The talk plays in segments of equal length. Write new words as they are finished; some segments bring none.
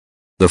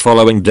The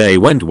following day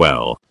went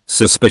well,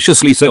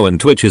 suspiciously so in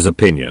Twitch's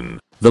opinion.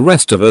 The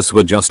rest of us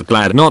were just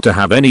glad not to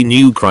have any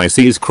new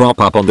crises crop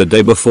up on the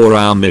day before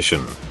our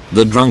mission.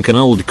 The drunken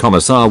old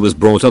commissar was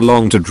brought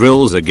along to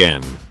drills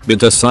again,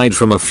 but aside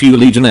from a few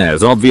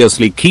legionnaires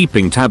obviously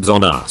keeping tabs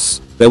on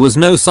us, there was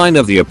no sign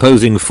of the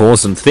opposing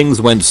force and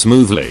things went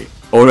smoothly.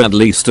 Or at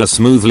least as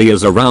smoothly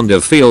as a round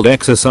of field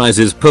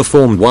exercises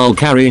performed while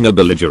carrying a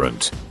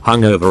belligerent,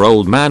 hungover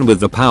old man with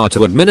the power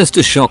to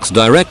administer shocks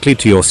directly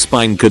to your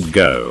spine could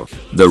go.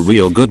 The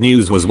real good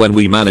news was when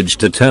we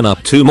managed to turn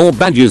up 2 more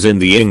badges in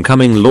the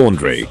incoming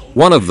laundry,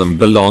 one of them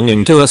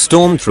belonging to a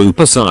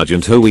stormtrooper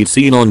sergeant who we'd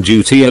seen on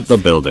duty at the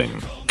building.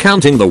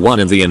 Counting the one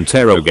in the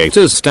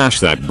interrogator's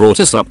stash, that brought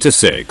us up to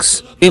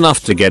 6,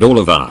 enough to get all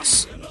of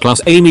us,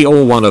 plus Amy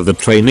or one of the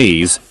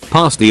trainees,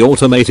 past the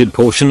automated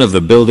portion of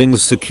the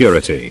building's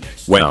security.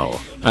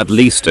 Well, at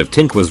least if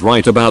Tink was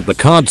right about the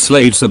card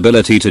slave's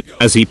ability to,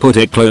 as he put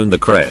it, clone the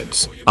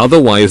creds.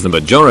 Otherwise the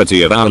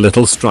majority of our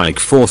little strike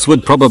force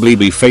would probably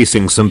be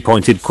facing some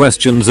pointed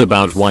questions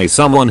about why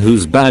someone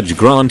whose badge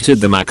granted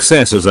them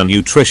access as a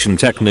nutrition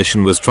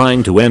technician was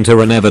trying to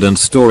enter an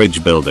evidence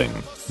storage building.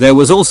 There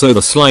was also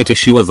the slight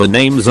issue of the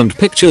names and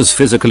pictures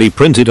physically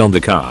printed on the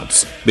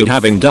cards, but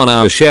having done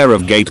our share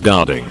of gate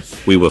guarding,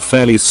 we were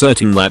fairly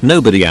certain that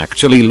nobody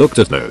actually looked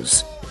at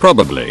those.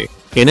 Probably.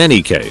 In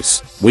any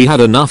case, we had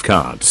enough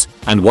cards,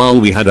 and while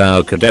we had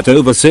our cadet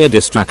overseer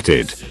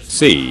distracted,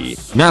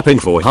 napping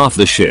for half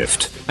the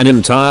shift, an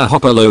entire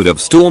hopper load of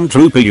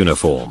stormtrooper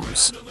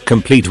uniforms,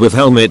 complete with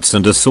helmets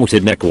and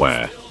assorted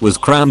neckwear, was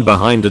crammed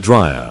behind a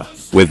dryer.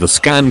 With the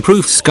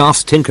scan-proof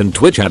scarves Tink and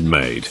Twitch had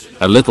made,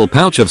 a little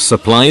pouch of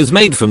supplies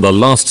made from the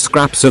last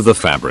scraps of the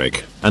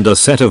fabric, and a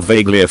set of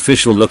vaguely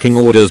official looking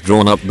orders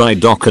drawn up by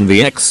Doc and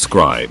the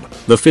ex-scribe,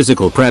 the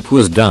physical prep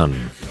was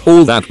done.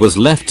 All that was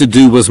left to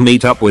do was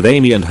meet up with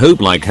Amy and hope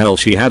like hell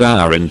she had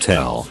our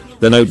intel.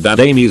 The note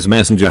that Amy's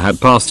messenger had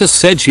passed us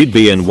said she'd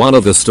be in one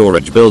of the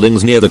storage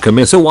buildings near the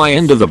commissary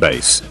end of the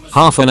base,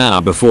 half an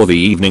hour before the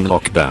evening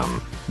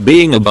lockdown.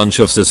 Being a bunch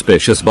of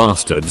suspicious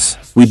bastards,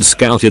 we'd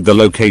scouted the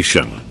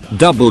location,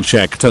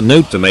 double-checked a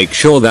note to make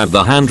sure that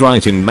the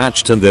handwriting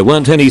matched and there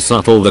weren't any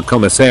subtle "the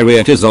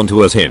commissariat is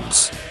onto us"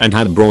 hints, and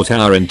had brought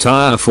our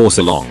entire force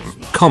along,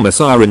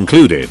 commissar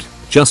included,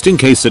 just in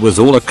case it was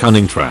all a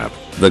cunning trap.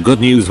 The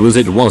good news was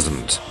it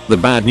wasn't. The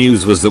bad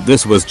news was that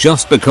this was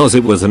just because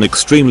it was an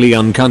extremely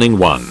uncunning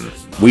one.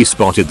 We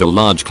spotted the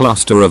large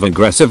cluster of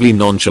aggressively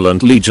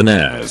nonchalant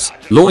legionnaires,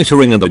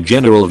 loitering in the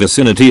general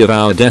vicinity of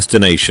our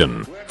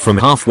destination, from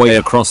halfway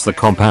across the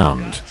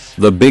compound.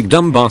 The big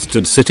dumb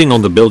bastard sitting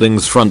on the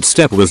building's front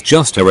step was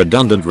just a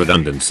redundant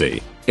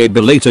redundancy. It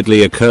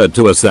belatedly occurred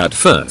to us that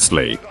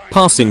firstly,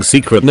 passing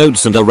secret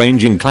notes and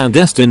arranging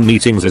clandestine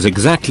meetings is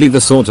exactly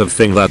the sort of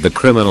thing that the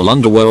criminal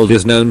underworld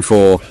is known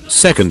for.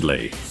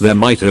 Secondly, there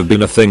might have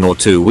been a thing or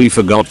two we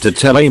forgot to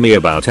tell Amy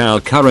about our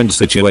current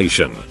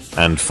situation.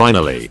 And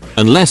finally,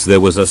 unless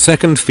there was a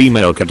second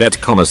female cadet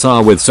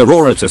commissar with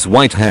sororitas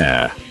white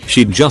hair,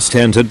 she'd just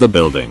entered the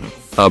building.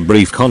 A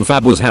brief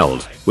confab was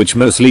held, which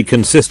mostly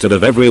consisted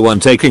of everyone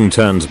taking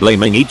turns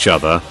blaming each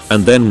other,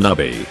 and then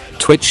Nubby,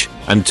 Twitch,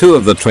 and 2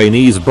 of the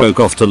trainees broke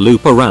off to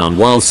loop around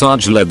while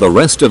Sarge led the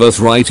rest of us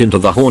right into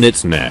the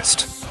hornet's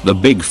nest. The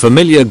big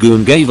familiar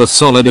goon gave a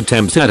solid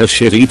attempt at a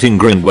shit-eating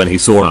grin when he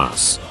saw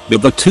us,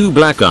 but the 2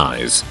 black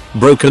eyes,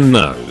 broken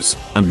nose,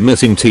 and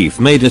missing teeth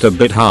made it a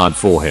bit hard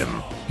for him.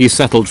 He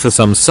settled for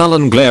some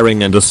sullen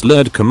glaring and a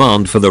slurred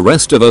command for the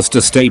rest of us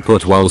to stay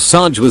put while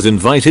Sarge was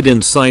invited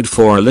inside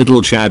for a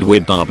little chat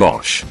with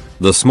Darbosh.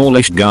 The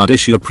smallish guard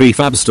issue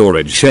prefab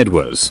storage shed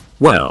was,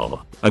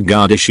 well, a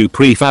guard issue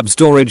prefab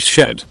storage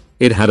shed.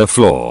 It had a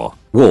floor,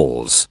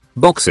 walls,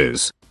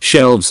 boxes,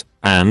 shelves,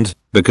 and,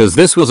 because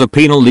this was a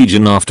penal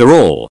legion after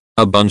all,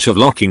 a bunch of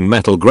locking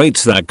metal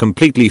grates that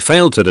completely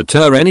failed to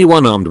deter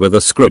anyone armed with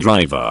a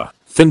screwdriver,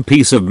 thin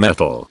piece of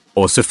metal,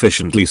 or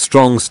sufficiently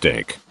strong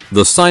stick.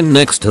 The sign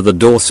next to the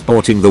door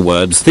sporting the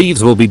words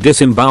 "Thieves will be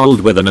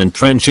disemboweled with an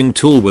entrenching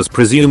tool" was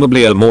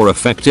presumably a more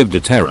effective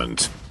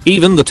deterrent.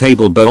 Even the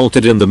table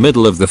bolted in the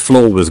middle of the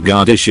floor was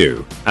guard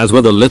issue, as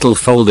were the little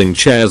folding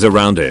chairs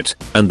around it,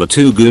 and the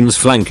 2 goons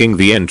flanking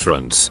the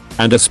entrance,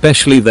 and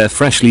especially their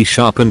freshly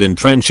sharpened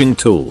entrenching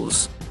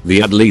tools.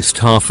 The at least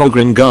half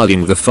ogren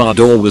guarding the far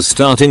door was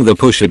starting the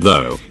push it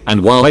though, and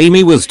while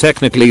Amy was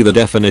technically the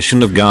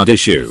definition of guard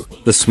issue,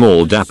 the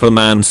small dapper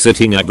man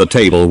sitting at the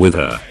table with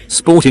her,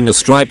 sporting a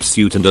striped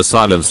suit and a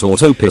silenced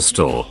auto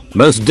pistol,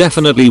 most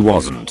definitely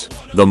wasn't.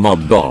 The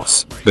mob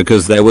boss,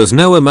 because there was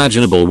no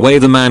imaginable way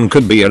the man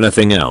could be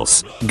anything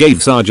else,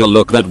 gave Sarge a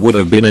look that would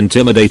have been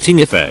intimidating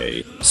if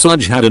A,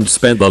 Sarge hadn't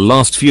spent the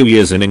last few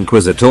years in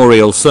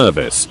Inquisitorial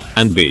service,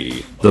 and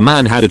B, the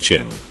man had a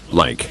chin,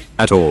 like,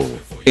 at all.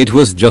 It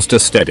was just a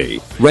steady,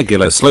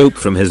 regular slope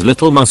from his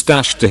little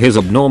mustache to his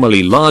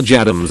abnormally large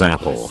Adam's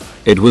apple.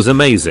 It was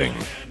amazing.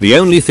 The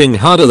only thing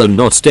harder than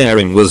not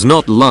staring was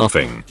not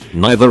laughing,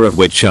 neither of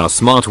which are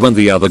smart when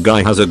the other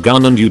guy has a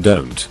gun and you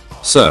don't.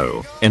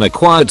 So, in a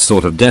quiet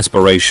sort of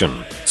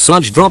desperation,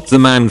 Sudge dropped the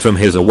man from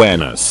his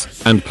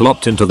awareness and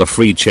plopped into the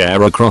free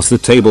chair across the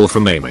table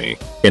from Amy.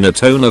 In a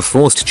tone of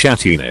forced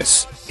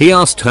chattiness, he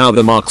asked how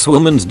the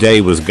markswoman's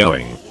day was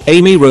going.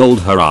 Amy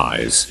rolled her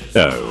eyes.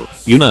 Oh,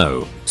 you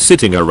know,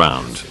 sitting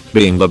around,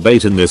 being the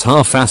bait in this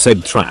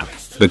half-assed trap.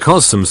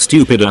 Because some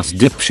stupid ass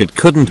dipshit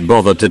couldn't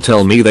bother to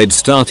tell me they'd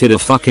started a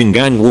fucking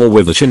gang war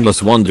with a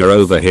chinless wonder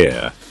over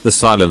here. The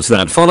silence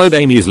that followed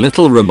Amy's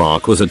little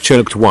remark was a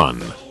choked one.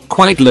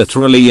 Quite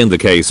literally in the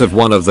case of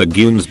one of the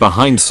goons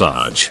behind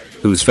Sarge,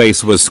 whose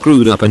face was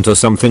screwed up into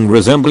something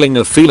resembling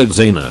a Felix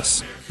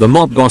anus. The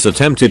mob boss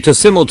attempted to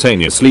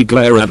simultaneously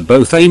glare at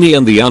both Amy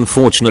and the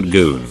unfortunate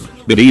goon,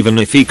 but even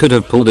if he could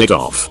have pulled it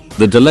off,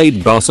 the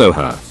delayed basso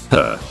her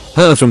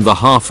from the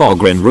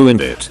half-ogren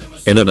ruined it.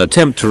 In an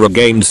attempt to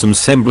regain some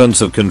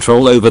semblance of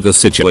control over the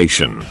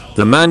situation,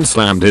 the man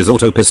slammed his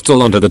auto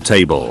pistol onto the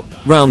table,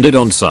 rounded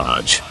on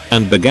Sarge,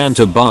 and began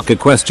to bark a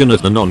question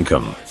at the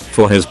noncom.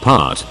 For his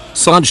part,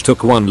 Sarge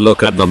took one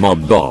look at the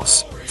mob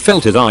boss,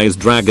 felt his eyes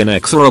drag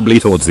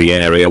inexorably towards the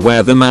area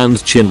where the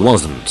man's chin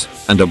wasn't,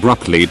 and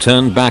abruptly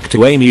turned back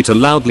to Amy to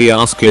loudly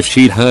ask if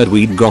she'd heard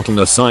we'd gotten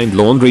assigned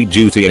laundry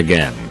duty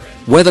again.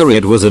 Whether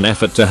it was an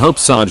effort to help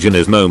Sarge in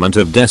his moment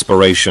of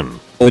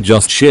desperation, or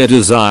just sheer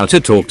desire to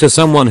talk to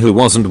someone who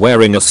wasn't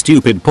wearing a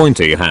stupid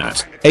pointy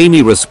hat,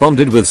 Amy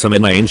responded with some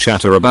inane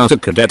chatter about a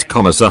cadet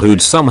commissar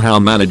who'd somehow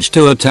managed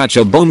to attach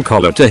a bomb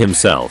collar to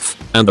himself,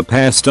 and the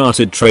pair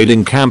started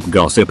trading camp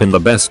gossip in the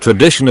best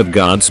tradition of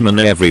guardsmen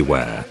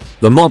everywhere.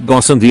 The mob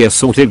boss and the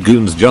assorted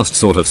goons just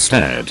sort of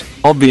stared,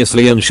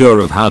 obviously unsure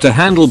of how to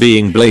handle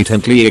being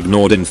blatantly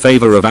ignored in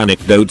favor of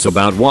anecdotes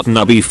about what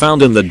Nubby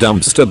found in the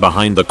dumpster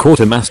behind the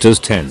quartermaster's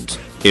tent.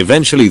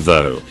 Eventually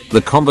though,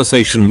 the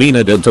conversation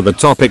meandered to the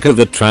topic of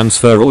the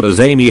transfer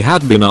orders Amy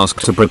had been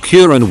asked to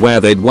procure and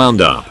where they'd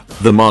wound up.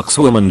 The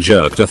markswoman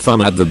jerked a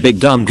thumb at the big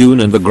dumb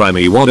goon and the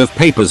grimy wad of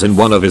papers in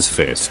one of his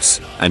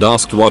fists, and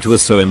asked what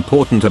was so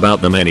important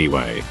about them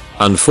anyway.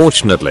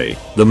 Unfortunately,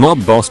 the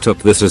mob boss took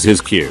this as his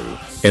cue.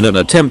 In an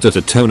attempt at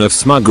a tone of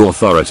smug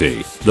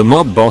authority, the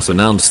mob boss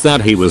announced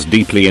that he was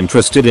deeply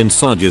interested in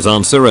Sarge's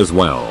answer as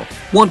well.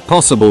 What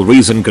possible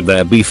reason could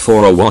there be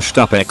for a washed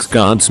up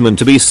ex-guardsman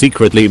to be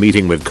secretly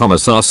meeting with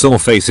Commissar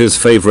Sawface's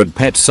favorite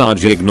pet?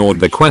 Sarge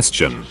ignored the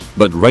question,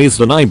 but raised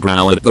an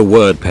eyebrow at the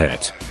word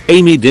pet.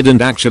 Amy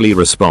didn't actually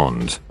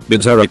respond,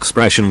 but her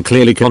expression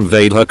clearly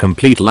conveyed her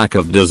complete lack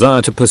of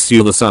desire to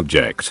pursue the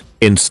subject.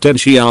 Instead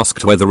she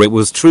asked whether it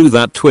was true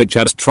that Twitch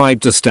had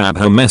tried to stab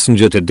her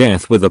messenger to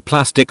death with a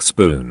plastic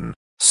spoon.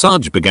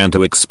 Sarge began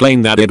to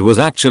explain that it was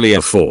actually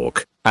a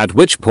fork, at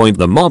which point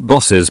the mob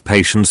boss's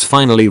patience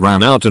finally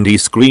ran out and he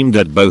screamed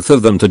at both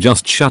of them to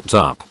just shut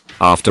up.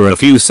 After a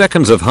few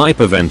seconds of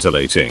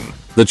hyperventilating,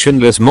 the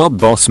chinless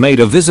mob boss made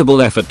a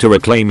visible effort to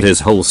reclaim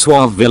his whole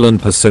suave villain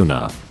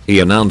persona. He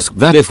announced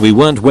that if we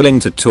weren't willing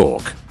to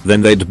talk,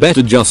 then they'd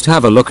better just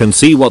have a look and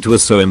see what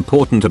was so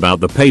important about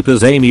the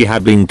papers Amy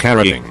had been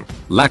carrying.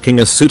 Lacking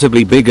a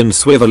suitably big and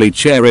swivelly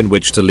chair in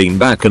which to lean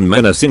back and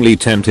menacingly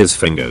tempt his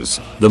fingers,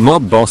 the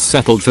mob boss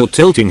settled for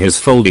tilting his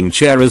folding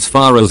chair as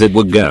far as it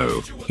would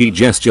go. He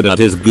gestured at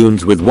his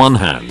goons with one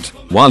hand,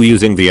 while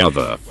using the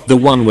other, the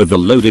one with the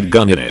loaded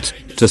gun in it,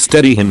 to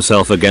steady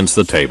himself against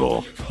the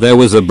table. There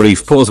was a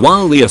brief pause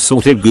while the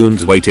assorted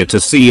goons waited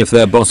to see if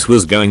their boss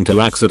was going to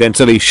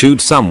accidentally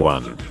shoot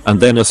someone, and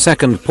then a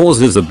second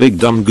pause as a big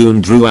dumb goon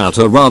drew out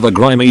a rather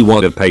grimy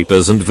wad of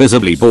papers and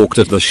visibly balked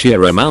at the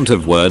sheer amount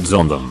of words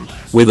on them.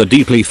 With a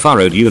deeply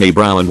furrowed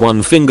unibrow and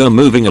one finger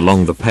moving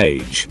along the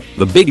page,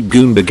 the big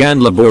goon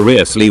began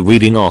laboriously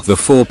reading off the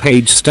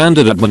 4-page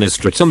standard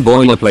administratum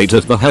boilerplate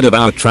at the head of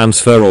our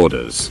transfer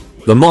orders.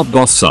 The mob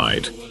boss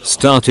sighed,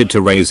 started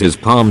to raise his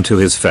palm to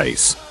his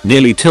face,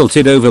 nearly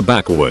tilted over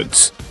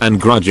backwards, and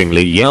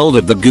grudgingly yelled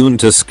at the goon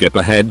to skip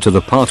ahead to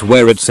the part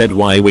where it said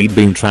why we'd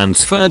been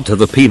transferred to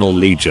the Penal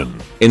Legion.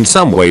 In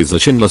some ways the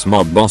chinless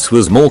mob boss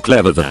was more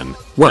clever than,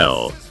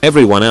 well,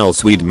 everyone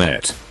else we'd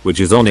met, which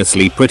is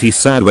honestly pretty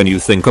sad when you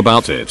think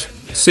about it.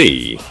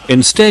 See,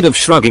 instead of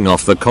shrugging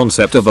off the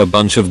concept of a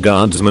bunch of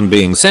guardsmen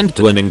being sent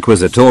to an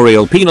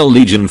Inquisitorial Penal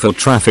Legion for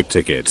traffic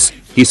tickets,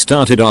 he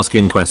started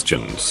asking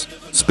questions.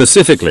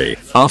 Specifically,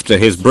 after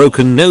his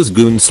broken nose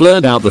goon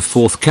slurred out the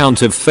 4th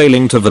count of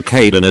failing to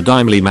vocate in a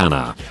timely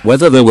manner,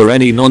 whether there were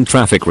any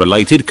non-traffic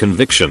related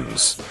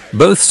convictions.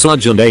 Both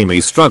Sludge and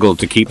Amy struggled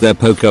to keep their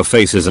poker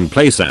faces in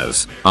place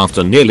as,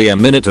 after nearly a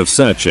minute of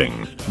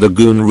searching, the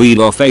goon read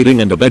off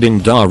aiding and abetting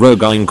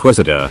Daroga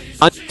Inquisitor,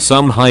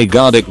 some high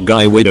Gardic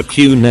guy with a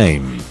Q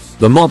name.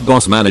 The mob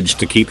boss managed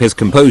to keep his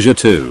composure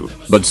too,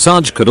 but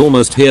Sarge could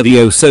almost hear the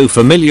oh so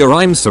familiar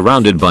 "I'm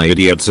surrounded by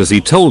idiots" as he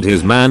told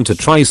his man to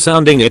try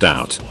sounding it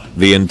out.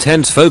 The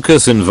intense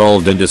focus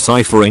involved in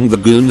deciphering the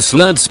goon's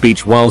slurred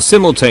speech while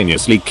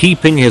simultaneously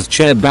keeping his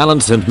chair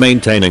balanced and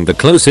maintaining the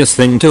closest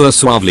thing to a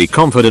suavely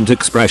confident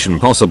expression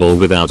possible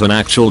without an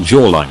actual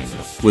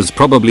jawline, was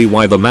probably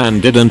why the man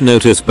didn't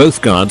notice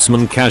both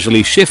guardsmen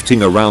casually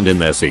shifting around in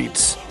their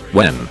seats.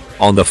 When,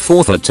 on the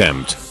 4th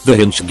attempt, the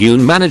hinch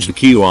goon managed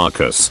Q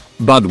Arcus,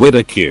 Bud with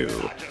a Q.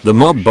 The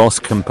mob boss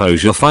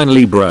composure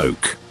finally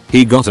broke.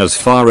 He got as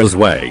far as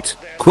wait.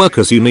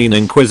 Quirkus, you mean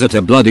Inquisitor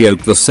Bloody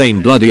Oak, the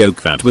same Bloody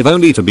Oak that with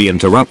only to be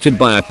interrupted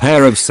by a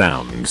pair of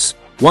sounds.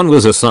 One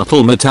was a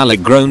subtle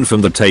metallic groan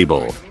from the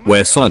table,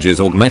 where Sarge's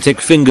augmetic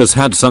fingers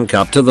had sunk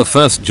up to the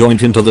first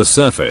joint into the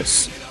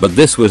surface, but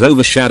this was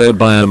overshadowed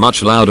by a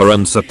much louder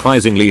and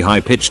surprisingly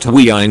high-pitched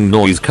wheeing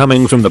noise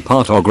coming from the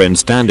Partogrin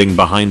standing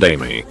behind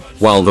Amy.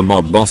 While the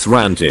mob boss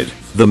ranted,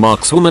 the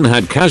markswoman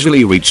had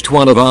casually reached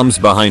one of arms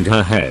behind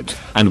her head,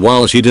 and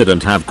while she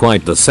didn't have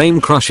quite the same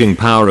crushing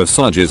power of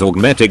Sarge's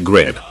augmetic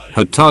grip,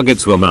 her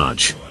targets were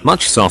much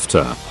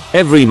softer.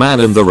 Every man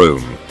in the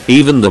room,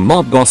 even the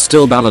mob boss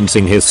still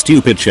balancing his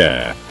stupid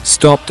chair,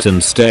 stopped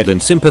and stared in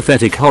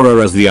sympathetic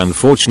horror as the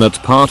unfortunate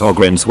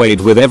Partogrin swayed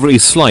with every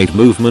slight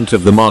movement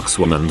of the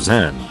markswoman's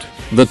hand.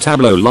 The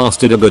tableau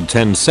lasted a good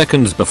 10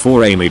 seconds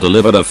before Amy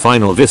delivered a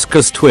final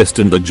viscous twist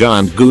and the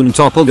giant goon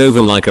toppled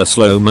over like a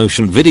slow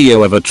motion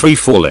video of a tree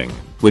falling,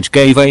 which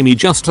gave Amy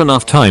just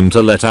enough time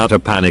to let out a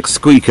panic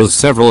squeak as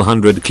several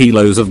hundred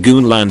kilos of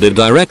goon landed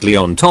directly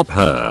on top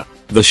her.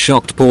 The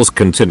shocked pause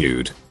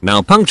continued,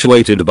 now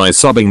punctuated by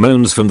sobbing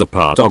moans from the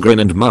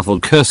Partogrin and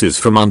muffled curses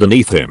from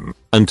underneath him,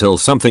 until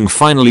something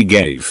finally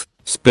gave.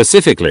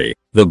 Specifically,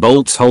 the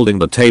bolts holding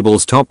the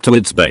table's top to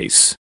its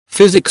base.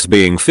 Physics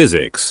being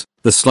physics,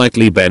 the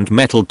slightly bent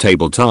metal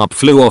tabletop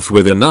flew off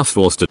with enough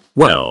force to,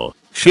 well,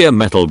 sheer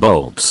metal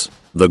bolts.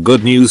 The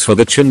good news for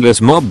the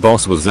chinless mob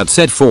boss was that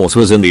said force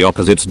was in the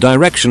opposite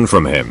direction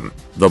from him.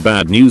 The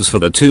bad news for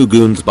the two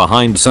goons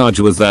behind Sarge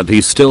was that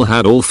he still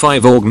had all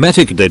 5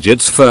 augmetic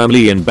digits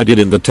firmly embedded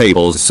in the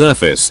table's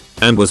surface,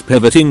 and was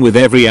pivoting with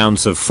every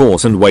ounce of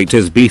force and weight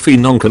his beefy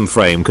nonkum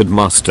frame could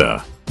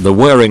muster. The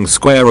whirring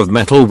square of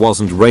metal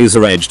wasn't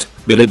razor edged,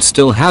 but it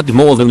still had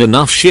more than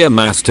enough sheer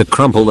mass to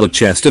crumple the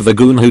chest of the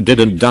goon who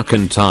didn't duck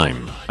in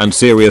time, and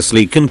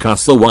seriously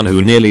concuss the one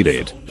who nearly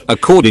did.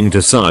 According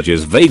to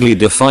Sarge's vaguely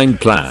defined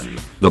plan,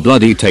 the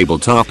bloody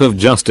tabletop of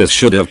justice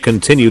should have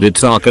continued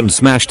its arc and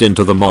smashed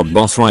into the mob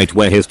boss right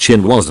where his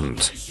chin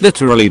wasn't,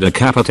 literally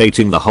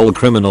decapitating the whole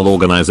criminal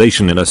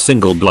organization in a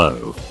single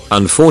blow.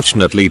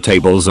 Unfortunately,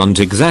 tables aren't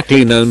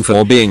exactly known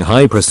for being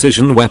high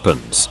precision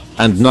weapons,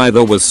 and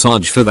neither was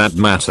Sarge for that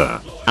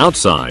matter.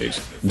 Outside,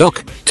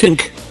 Doc,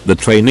 Tink, the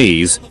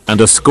trainees,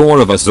 and a score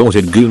of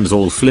assorted goons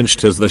all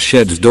flinched as the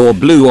shed's door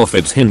blew off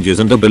its hinges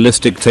and a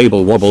ballistic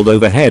table wobbled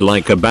overhead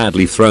like a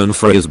badly thrown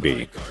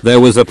frisbee. There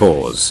was a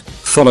pause,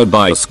 followed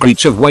by a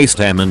screech of waste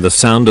hem and the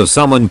sound of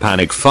someone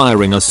panic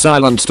firing a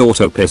silenced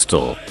auto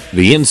pistol.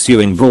 The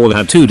ensuing brawl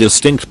had 2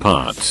 distinct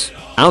parts.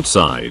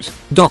 Outside,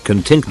 Doc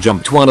and Tink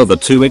jumped one of the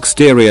 2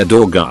 exterior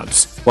door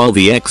guards, while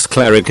the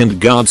ex-cleric and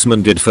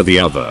guardsman did for the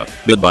other,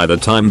 but by the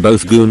time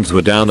both goons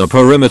were down, a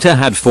perimeter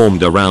had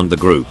formed around the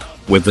group,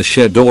 with the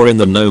shed door in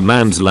the no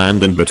man's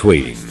land in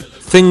between.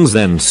 Things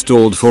then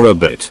stalled for a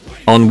bit.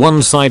 On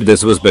one side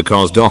this was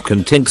because Doc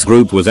and Tink's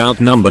group was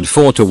outnumbered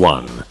 4 to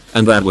 1,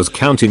 and that was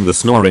counting the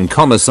snoring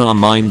commissar,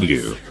 mind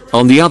you.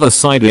 On the other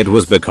side it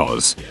was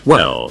because,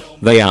 well,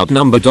 they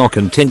outnumbered Doc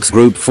and Tink's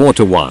group 4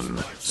 to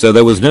 1, so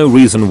there was no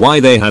reason why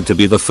they had to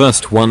be the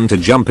first one to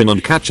jump in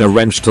and catch a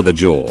wrench to the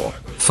jaw.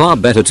 Far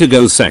better to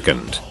go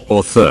second,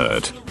 or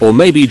third, or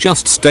maybe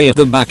just stay at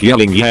the back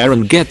yelling yeah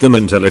and get them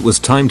until it was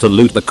time to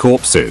loot the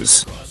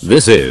corpses.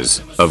 This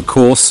is, of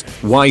course,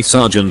 why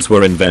sergeants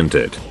were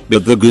invented,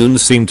 but the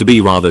goons seemed to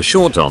be rather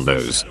short on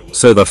those,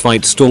 so the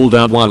fight stalled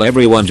out while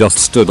everyone just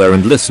stood there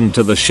and listened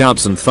to the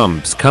shouts and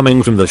thumps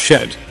coming from the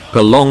shed.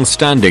 Per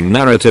long-standing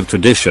narrative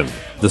tradition,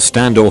 the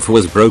standoff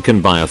was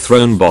broken by a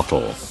thrown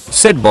bottle.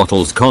 Said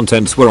bottle's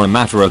contents were a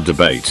matter of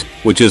debate,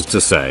 which is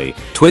to say,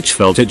 Twitch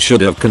felt it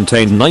should have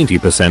contained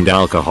 90%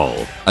 alcohol,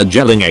 a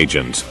gelling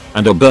agent,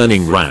 and a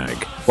burning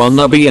rag, while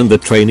Nubby and the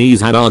trainees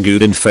had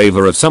argued in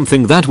favor of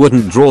something that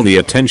wouldn't draw the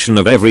attention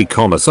of every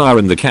commissar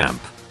in the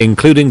camp,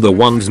 including the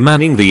ones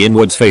manning the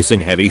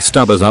inwards-facing heavy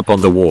stubbers up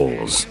on the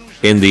walls.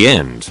 In the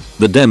end,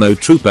 the demo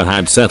trooper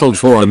had settled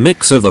for a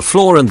mix of the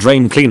floor and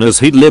drain cleaners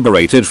he'd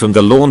liberated from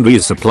the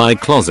laundry's supply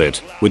closet,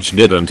 which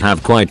didn't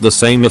have quite the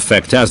same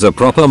effect as a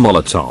proper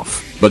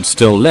Molotov, but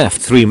still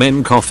left 3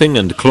 men coughing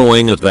and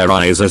clawing at their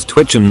eyes as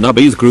Twitch and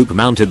Nubby's group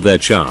mounted their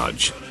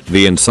charge.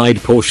 The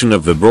inside portion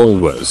of the brawl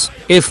was,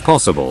 if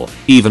possible,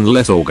 even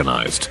less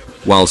organized.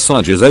 While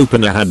Sarge's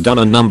opener had done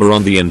a number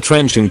on the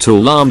entrenching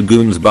tool-armed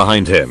goons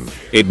behind him,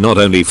 it not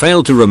only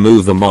failed to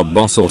remove the mob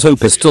boss auto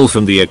pistol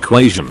from the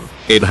equation,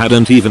 it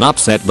hadn't even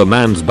upset the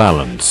man's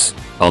balance.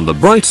 On the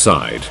bright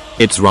side,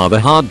 it's rather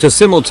hard to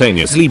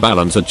simultaneously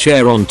balance a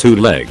chair on 2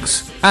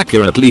 legs,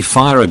 accurately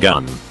fire a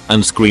gun,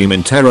 and scream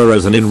in terror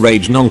as an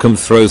enraged nonkum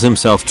throws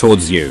himself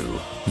towards you.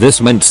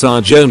 This meant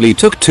Sarge only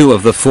took 2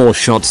 of the 4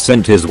 shots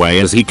sent his way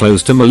as he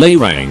closed to melee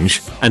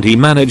range, and he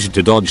managed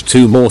to dodge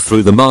 2 more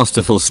through the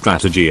masterful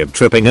strategy of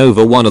tripping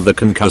over one of the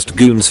concussed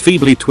goon's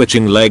feebly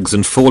twitching legs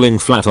and falling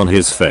flat on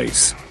his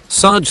face.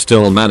 Sarge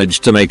still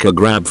managed to make a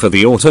grab for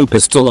the auto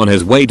pistol on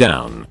his way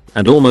down,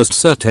 and almost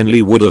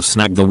certainly would have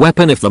snagged the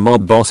weapon if the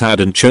mob boss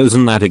hadn't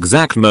chosen that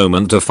exact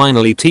moment to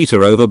finally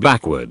teeter over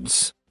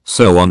backwards.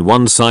 So on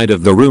one side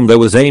of the room there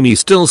was Amy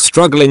still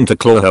struggling to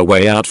claw her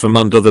way out from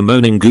under the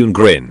moaning goon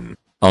grin.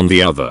 On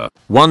the other,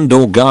 one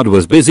door guard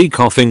was busy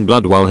coughing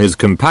blood while his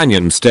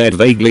companion stared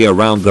vaguely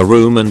around the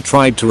room and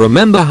tried to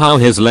remember how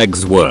his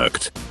legs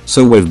worked.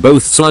 So with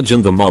both Sludge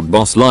and the mob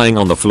boss lying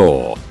on the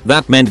floor,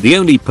 that meant the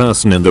only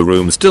person in the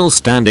room still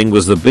standing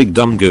was the big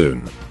dumb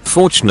goon.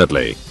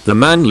 Fortunately, the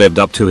man lived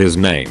up to his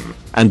name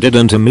and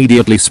didn't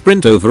immediately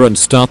sprint over and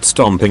start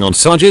stomping on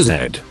Sludge's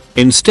head.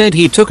 Instead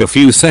he took a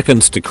few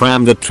seconds to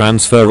cram the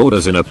transfer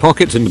orders in a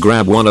pocket and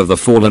grab one of the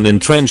fallen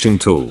entrenching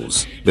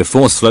tools,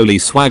 before slowly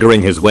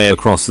swaggering his way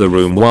across the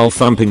room while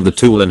thumping the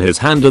tool in his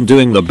hand and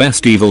doing the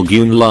best evil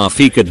goon laugh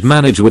he could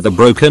manage with a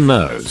broken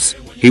nose.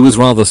 He was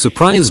rather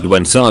surprised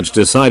when Sarge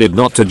decided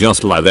not to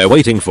just lie there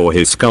waiting for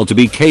his skull to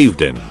be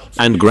caved in,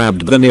 and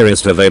grabbed the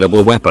nearest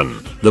available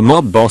weapon, the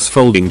mob boss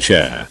folding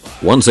chair.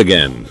 Once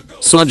again,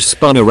 Sludge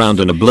spun around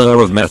in a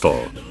blur of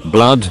metal,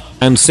 blood,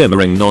 and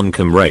simmering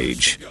non-com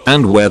rage,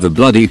 and where the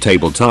bloody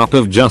tabletop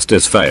of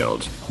justice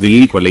failed, the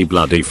equally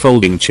bloody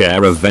folding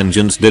chair of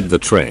vengeance did the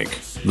trick.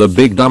 The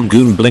big dumb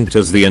goon blinked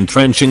as the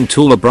entrenching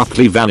tool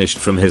abruptly vanished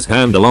from his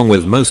hand along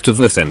with most of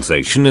the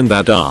sensation in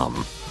that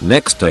arm.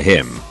 Next to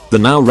him, the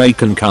now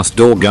ray-concussed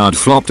door guard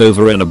flopped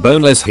over in a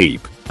boneless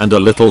heap, and a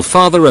little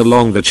farther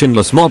along the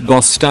chinless mob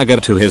boss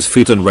staggered to his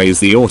feet and raised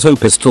the auto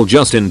pistol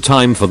just in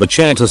time for the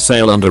chair to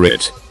sail under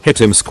it,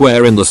 hit him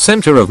square in the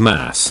center of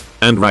mass,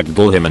 and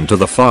ragdoll him into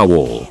the far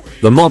wall.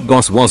 The mob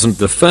boss wasn't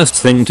the first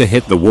thing to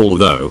hit the wall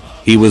though.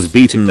 He was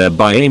beaten there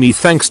by Amy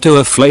thanks to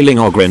a flailing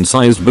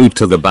Ogren-sized boot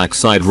to the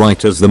backside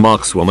right as the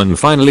markswoman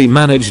finally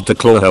managed to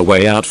claw her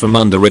way out from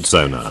under its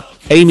owner.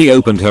 Amy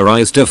opened her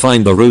eyes to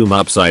find the room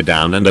upside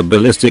down and a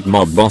ballistic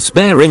mob boss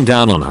bearing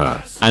down on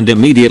her, and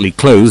immediately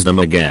closed them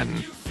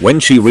again. When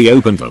she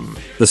reopened them,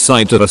 the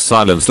sight of a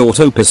silenced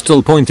auto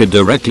pistol pointed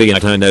directly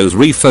at her nose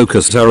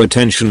refocused her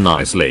attention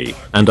nicely,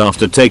 and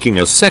after taking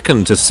a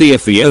second to see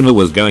if the owner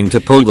was going to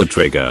pull the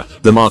trigger,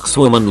 the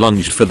markswoman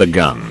lunged for the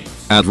gun.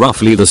 At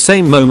roughly the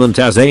same moment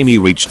as Amy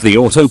reached the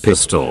auto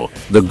pistol,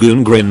 the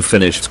goon grin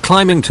finished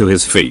climbing to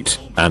his feet,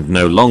 and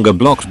no longer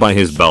blocked by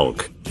his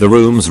bulk, the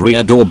room's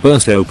rear door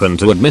burst open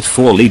to admit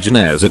 4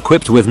 legionnaires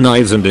equipped with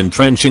knives and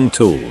entrenching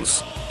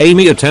tools.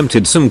 Amy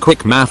attempted some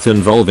quick math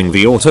involving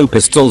the auto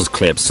pistol's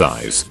clip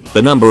size,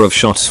 the number of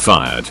shots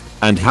fired,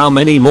 and how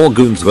many more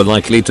goons were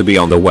likely to be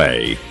on the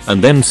way,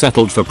 and then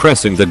settled for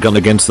pressing the gun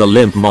against the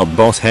limp mob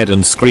boss head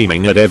and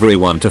screaming at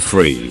everyone to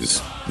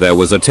freeze. There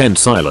was a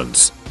tense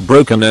silence,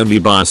 broken only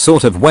by a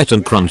sort of wet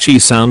and crunchy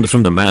sound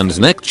from the man's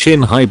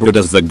neck-chin hybrid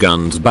as the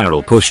gun's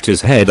barrel pushed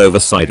his head over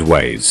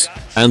sideways,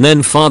 and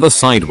then farther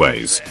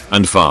sideways,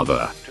 and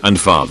farther, and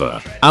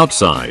farther.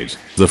 Outside,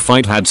 the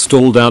fight had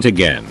stalled out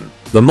again.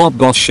 The mob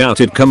boss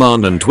shouted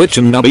command and Twitch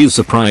and Nubby's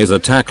surprise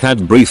attack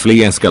had briefly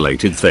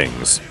escalated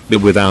things,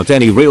 but without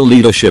any real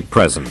leadership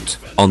present.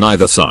 On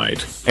either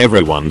side,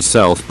 everyone's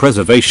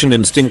self-preservation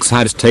instincts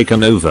had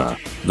taken over.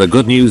 The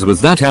good news was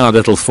that our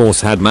little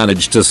force had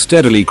managed to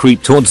steadily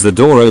creep towards the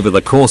door over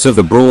the course of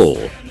the brawl,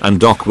 and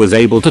Doc was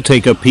able to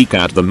take a peek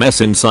at the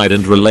mess inside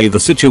and relay the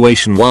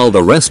situation while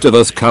the rest of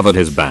us covered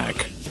his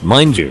back.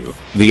 Mind you,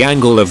 the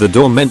angle of the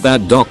door meant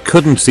that Doc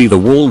couldn't see the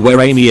wall where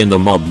Amy and the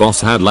mob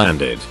boss had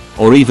landed,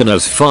 or even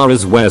as far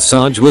as where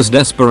Sarge was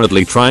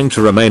desperately trying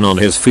to remain on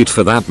his feet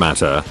for that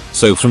matter,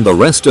 so from the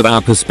rest of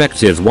our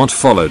perspectives what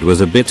followed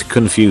was a bit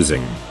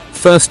confusing.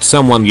 First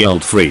someone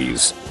yelled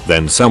freeze,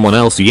 then someone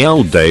else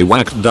yelled they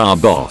whacked our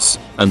boss,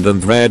 and then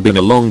there'd been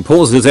a long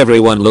pause as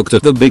everyone looked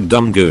at the big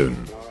dumb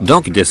goon.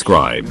 Doc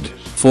described,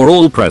 for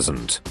all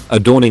present, a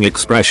dawning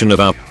expression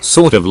of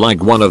sort of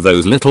like one of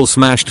those little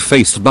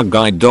smashed-faced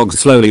bug-eyed dogs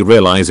slowly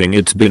realizing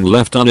it's been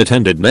left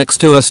unattended next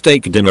to a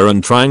steak dinner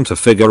and trying to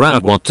figure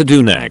out what to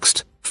do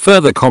next.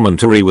 Further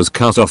commentary was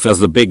cut off as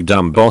the big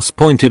dumb boss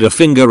pointed a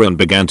finger and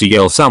began to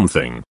yell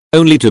something,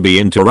 only to be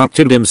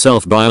interrupted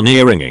himself by an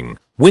ear-ringing,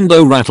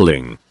 window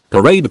rattling,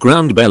 parade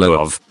ground bellow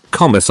of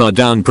Commissar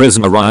down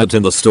prisoner riot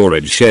in the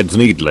storage sheds.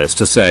 Needless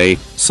to say,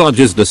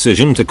 Sarge's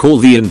decision to call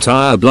the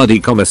entire bloody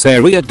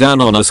commissariat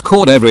down on us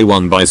caught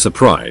everyone by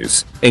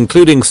surprise,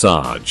 including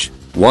Sarge.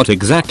 What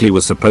exactly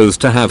was supposed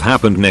to have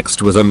happened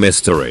next was a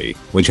mystery,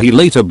 which he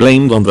later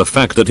blamed on the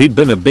fact that he'd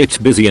been a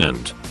bit busy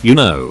and,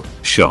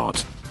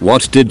 shot.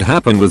 What did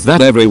happen was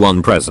that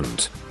everyone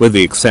present, with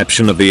the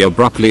exception of the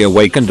abruptly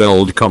awakened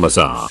old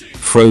commissar,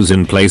 froze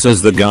in place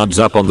as the guards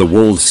up on the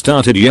walls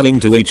started yelling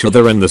to each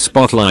other and the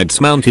spotlights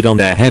mounted on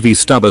their heavy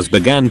stubbers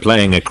began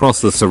playing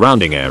across the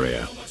surrounding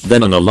area.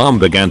 Then an alarm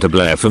began to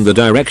blare from the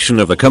direction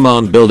of the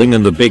command building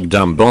and the big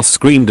dumb boss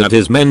screamed at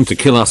his men to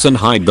kill us and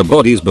hide the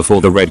bodies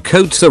before the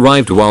redcoats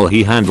arrived while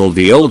he handled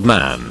the old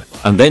man,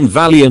 and then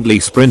valiantly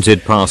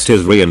sprinted past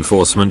his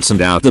reinforcements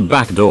and out the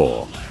back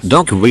door.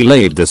 Doc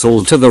relayed this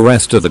all to the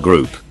rest of the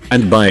group,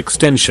 and by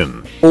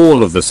extension,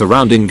 all of the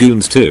surrounding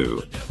goons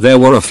too. There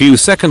were a few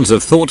seconds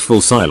of thoughtful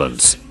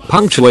silence,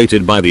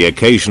 punctuated by the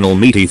occasional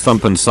meaty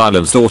thump and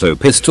silenced auto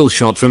pistol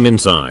shot from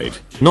inside,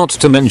 not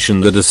to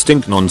mention the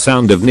distinct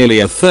non-sound of nearly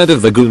a third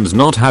of the goons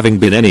not having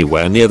been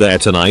anywhere near there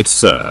tonight,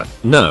 sir.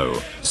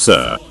 No,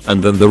 sir,"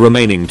 and then the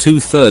remaining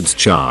 2/3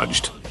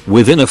 charged.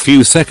 Within a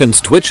few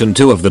seconds Twitch and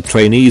 2 of the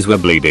trainees were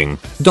bleeding.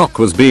 Doc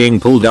was being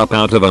pulled up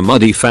out of a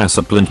muddy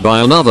faceplant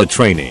by another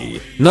trainee.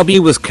 Nubby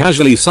was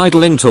casually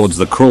sidling towards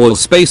the crawl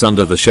space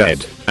under the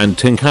shed, and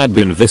Tink had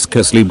been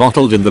viscously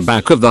bottled in the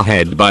back of the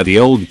head by the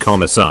old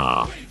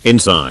commissar.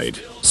 Inside,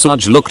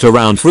 Sudge looked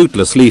around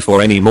fruitlessly for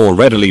any more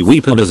readily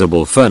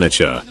weaponizable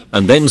furniture,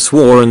 and then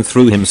swore and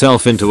threw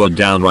himself into a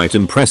downright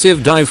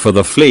impressive dive for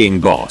the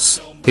fleeing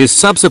boss. His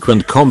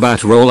subsequent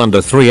combat roll under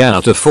 3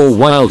 out of 4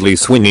 wildly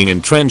swinging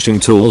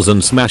entrenching tools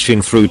and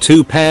smashing through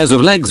 2 pairs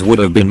of legs would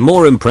have been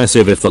more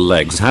impressive if the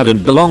legs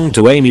hadn't belonged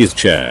to Amy's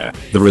chair.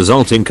 The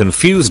resulting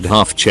confused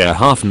half chair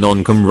half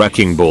non-com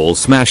wrecking ball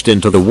smashed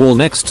into the wall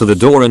next to the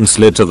door and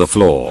slid to the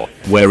floor,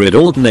 where it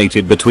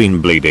alternated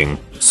between bleeding,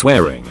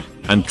 swearing,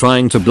 and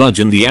trying to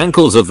bludgeon the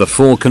ankles of the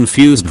 4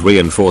 confused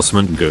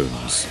reinforcement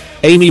goons.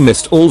 Amy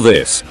missed all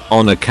this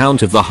on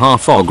account of the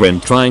half-ogren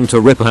trying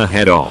to rip her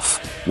head off.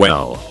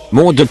 Well,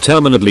 more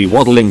determinedly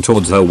waddling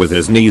towards her with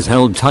his knees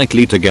held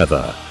tightly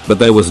together, but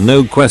there was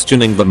no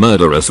questioning the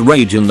murderous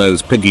rage in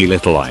those piggy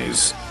little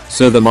eyes.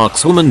 So the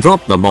markswoman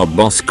dropped the mob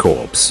boss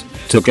corpse,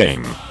 took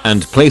aim,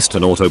 and placed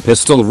an auto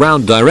pistol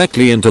round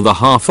directly into the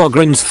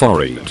half-ogren's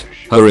forehead.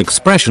 Her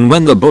expression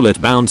when the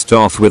bullet bounced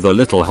off with a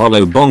little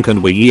hollow bonk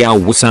and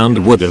wee-ow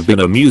sound would have been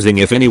amusing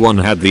if anyone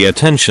had the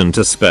attention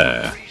to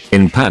spare.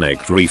 In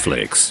panicked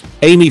reflex,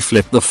 Amy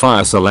flipped the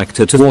fire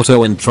selector to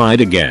auto and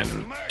tried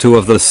again. 2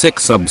 of the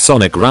 6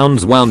 subsonic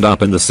rounds wound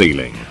up in the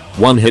ceiling.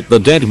 1 hit the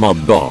dead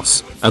mob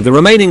boss, and the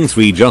remaining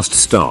 3 just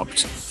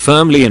stopped,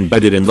 firmly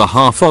embedded in the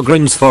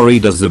half-ogren's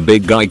forehead as the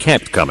big guy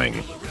kept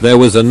coming. There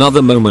was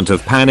another moment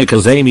of panic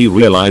as Amy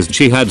realized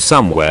she had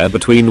somewhere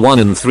between 1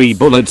 and 3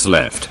 bullets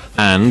left,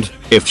 and,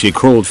 if she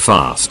crawled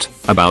fast,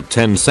 about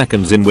 10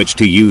 seconds in which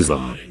to use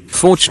them.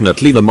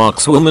 Fortunately the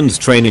markswoman's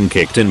training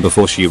kicked in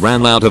before she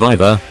ran out of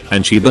either,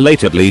 and she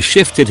belatedly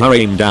shifted her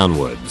aim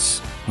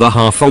downwards. The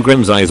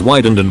half-ogren's eyes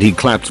widened and he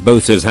clapped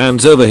both his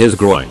hands over his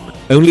groin,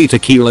 only to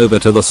keel over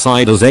to the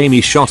side as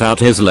Amy shot out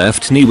his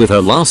left knee with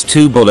her last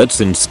 2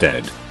 bullets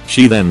instead.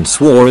 She then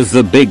swore as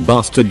the big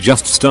bastard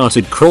just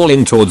started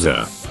crawling towards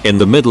her. In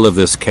the middle of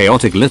this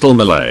chaotic little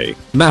melee,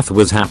 math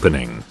was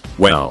happening.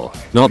 Well,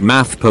 not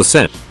math per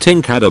se.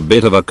 Tink had a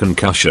bit of a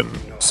concussion,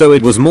 so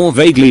it was more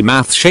vaguely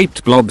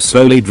math-shaped blobs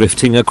slowly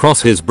drifting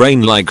across his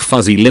brain like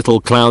fuzzy little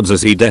clouds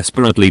as he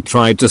desperately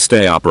tried to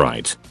stay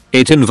upright.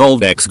 It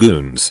involved X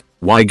goons,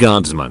 Y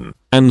guardsmen,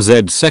 and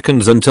Z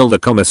seconds until the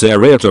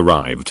commissariat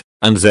arrived,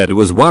 and Z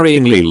was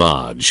worryingly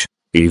large.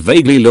 He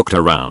vaguely looked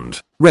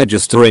around,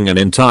 registering an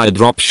entire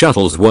drop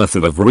shuttle's worth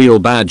of real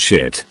bad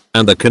shit,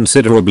 and the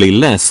considerably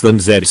less than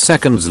Z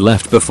seconds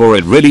left before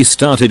it really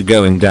started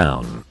going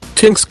down.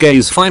 Tink's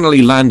gaze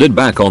finally landed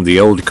back on the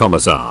old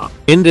commissar,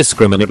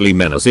 indiscriminately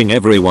menacing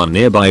everyone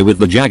nearby with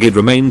the jagged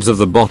remains of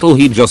the bottle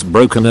he'd just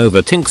broken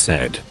over Tink's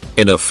head.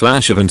 In a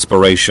flash of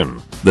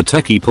inspiration, the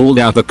techie pulled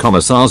out the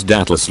commissar's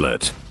data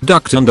slit,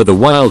 ducked under the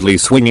wildly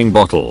swinging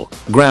bottle,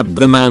 grabbed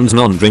the man's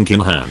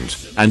non-drinking hand,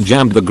 and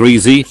jammed the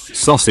greasy,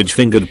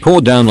 sausage-fingered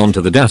paw down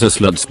onto the data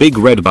slit's big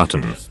red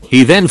button.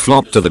 He then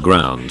flopped to the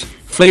ground,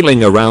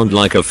 flailing around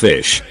like a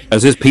fish,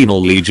 as his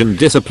Penal Legion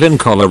discipline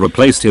collar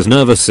replaced his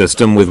nervous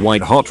system with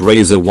white-hot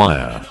razor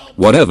wire.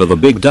 Whatever the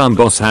big dumb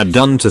boss had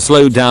done to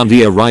slow down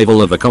the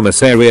arrival of the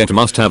commissariat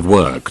must have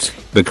worked,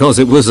 because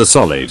it was a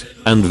solid,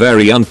 and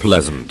very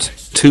unpleasant,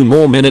 2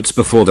 more minutes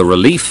before the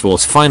relief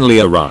force finally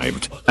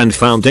arrived, and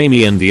found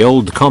Amy and the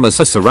old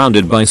commissar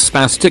surrounded by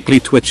spastically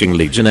twitching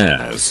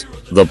legionnaires.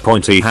 The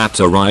pointy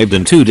hats arrived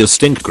in 2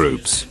 distinct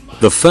groups.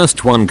 The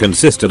first one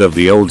consisted of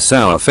the old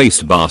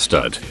sour-faced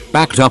bastard,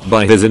 backed up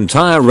by his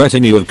entire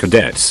retinue of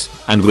cadets,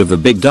 and with the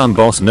big dumb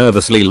boss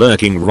nervously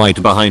lurking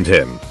right behind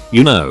him.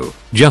 You know,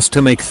 just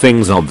to make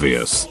things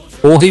obvious.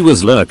 Or he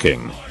was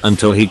lurking,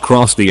 until he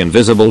crossed the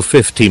invisible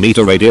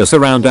 50-meter radius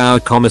around our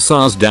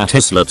commissar's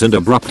data slit and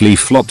abruptly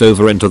flopped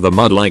over into the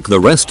mud like the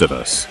rest of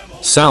us.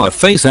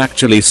 Sourface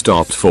actually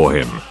stopped for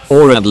him,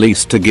 or at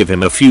least to give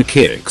him a few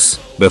kicks,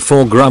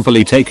 before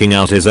grumpily taking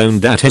out his own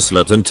data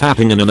slit and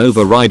tapping in an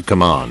override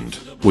command.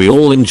 We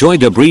all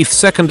enjoyed a brief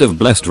second of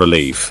blessed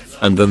relief,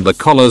 and then the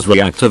collars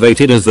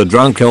reactivated as the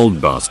drunk old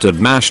bastard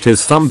mashed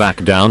his thumb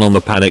back down on the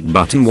panic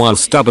button while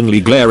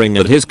stubbornly glaring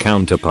at his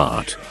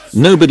counterpart.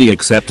 Nobody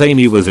except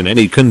Amy was in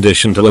any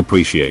condition to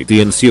appreciate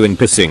the ensuing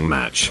pissing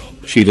match.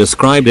 She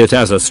described it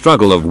as a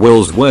struggle of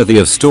wills worthy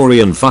of story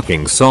and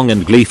fucking song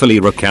and gleefully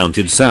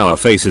recounted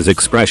Sourface's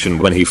expression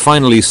when he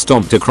finally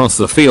stomped across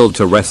the field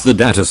to wrest the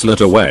data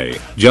slit away,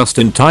 just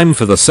in time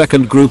for the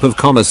second group of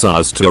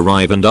commissars to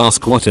arrive and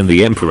ask what in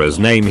the Emperor's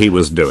name he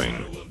was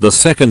doing. The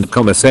second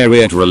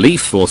commissariat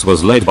relief force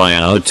was led by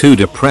our 2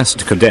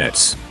 depressed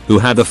cadets, who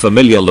had the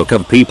familiar look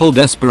of people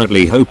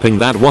desperately hoping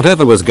that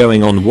whatever was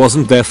going on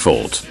wasn't their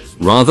fault.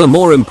 Rather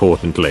more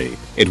importantly,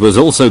 it was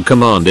also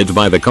commanded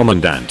by the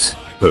commandant,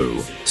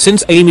 who,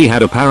 since Amy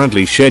had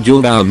apparently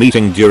scheduled our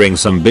meeting during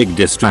some big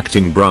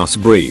distracting brass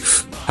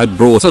brief, had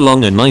brought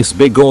along a nice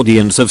big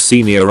audience of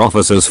senior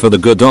officers for the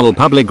good old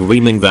public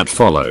reaming that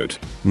followed.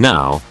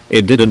 Now,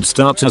 it didn't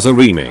start as a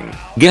reaming.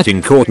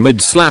 Getting caught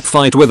mid-slap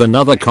fight with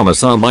another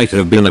commissar might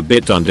have been a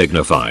bit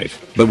undignified,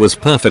 but was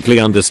perfectly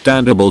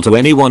understandable to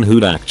anyone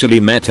who'd actually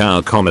met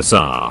our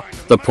commissar.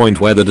 The point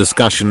where the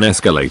discussion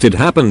escalated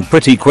happened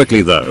pretty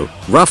quickly though,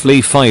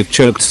 roughly 5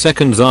 choked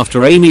seconds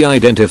after Amy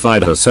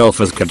identified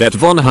herself as Cadet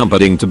Von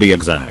Humperdinck to be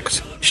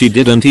exact. She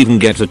didn't even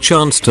get a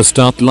chance to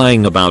start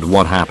lying about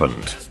what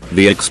happened.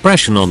 The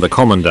expression on the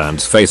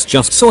commandant's face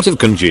just sort of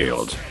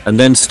congealed, and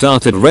then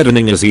started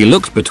reddening as he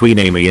looked between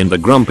Amy and the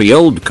grumpy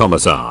old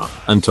commissar,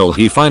 until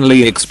he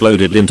finally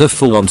exploded into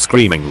full-on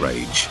screaming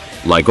rage.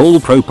 Like all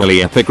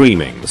properly epic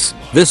reamings,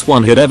 this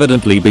one had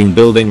evidently been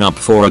building up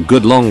for a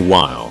good long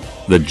while.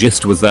 The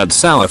gist was that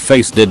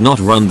Sourface did not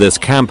run this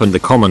camp and the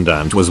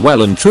commandant was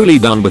well and truly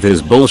done with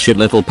his bullshit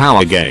little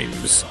power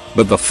games,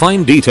 but the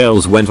fine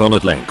details went on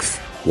at length.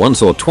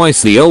 Once or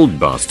twice the old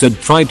bastard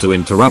tried to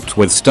interrupt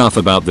with stuff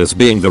about this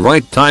being the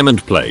right time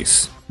and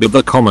place, but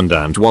the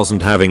commandant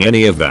wasn't having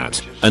any of that,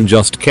 and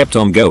just kept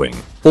on going,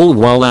 all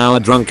while our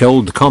drunk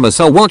old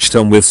commissar watched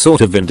him with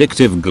sort of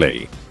vindictive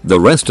glee. The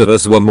rest of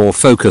us were more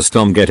focused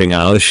on getting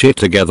our shit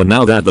together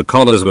now that the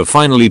collars were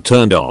finally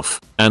turned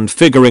off, and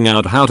figuring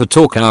out how to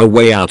talk our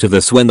way out of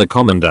this when the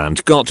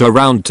commandant got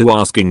around to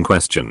asking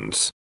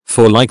questions.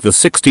 For like the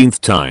 16th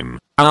time,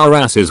 our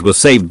asses were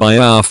saved by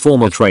our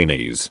former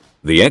trainees.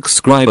 The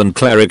ex-scribe and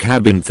cleric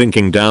had been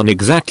thinking down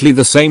exactly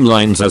the same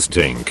lines as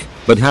Tink,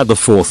 but had the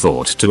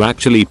forethought to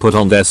actually put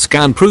on their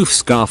scan-proof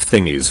scarf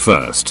thingies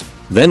first.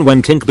 Then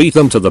when Tink beat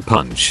them to the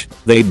punch,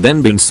 they'd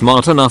then been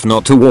smart enough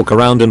not to walk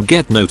around and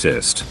get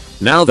noticed.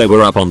 Now they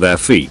were up on their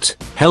feet,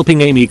 helping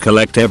Amy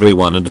collect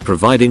everyone and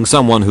providing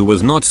someone who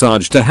was not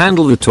Sarge to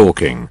handle the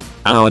talking.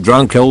 Our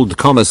drunk old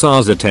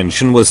commissar's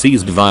attention was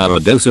seized via a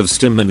dose of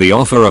stim and the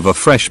offer of a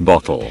fresh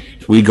bottle.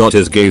 We got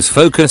his gaze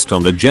focused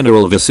on the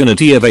general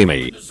vicinity of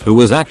Amy, who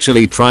was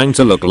actually trying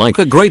to look like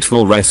a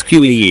grateful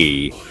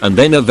rescuee, and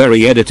then a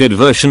very edited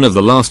version of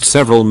the last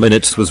several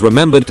minutes was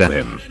remembered to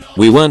him.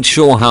 We weren't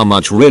sure how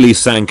much really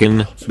sank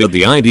in, but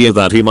the idea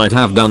that he might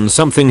have done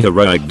something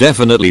heroic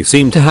definitely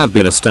seemed to have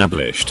been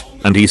established,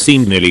 and he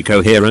seemed nearly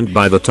coherent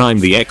by the time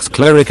the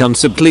ex-cleric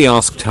unsubtly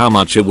asked how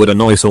much it would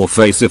annoy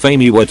Sourface if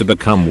Amy were to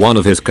become one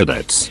of his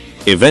cadets.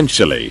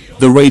 Eventually,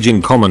 the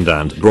raging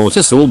commandant brought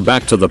us all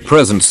back to the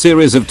present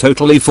series of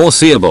totally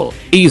foreseeable,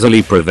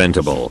 easily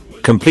preventable,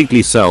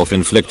 completely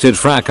self-inflicted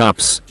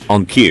frack-ups,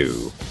 on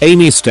cue.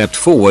 Amy stepped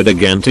forward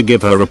again to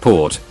give her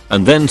report,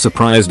 and then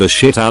surprised the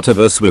shit out of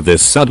us with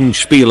this sudden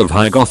spiel of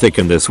high gothic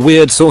and this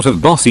weird sort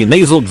of bossy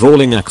nasal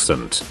drawling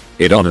accent.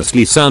 It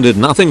honestly sounded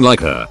nothing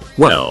like her.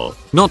 Well,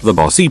 not the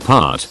bossy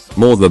part,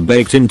 more the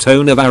baked-in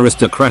tone of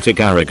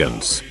aristocratic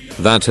arrogance.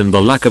 That and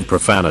the lack of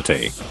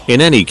profanity.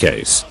 In any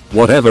case,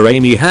 whatever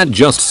Amy had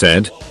just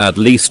said, at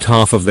least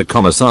half of the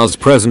commissars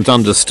present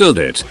understood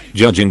it,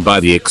 judging by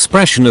the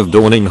expression of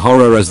dawning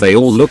horror as they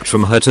all looked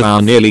from her to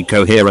our nearly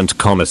coherent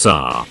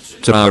commissar.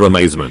 To our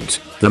amazement,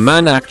 the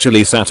man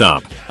actually sat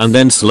up, and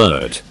then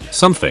slurred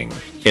something.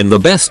 In the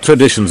best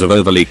traditions of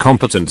overly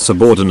competent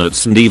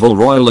subordinates and evil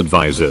royal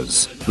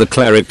advisors, the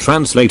cleric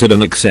translated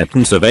an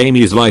acceptance of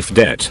Amy's life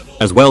debt,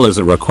 as well as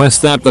a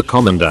request that the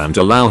commandant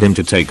allow him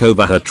to take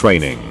over her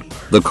training.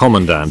 The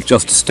commandant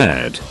just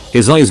stared,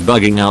 his eyes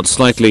bugging out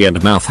slightly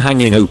and mouth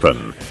hanging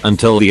open,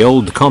 until the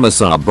old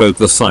commissar broke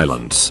the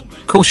silence.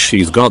 "'Course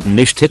she's got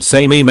nish tits."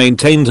 Amy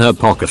maintained her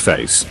poker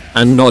face,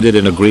 and nodded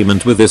in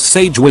agreement with this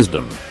sage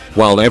wisdom.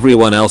 While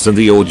everyone else in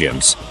the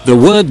audience, the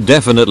word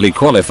definitely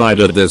qualified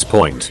at this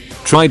point,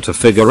 tried to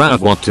figure out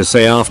what to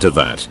say after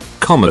that.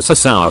 Commissar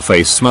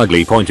Sourface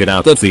smugly pointed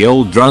out that the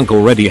old drunk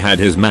already had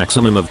his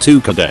maximum of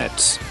 2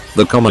 cadets.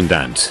 The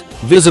commandant,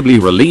 visibly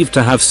relieved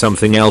to have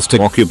something else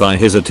to occupy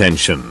his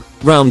attention,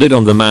 rounded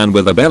on the man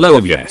with a bellow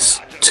of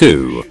yes,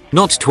 2,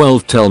 not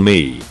 12. "Tell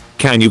me,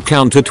 can you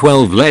count to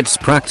 12? Let's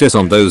practice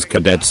on those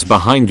cadets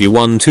behind you.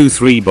 1 2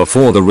 3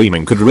 before the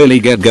reaming could really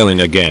get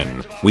going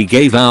again. We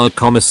gave our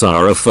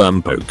commissar a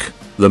firm poke.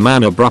 The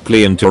man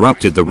abruptly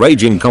interrupted the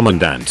raging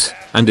commandant,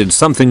 and in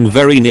something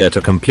very near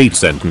to complete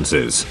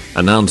sentences,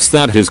 announced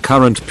that his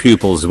current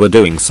pupils were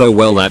doing so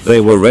well that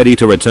they were ready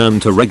to return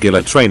to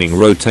regular training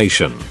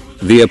rotation.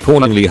 The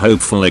appallingly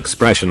hopeful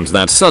expressions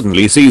that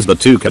suddenly seized the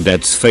 2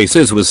 cadets'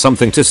 faces was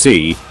something to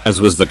see, as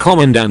was the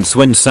commandant's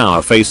when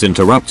Sourface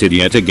interrupted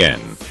yet again.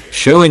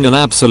 Showing an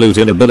absolute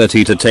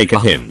inability to take a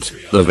hint,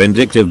 the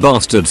vindictive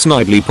bastard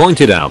snidely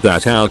pointed out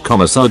that our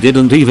commissar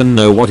didn't even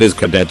know what his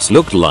cadets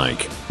looked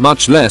like,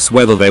 much less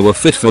whether they were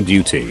fit for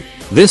duty.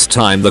 This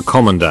time the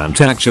commandant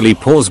actually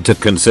paused to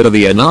consider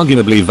the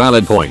inarguably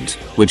valid point,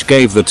 which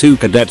gave the 2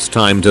 cadets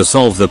time to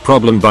solve the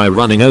problem by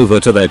running over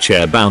to their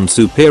chair-bound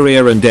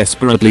superior and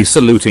desperately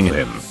saluting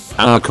him.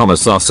 Our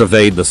commissar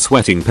surveyed the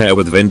sweating pair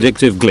with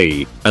vindictive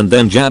glee, and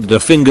then jabbed a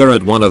finger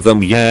at one of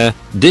them. "Yeah,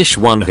 dish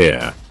one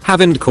here.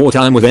 Haven't caught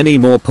time with any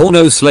more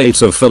porno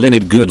slates of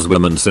Felinid goods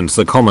women." Since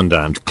the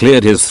commandant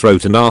cleared his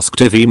throat and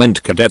asked if he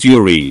meant Cadet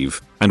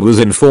Uriv, and was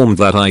informed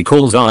that I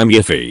calls I'm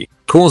Yiffy,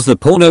 caused the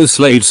porno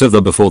slates of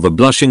the before the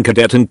blushing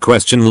cadet in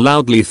question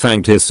loudly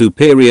thanked his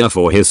superior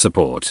for his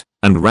support,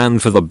 and ran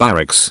for the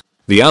barracks.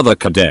 The other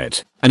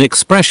cadet, an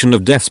expression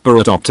of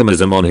desperate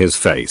optimism on his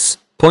face,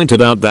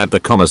 pointed out that the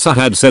commissar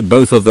had said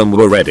both of them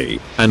were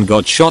ready, and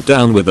got shot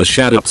down with a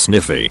shut-up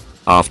sniffy.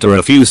 After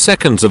a few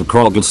seconds of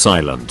croggle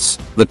silence,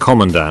 the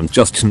commandant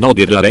just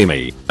nodded at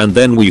Amy, and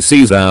then we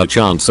seized our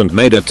chance and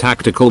made a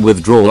tactical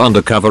withdrawal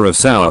under cover of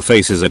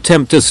Sourface's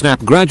attempt to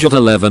snap graduate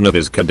 11 of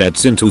his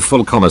cadets into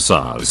full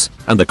commissars,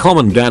 and the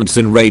commandant's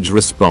enraged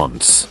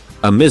response,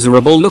 a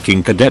miserable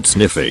looking cadet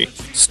Sniffy,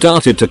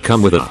 started to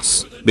come with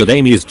us. But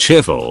Amy's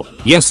cheerful,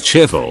 yes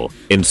cheerful,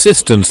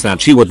 insistence that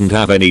she wouldn't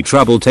have any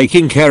trouble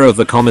taking care of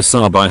the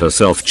commissar by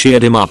herself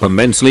cheered him up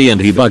immensely and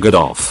he buggered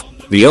off.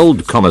 The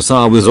old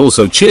commissar was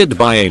also cheered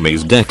by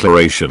Amy's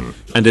declaration,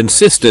 and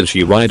insisted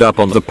she ride up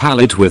on the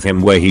pallet with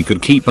him where he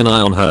could keep an eye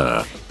on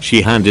her.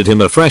 She handed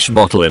him a fresh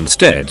bottle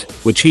instead,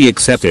 which he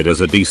accepted as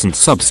a decent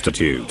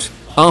substitute.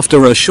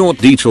 After a short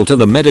detour to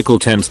the medical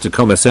tents to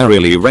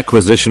commissarially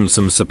requisition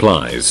some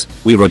supplies,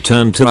 we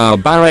returned to our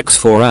barracks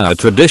for our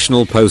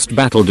traditional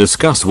post-battle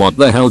discuss what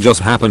the hell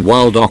just happened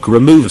while Doc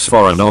removes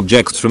foreign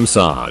objects from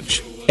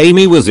Sarge.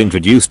 Amy was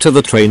introduced to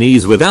the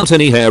trainees without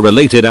any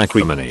hair-related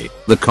acrimony.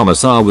 The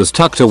commissar was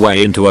tucked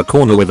away into a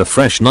corner with a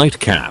fresh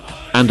nightcap,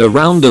 and a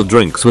round of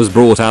drinks was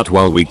brought out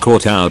while we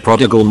caught our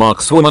prodigal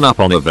markswoman up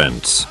on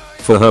events.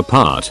 For her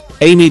part,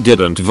 Amy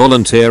didn't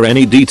volunteer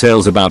any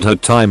details about her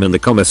time in the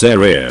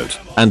commissariat,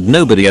 and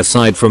nobody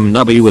aside from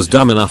Nubby was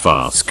dumb enough to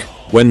ask.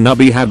 When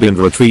Nubby had been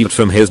retrieved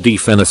from his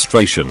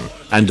defenestration,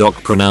 and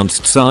Doc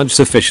pronounced Sarge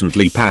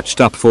sufficiently patched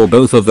up for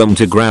both of them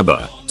to grab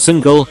a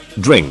single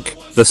drink,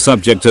 the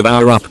subject of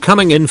our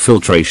upcoming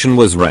infiltration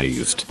was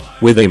raised.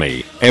 With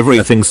Amy,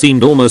 everything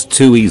seemed almost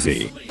too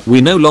easy.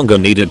 We no longer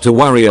needed to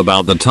worry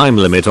about the time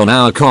limit on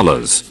our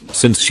collars,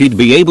 since she'd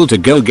be able to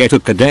go get a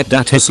cadet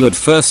at Hislet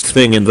first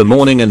thing in the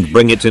morning and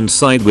bring it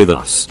inside with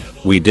us.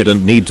 We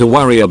didn't need to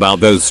worry about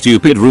those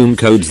stupid room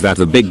codes that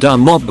the big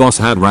dumb mob boss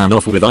had ran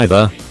off with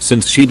either,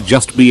 since she'd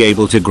just be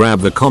able to grab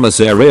the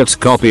commissariat's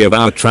copy of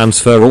our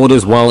transfer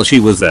orders while she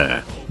was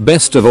there.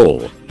 Best of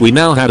all, we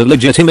now had a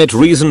legitimate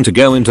reason to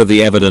go into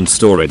the evidence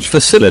storage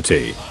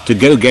facility to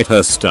go get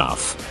her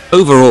stuff.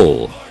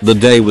 Overall, the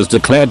day was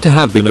declared to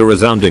have been a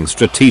resounding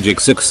strategic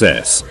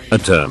success, a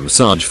term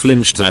Sarge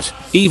flinched at,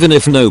 even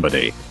if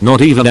nobody,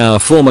 not even our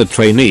former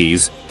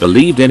trainees,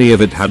 believed any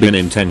of it had been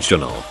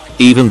intentional.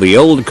 Even the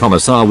old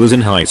commissar was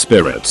in high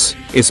spirits,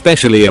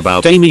 especially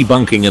about Amy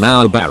bunking in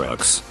our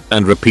barracks,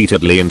 and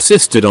repeatedly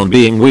insisted on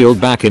being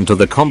wheeled back into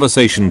the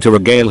conversation to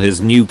regale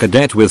his new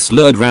cadet with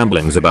slurred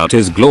ramblings about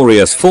his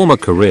glorious former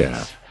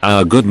career.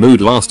 Our good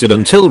mood lasted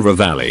until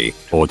Reveille,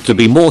 or to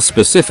be more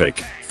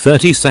specific,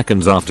 30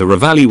 seconds after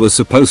Reveille was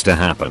supposed to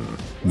happen.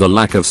 The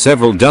lack of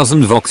several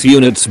dozen Vox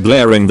units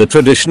blaring the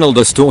traditional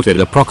distorted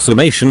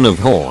approximation of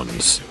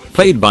horns,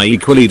 played by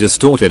equally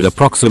distorted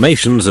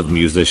approximations of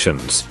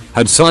musicians,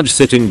 had Sarge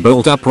sitting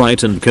bolt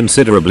upright and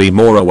considerably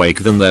more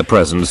awake than their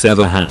presence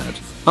ever had.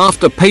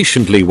 After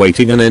patiently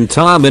waiting an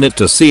entire minute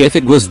to see if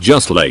it was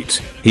just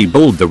late, he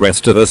bulled the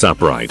rest of us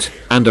upright,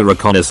 and a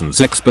reconnaissance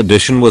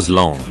expedition was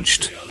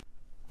launched.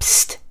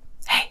 Psst.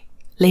 Hey,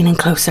 lean in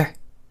closer.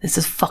 This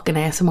is fucking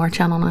ASMR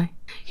channel now.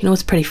 You know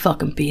it's pretty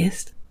fucking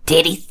based.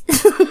 Titties.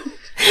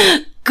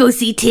 Go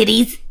see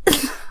titties.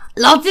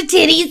 Lots of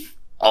titties.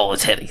 All the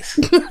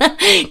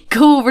titties.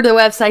 Go over to the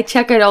website,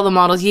 check out all the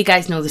models. You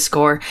guys know the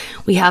score.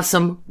 We have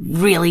some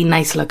really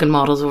nice looking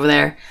models over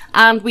there.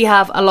 And we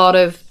have a lot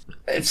of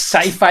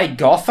sci-fi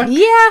gothic?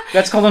 Yeah.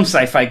 Let's call them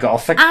sci-fi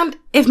gothic. And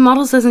if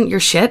models isn't your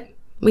shit,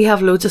 we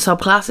have loads of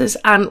subclasses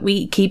and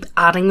we keep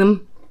adding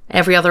them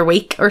every other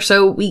week or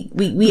so. We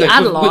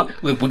add a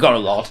lot. We got a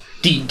lot.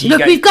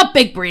 Look, we've got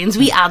big brains.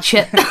 We add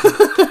shit.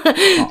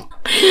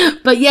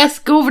 But yes,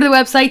 go over to the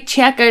website,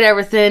 check out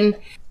everything.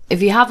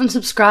 If you haven't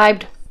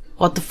subscribed,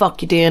 what the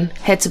fuck you doing?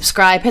 Hit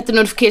subscribe, hit the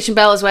notification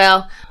bell as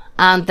well,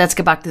 and let's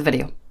get back to the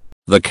video.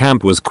 The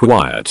camp was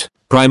quiet,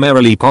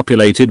 primarily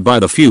populated by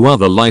the few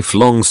other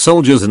lifelong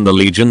soldiers in the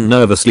Legion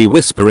nervously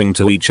whispering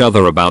to each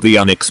other about the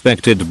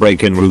unexpected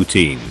break-in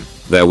routine.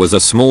 There was a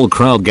small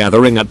crowd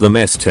gathering at the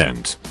mess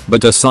tent,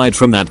 but aside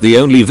from that the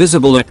only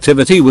visible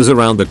activity was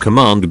around the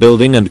command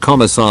building and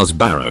commissar's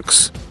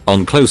barracks.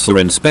 On closer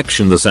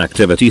inspection this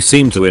activity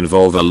seemed to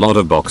involve a lot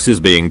of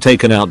boxes being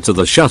taken out to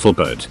the shuttle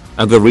pod,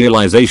 and the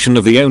realization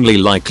of the only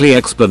likely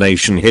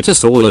explanation hit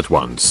us all at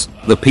once.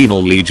 The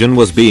Penal Legion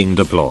was being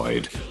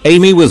deployed.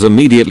 Amy was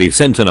immediately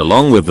sent in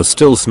along with the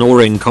still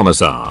snoring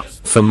commissar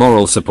for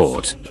moral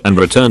support, and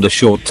returned a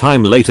short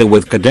time later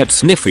with Cadet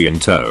Sniffy in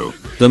tow.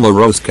 The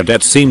morose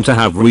cadet seemed to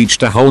have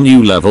reached a whole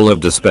new level of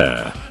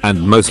despair,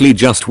 and mostly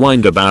just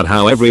whined about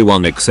how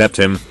everyone except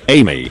him,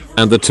 Amy,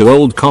 and the two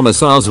old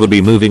commissars would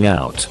be moving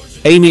out.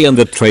 Amy and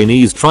the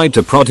trainees tried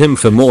to prod him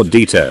for more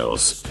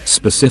details,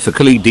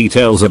 specifically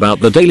details about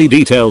the daily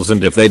details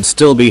and if they'd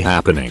still be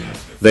happening.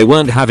 They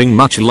weren't having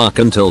much luck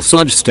until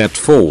Sarge stepped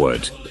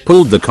forward,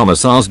 pulled the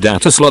commissar's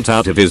data slot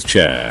out of his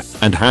chair,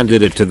 and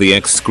handed it to the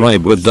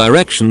ex-scribe with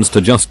directions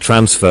to just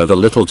transfer the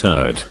little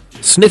turd.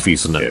 Sniffy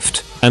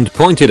sniffed, and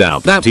pointed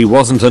out that he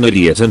wasn't an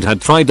idiot and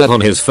had tried that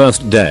on his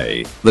first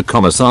day. The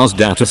commissar's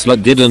data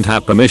slot didn't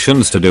have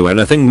permissions to do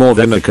anything more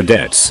than a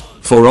cadet's,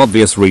 for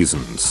obvious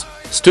reasons.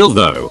 Still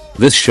though,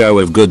 this show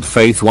of good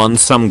faith won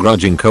some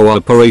grudging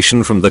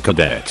cooperation from the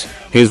cadet.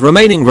 His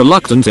remaining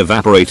reluctance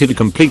evaporated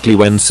completely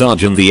when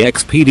Sergeant the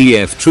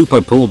ex-PDF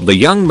trooper pulled the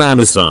young man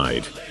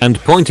aside and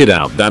pointed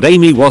out that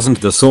Amy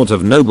wasn't the sort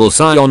of noble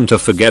scion to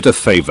forget a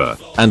favor,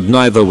 and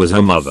neither was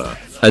her mother.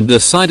 A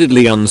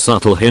decidedly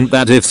unsubtle hint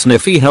that if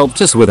Sniffy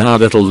helped us with our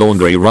little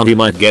laundry run he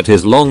might get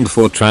his longed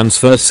for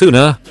transfer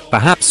sooner,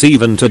 perhaps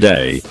even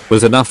today,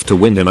 was enough to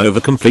win him over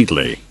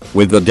completely.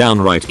 With the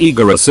downright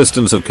eager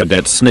assistance of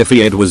Cadet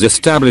Sniffy, it was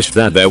established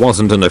that there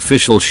wasn't an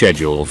official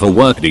schedule for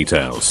work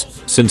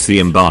details, since the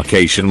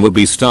embarkation would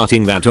be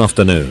starting that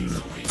afternoon.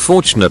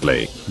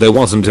 Fortunately, there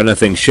wasn't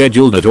anything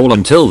scheduled at all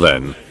until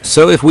then,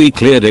 so if we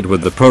cleared it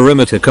with the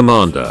perimeter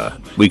commander,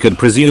 we could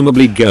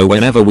presumably go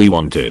whenever we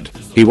wanted.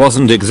 He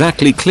wasn't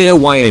exactly clear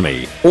why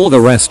Amy, or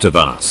the rest of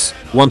us,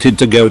 wanted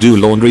to go do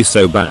laundry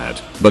so bad,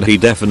 but he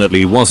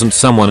definitely wasn't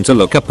someone to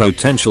look a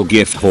potential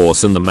gift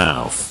horse in the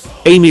mouth.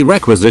 Amy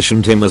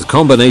requisitioned him as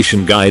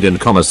combination guide and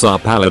commissar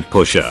pallet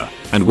pusher,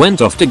 and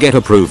went off to get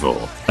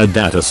approval, a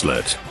data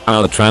slit,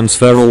 our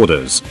transfer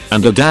orders,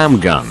 and a damn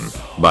gun.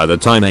 By the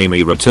time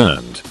Amy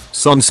returned,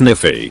 son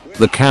Sniffy,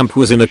 the camp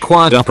was in a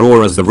quiet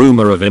uproar as the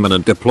rumor of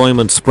imminent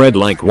deployment spread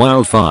like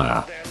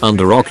wildfire.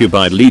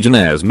 Under-occupied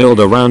legionnaires milled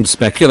around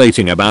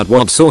speculating about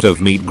what sort of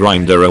meat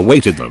grinder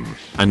awaited them,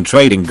 and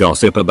trading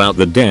gossip about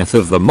the death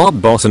of the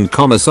mob boss and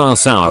Commissar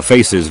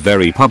Sourface's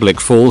very public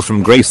fall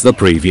from grace the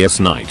previous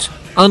night.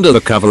 Under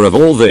the cover of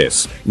all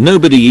this,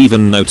 nobody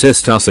even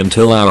noticed us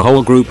until our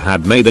whole group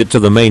had made it to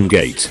the main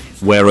gate,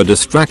 where a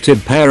distracted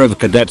pair of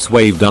cadets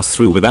waved us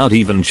through without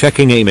even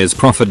checking Amy's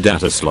proffered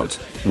data slot.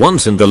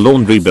 Once in the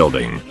laundry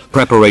building,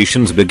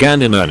 preparations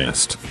began in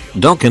earnest.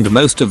 Doc and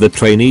most of the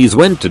trainees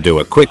went to do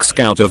a quick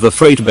scout of the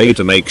freight bay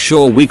to make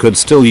sure we could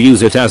still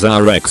use it as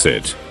our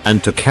exit,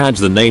 and to catch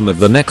the name of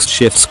the next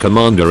shift's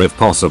commander if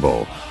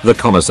possible. The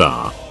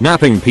commissar,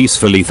 napping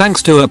peacefully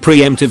thanks to a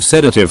preemptive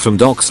sedative from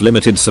Doc's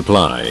limited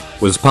supply,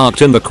 was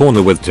parked in the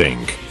corner with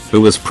Tink,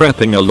 who was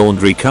prepping a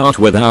laundry cart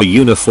with our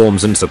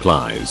uniforms and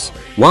supplies.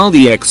 While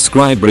the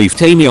ex-scribe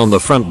briefed Amy on the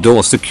front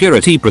door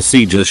security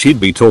procedures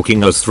she'd be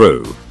talking us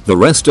through, the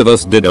rest of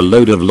us did a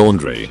load of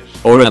laundry,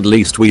 or at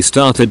least we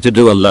started to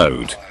do a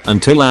load,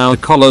 until our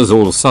collars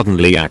all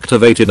suddenly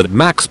activated at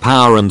max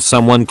power and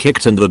someone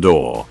kicked in the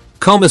door.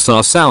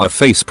 Commissar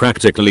Sourface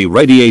practically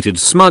radiated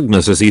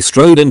smugness as he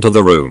strode into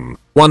the room,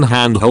 one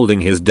hand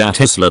holding his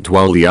data slot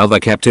while the other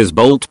kept his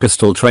bolt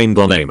pistol trained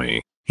on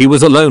Amy. He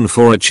was alone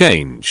for a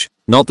change,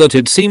 not that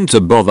it seemed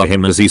to bother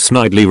him as he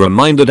snidely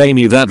reminded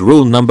Amy that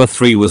rule number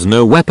 3 was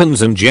no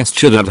weapons and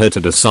gestured at her to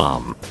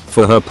disarm.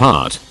 For her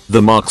part,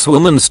 the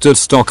markswoman stood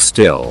stock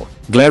still,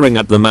 glaring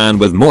at the man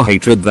with more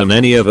hatred than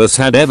any of us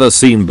had ever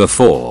seen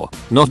before,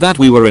 not that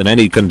we were in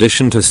any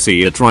condition to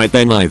see it right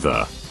then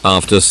either.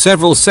 After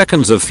several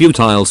seconds of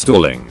futile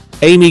stalling,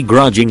 Amy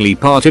grudgingly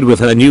parted with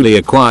her newly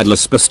acquired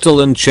las pistol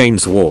and chain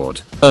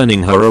sword,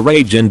 earning her a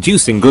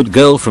rage-inducing good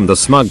girl from the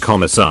smug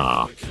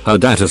commissar. Her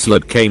data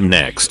slot came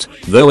next,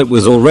 though it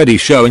was already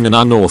showing an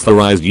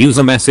unauthorized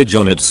user message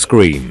on its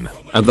screen,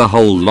 and the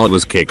whole lot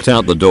was kicked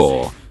out the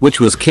door,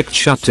 which was kicked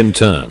shut in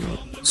turn.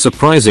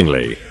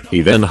 Surprisingly, he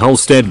then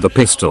holstered the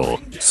pistol,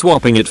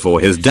 swapping it for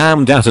his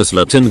damn data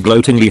slot and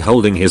gloatingly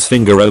holding his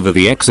finger over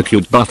the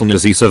execute button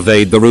as he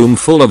surveyed the room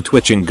full of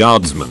twitching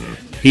guardsmen.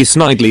 He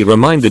snidely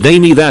reminded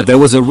Amy that there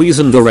was a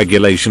reason the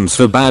regulations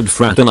forbade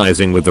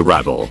fraternizing with the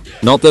rabble,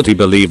 not that he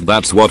believed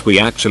that's what we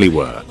actually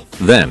were.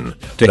 Then,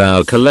 to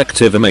our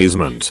collective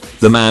amazement,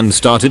 the man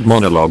started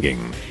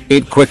monologuing.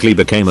 It quickly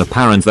became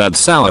apparent that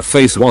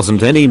Sourface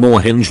wasn't any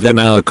more hinged than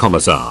our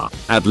commissar,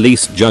 at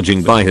least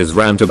judging by his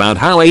rant about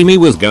how Amy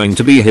was going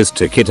to be his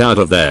ticket out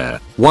of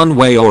there, one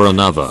way or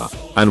another.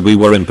 And we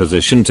were in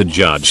position to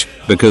judge,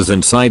 because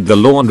inside the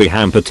laundry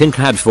hamper Tink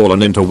had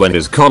fallen into when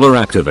his collar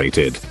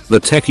activated. The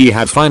techie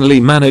had finally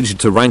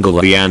managed to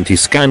wrangle the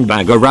anti-scan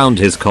bag around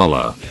his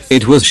collar.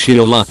 It was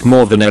sheer luck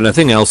more than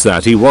anything else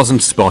that he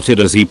wasn't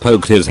spotted as he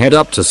poked his head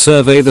up to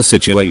survey the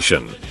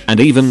situation, and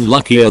even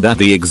luckier that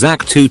the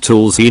exact 2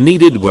 tools he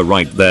needed were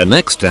right there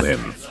next to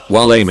him.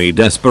 While Amy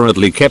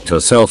desperately kept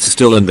herself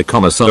still and the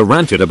commissar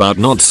ranted about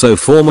not so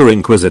former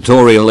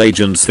Inquisitorial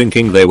agents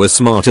thinking they were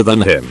smarter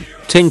than him,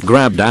 Tink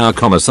grabbed our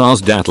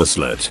commissar's data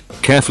slot,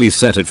 carefully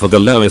set it for the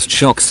lowest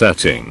shock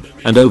setting,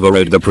 and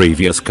overrode the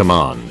previous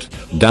command.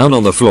 Down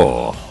on the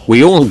floor,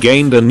 we all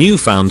gained a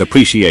newfound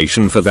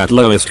appreciation for that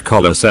lowest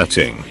collar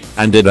setting,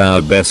 and did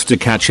our best to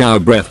catch our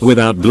breath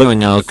without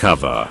blowing our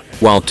cover,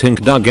 while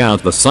Tink dug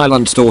out the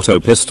silenced auto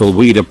pistol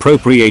we'd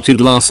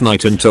appropriated last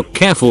night and took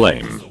careful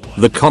aim.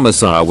 The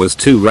commissar was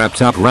too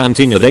wrapped up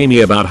ranting at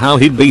Amy about how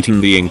he'd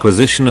beaten the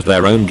Inquisition at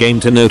their own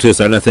game to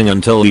notice anything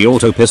until the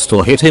auto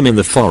pistol hit him in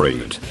the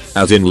forehead,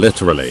 as in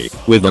literally,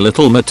 with a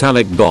little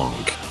metallic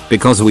bonk.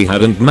 because we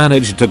hadn't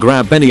managed to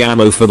grab any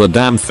ammo for the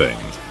damn thing.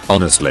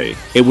 Honestly,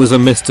 it was a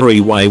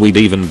mystery why we'd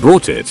even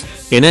brought it.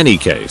 In any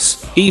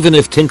case, even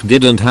if Tink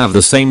didn't have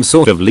the same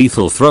sort of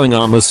lethal throwing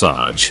arm as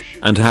Sarge,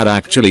 and had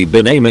actually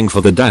been aiming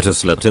for the data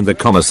slit in the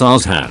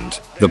commissar's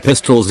hand, the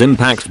pistol's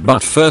impact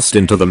butt first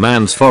into the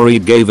man's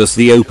forehead gave us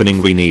the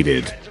opening we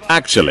needed.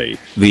 Actually,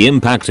 the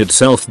impact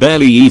itself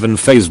barely even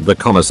phased the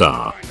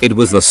commissar. It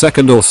was the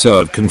second or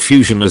third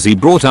confusion as he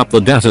brought up the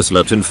data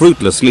slit and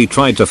fruitlessly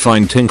tried to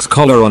find Tink's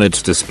collar on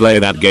its display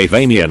that gave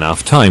Amy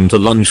enough time to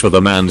lunge for the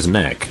man's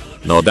neck.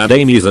 Not that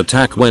Amy's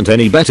attack went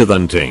any better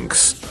than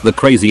Tink's. The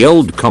crazy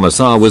old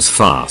commissar was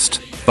fast.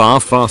 Far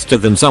faster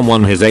than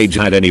someone his age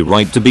had any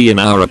right to be in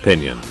our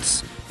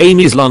opinions.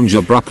 Amy's lunge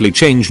abruptly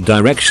changed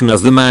direction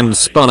as the man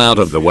spun out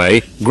of the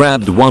way,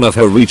 grabbed one of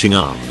her reaching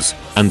arms,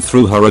 and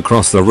threw her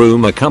across the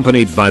room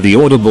accompanied by the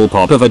audible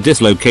pop of a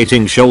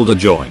dislocating shoulder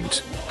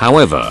joint.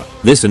 However,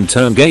 this in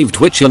turn gave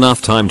Twitch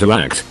enough time to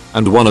act,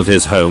 and one of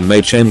his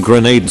homemade chain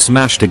grenades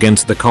smashed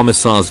against the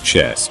commissar's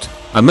chest.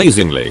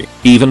 Amazingly,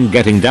 even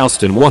getting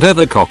doused in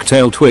whatever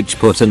cocktail Twitch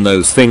put in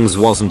those things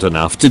wasn't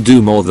enough to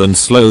do more than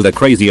slow the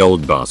crazy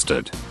old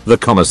bastard. The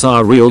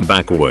commissar reeled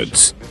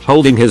backwards,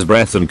 holding his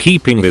breath and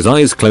keeping his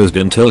eyes closed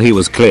until he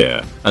was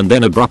clear, and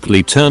then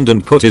abruptly turned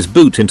and put his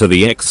boot into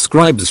the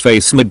ex-scribe's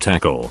face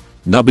mid-tackle.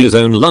 Nubby's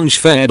own lunge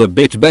fared a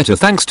bit better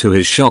thanks to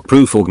his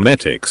shockproof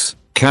augmetics,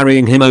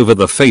 carrying him over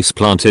the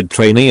face-planted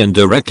trainee and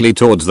directly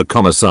towards the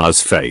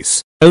commissar's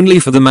face, only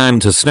for the man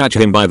to snatch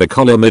him by the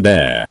collar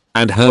mid-air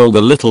and hurl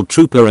the little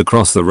trooper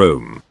across the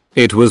room.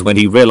 It was when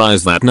he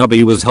realized that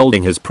Nubby was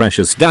holding his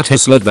precious data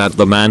slit that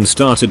the man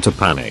started to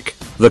panic.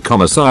 The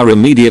commissar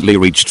immediately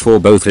reached for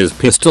both his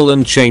pistol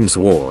and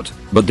chainsword,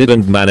 but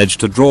didn't manage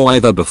to draw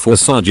either before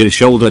Sarge's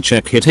shoulder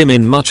check hit him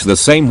in much the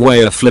same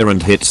way a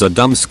flagrant hits a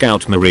dumb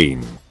scout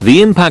marine.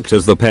 The impact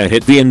as the pair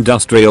hit the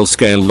industrial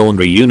scale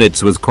laundry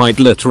units was quite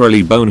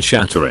literally bone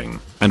shattering.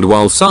 And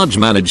while Sarge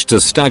managed to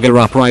stagger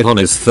upright on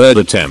his third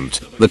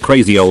attempt, the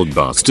crazy old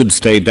bastard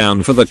stayed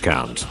down for the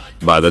count.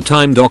 By the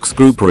time Doc's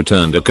group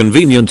returned a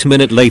convenient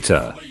minute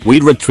later,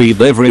 we'd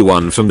retrieved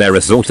everyone from their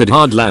assorted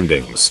hard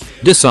landings,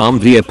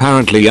 disarmed the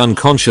apparently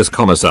unconscious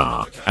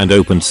commissar, and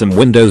opened some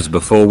windows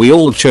before we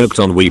all choked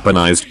on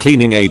weaponized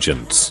cleaning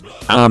agents.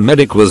 Our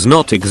medic was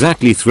not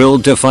exactly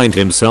thrilled to find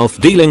himself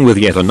dealing with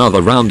yet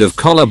another round of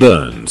collar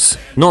burns,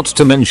 not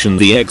to mention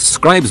the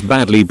ex-scribe's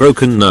badly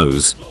broken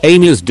nose,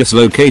 Amy's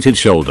dislocated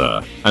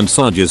shoulder, and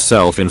Sarge's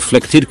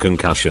self-inflicted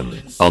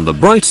concussion. On the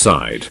bright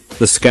side,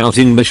 the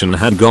scouting mission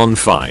had gone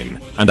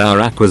fine, and our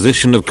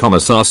acquisition of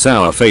Commissar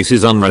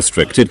Sourface's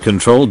unrestricted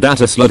control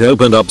data slit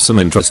opened up some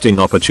interesting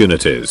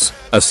opportunities,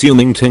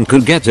 assuming Tink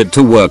could get it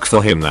to work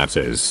for him, that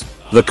is.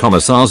 The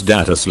Commissar's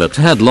data slit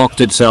had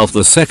locked itself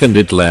the second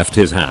it left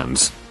his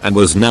hands, and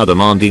was now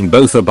demanding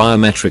both a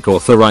biometric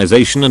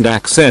authorization and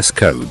access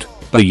code.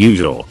 Per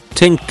usual,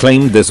 Tink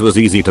claimed this was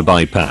easy to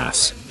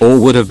bypass, or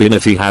would have been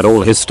if he had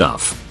all his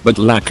stuff, but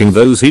lacking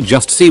those he'd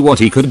just see what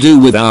he could do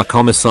with our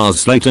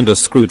Commissar's slate and a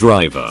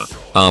screwdriver.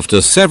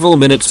 After several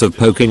minutes of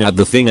poking at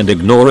the thing and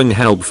ignoring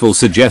helpful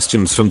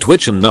suggestions from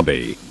Twitch and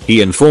Nubby,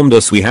 he informed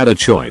us we had a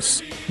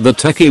choice. The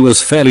techie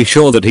was fairly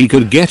sure that he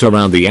could get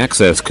around the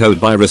access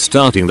code by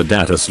restarting the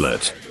data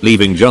slit,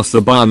 leaving just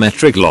the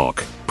biometric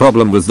lock.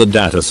 Problem was the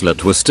data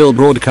slit was still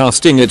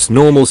broadcasting its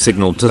normal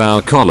signal to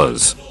our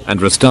collars,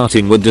 and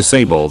restarting would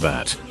disable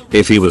that.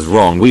 If he was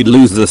wrong, we'd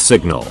lose the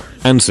signal,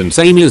 and since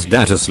Amy's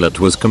data slit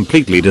was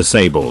completely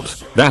disabled,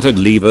 that'd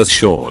leave us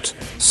short.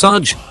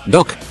 Sarge,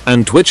 Doc,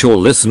 and Twitch all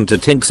listened to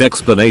Tink's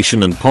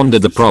explanation and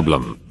pondered the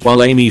problem,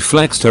 while Amy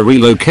flexed her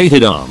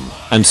relocated arm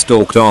and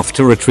stalked off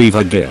to retrieve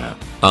her gear.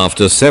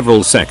 After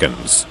several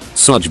seconds,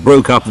 Sarge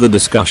broke up the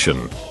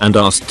discussion and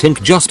asked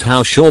Tink just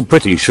how sure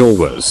Pretty Sure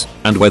was,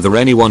 and whether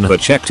anyone had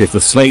checked if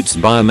the slate's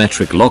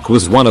biometric lock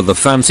was one of the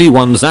fancy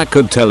ones that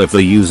could tell if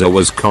the user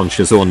was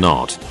conscious or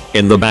not.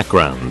 In the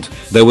background,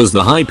 there was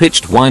the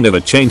high-pitched whine of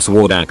a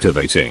chainsword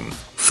activating,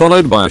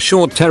 followed by a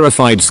short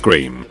terrified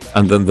scream,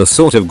 and then the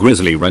sort of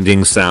grisly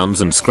rending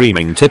sounds and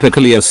screaming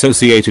typically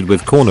associated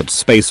with cornet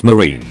space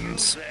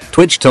marines.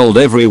 Twitch told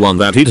everyone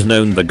that he'd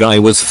known the guy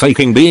was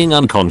faking being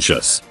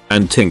unconscious,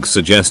 and Tink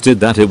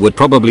suggested that it would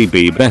probably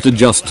be better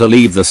just to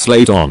leave the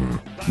slate on.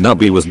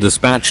 Nubby was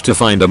dispatched to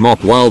find a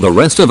mop while the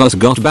rest of us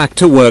got back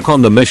to work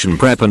on the mission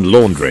prep and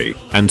laundry,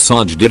 and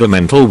Sarge did a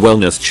mental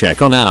wellness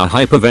check on our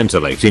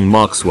hyperventilating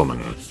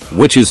markswoman.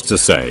 Which is to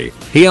say,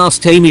 he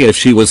asked Amy if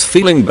she was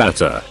feeling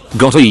better,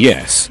 got a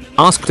yes,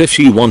 asked if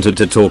she wanted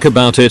to talk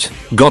about it,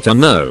 got a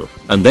no,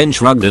 and then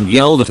shrugged and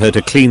yelled at her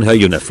to clean her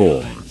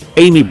uniform.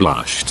 Amy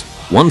blushed.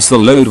 Once the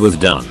load was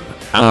done,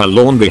 our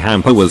laundry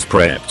hamper was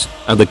prepped,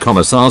 and the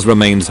commissar's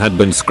remains had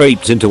been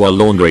scraped into a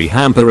laundry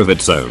hamper of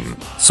its own.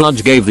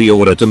 Sarge gave the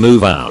order to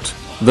move out.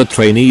 The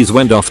trainees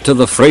went off to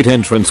the freight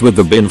entrance with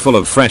the bin full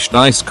of fresh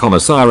diced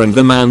commissar and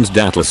the man's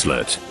data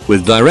slit,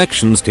 with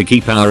directions to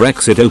keep our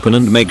exit open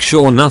and make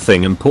sure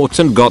nothing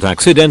important got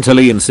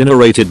accidentally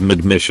incinerated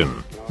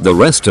mid-mission. The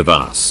rest of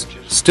us,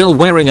 still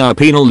wearing our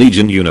Penal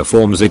Legion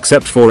uniforms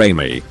except for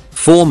Amy,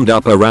 formed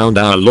up around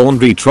our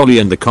laundry trolley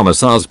and the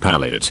commissar's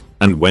pallet,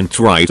 and went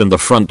right in the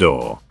front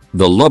door.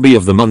 The lobby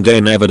of the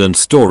mundane evidence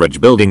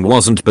storage building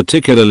wasn't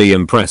particularly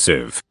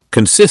impressive,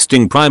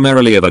 consisting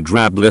primarily of a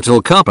drab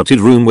little carpeted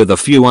room with a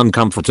few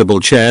uncomfortable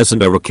chairs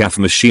and a recaf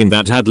machine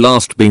that had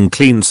last been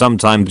cleaned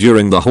sometime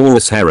during the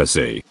Horus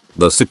Heresy.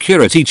 The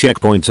security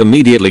checkpoint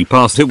immediately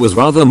past it was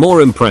rather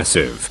more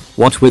impressive,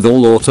 what with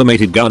all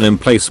automated gun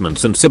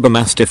emplacements and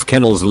cybermastiff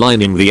kennels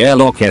lining the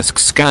airlock-esque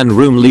scan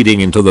room leading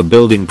into the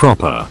building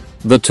proper.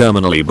 The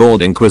terminally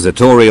bored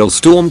Inquisitorial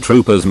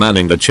stormtroopers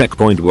manning the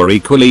checkpoint were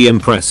equally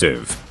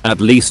impressive,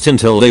 at least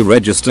until they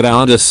registered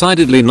our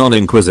decidedly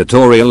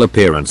non-Inquisitorial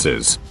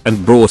appearances,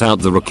 and brought out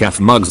the recaf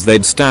mugs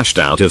they'd stashed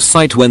out of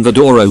sight when the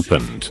door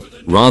opened.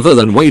 Rather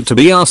than wait to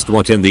be asked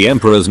what in the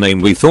Emperor's name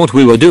we thought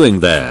we were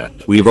doing there,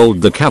 we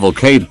rolled the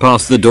cavalcade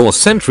past the door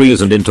sentries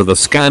and into the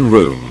scan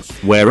room,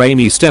 where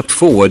Amy stepped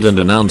forward and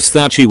announced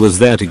that she was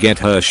there to get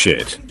her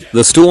shit.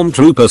 The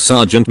stormtrooper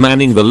sergeant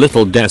manning the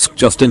little desk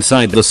just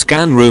inside the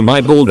scan room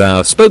eyeballed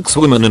our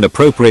spokeswoman in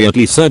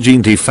appropriately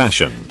sergeanty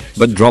fashion,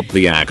 but dropped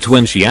the act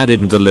when she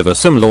added and deliver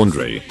some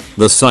laundry.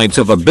 The sight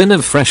of a bin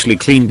of freshly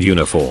cleaned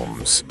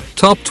uniforms,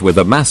 topped with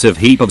a massive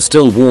heap of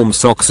still warm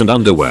socks and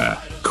underwear,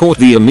 caught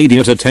the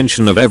immediate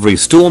attention of every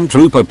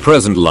stormtrooper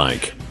present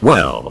like,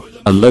 well,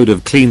 a load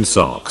of clean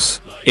socks.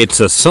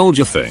 It's a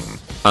soldier thing.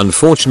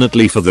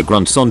 Unfortunately for the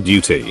grunts on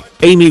duty,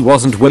 Amy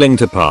wasn't willing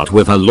to part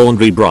with her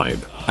laundry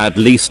bribe, at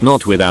least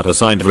not without a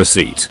signed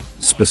receipt,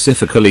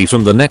 specifically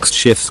from the next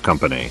shift's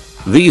company.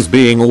 These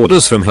being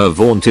orders from her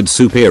vaunted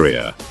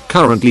superior,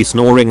 currently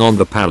snoring on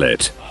the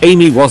pallet.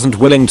 Amy wasn't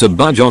willing to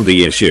budge on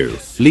the issue,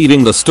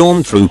 leaving the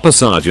stormtrooper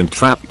sergeant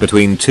trapped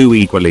between two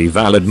equally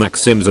valid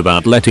maxims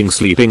about letting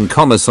sleeping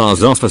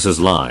commissar's officers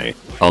lie.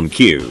 On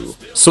cue,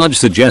 Sludge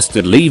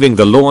suggested leaving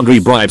the laundry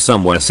bribe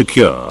somewhere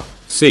secure.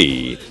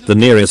 See, the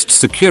nearest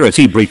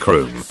security break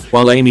room,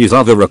 while Amy's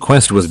other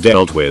request was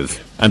dealt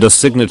with, and a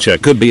signature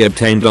could be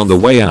obtained on the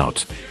way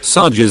out.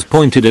 Sarge's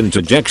pointed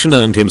interjection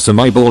earned him some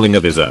eyeballing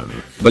of his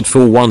own, but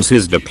for once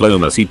his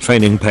diplomacy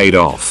training paid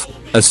off.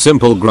 A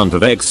simple grunt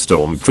of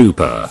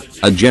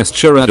ex-stormtrooper, a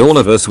gesture at all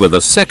of us with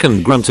a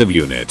second grunt of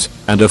unit,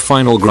 and a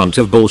final grunt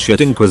of bullshit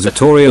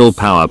inquisitorial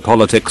power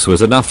politics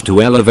was enough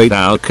to elevate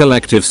our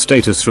collective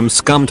status from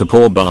scum to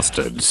poor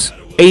bastards.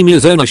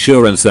 Amy's own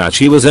assurance that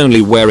she was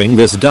only wearing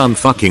this dumb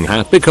fucking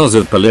hat because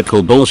of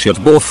political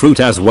bullshit bore fruit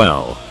as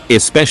well,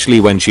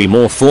 especially when she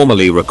more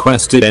formally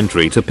requested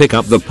entry to pick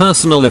up the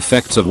personal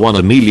effects of one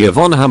Amelia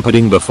von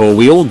Humperdinck before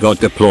we all got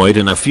deployed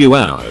in a few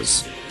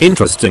hours.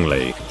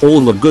 Interestingly,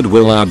 all the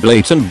goodwill our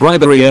blatant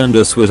bribery earned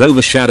us was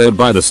overshadowed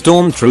by the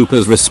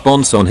stormtrooper's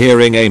response on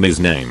hearing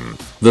Amy's name.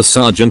 The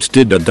sergeant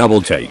did a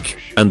double take,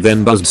 and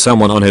then buzzed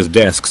someone on his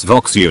desk's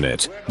Vox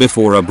unit,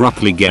 before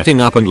abruptly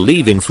getting up and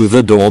leaving through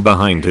the door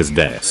behind his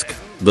desk.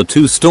 The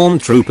two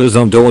stormtroopers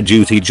on door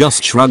duty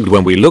just shrugged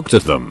when we looked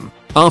at them.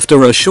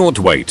 After a short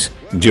wait,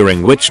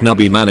 during which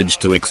Nubby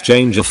managed to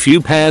exchange a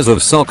few pairs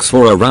of socks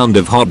for a round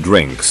of hot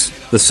drinks,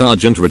 the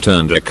sergeant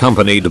returned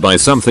accompanied by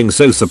something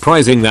so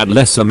surprising that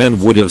lesser men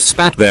would have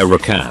spat their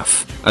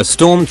recaf. A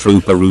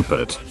stormtrooper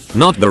Rupert.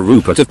 Not the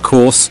Rupert of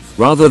course,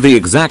 rather the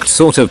exact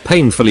sort of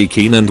painfully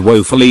keen and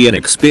woefully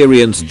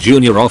inexperienced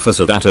junior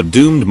officer that had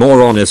doomed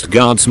more honest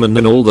guardsmen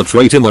than all the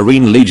traitor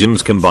Marine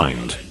legions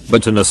combined,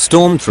 but in a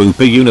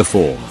stormtrooper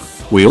uniform.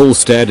 We all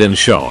stared in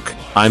shock.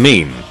 I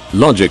mean,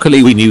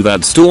 logically we knew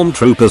that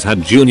stormtroopers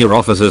had junior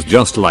officers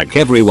just like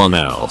everyone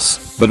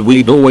else, but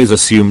we'd always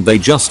assumed they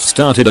just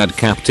started at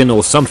captain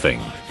or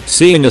something.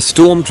 Seeing a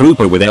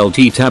stormtrooper with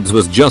LT tabs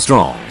was just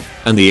wrong.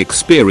 And the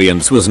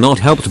experience was not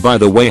helped by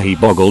the way he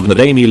boggled at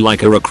Amy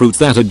like a recruit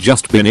that had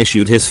just been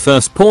issued his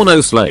first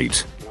porno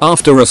slate.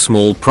 After a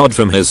small prod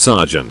from his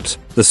sergeant,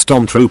 the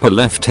stormtrooper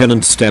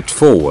lieutenant stepped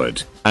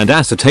forward and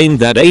ascertained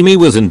that Amy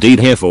was indeed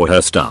here for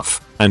her stuff.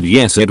 And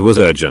yes, it was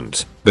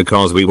urgent,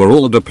 because we were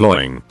all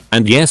deploying.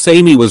 And yes,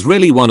 Amy was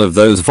really one of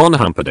those von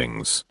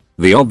Humperdinks.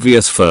 The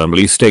obvious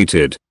firmly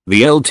stated.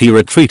 The LT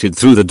retreated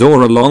through the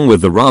door along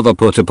with the rather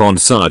put upon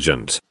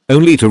sergeant,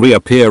 only to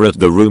reappear at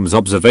the room's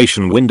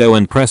observation window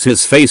and press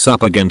his face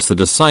up against the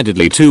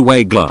decidedly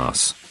two-way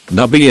glass.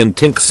 Nubby and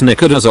Tink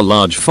snickered as a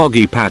large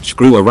foggy patch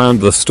grew around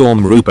the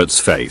Storm Rupert's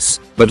face,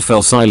 but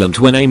fell silent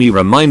when Amy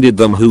reminded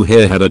them who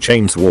here had a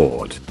chain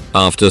sword.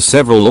 After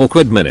several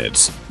awkward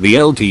minutes, the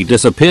LT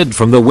disappeared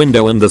from the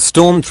window and the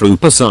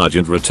Stormtrooper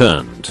sergeant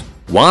returned,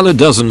 while a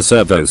dozen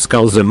servo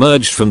skulls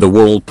emerged from the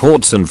wall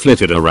ports and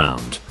flitted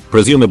around,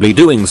 presumably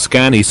doing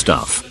scanny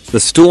stuff. The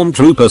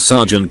stormtrooper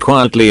sergeant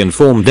quietly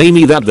informed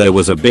Amy that there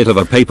was a bit of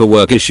a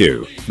paperwork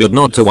issue, but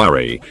not to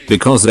worry,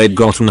 because they'd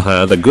gotten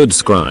her the good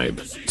scribe.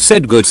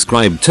 Said good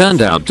scribe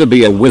turned out to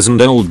be a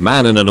wizened old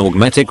man in an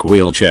augmetic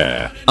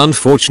wheelchair,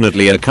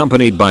 unfortunately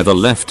accompanied by the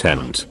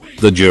lieutenant.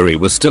 The jury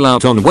was still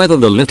out on whether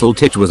the little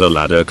tit was a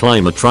ladder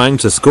climber trying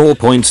to score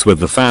points with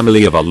the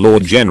family of a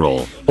lord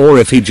general, or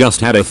if he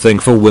just had a thing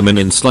for women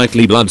in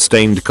slightly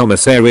blood-stained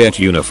commissariat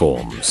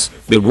uniforms.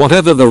 But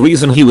whatever the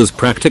reason, he was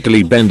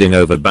practically bending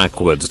over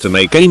backwards to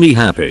make Amy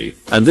happy,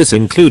 and this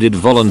included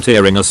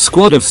volunteering a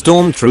squad of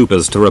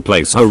stormtroopers to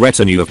replace her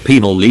retinue of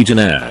penal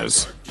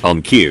legionnaires.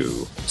 On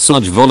cue,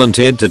 Sarge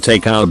volunteered to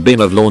take our bin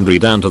of laundry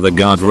down to the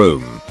guard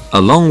room,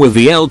 along with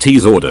the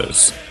LT's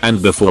orders,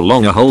 and before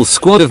long a whole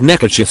squad of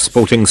neckerchief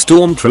sporting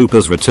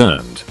stormtroopers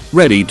returned,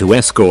 ready to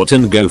escort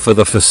and go for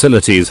the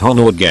facility's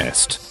honored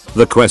guest.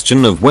 The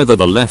question of whether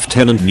the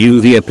lieutenant knew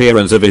the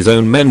appearance of his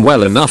own men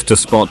well enough to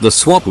spot the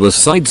swap was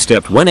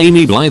sidestepped when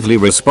Amy blithely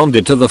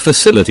responded to the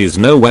facility's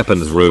no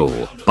weapons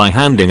rule by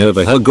handing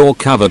over her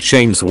gore-covered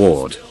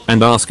chainsword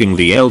and asking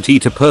the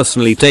LT to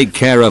personally take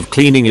care of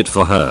cleaning it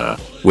for her.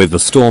 With the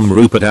Storm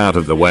Rupert out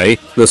of the way,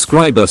 the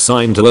scribe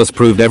assigned to us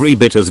proved every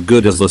bit as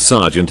good as the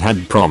sergeant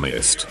had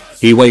promised.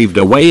 He waved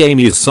away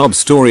Amy's sob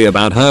story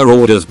about her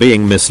orders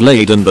being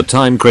mislaid and the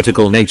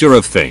time-critical nature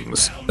of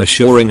things,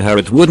 assuring her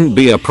it wouldn't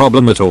be a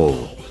problem at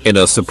all. In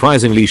a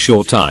surprisingly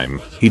short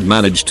time, he'd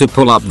managed to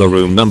pull up the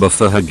room number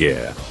for her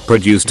gear,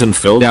 produced and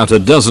filled out a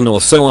dozen or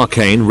so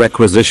arcane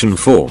requisition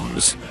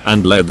forms,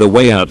 and led the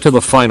way out to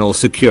the final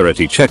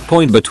security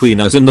checkpoint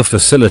between us and the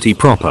facility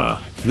proper.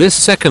 This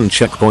second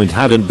checkpoint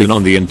hadn't been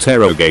on the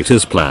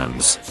interrogator's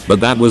plans, but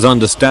that was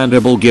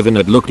understandable given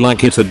it looked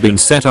like it had been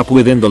set up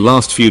within the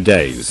last few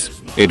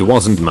days. It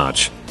wasn't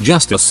much,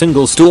 just a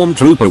single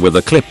stormtrooper with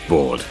a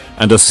clipboard,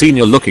 and a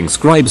senior looking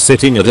scribe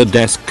sitting at a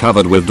desk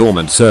covered with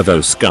dormant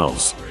servo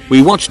skulls.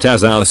 We watched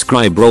as our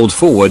scribe rolled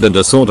forward and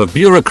a sort of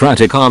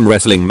bureaucratic arm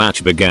wrestling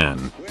match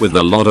began, with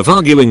a lot of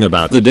arguing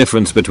about the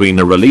difference between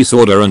a release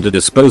order and a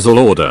disposal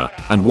order,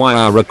 and why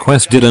our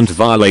request didn't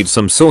violate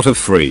some sort of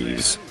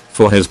freeze.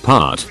 For his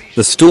part,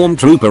 the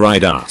stormtrooper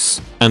eyed us,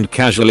 and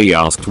casually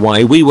asked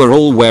why we were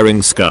all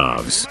wearing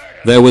scarves.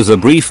 There was a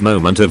brief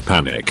moment of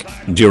panic,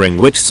 during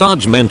which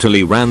Sarge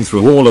mentally ran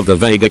through all of the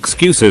vague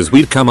excuses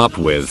we'd come up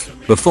with,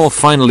 before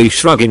finally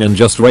shrugging and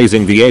just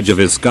raising the edge of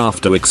his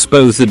scarf to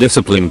expose the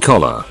discipline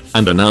collar,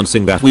 and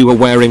announcing that we were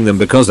wearing them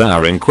because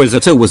our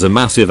Inquisitor was a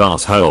massive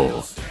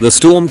asshole. The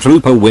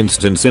stormtrooper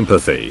winced in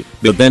sympathy,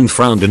 but then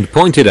frowned and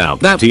pointed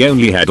out that he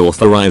only had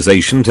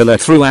authorization to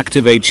let through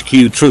active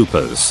HQ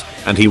troopers,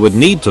 and he would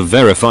need to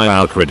verify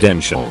our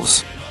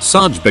credentials.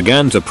 Sarge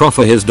began to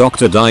proffer his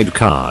Dr. Died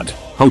card,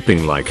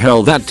 hoping like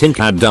hell that Tink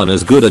had done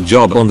as good a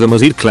job on them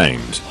as he'd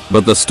claimed,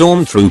 but the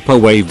stormtrooper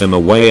waved them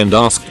away and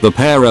asked the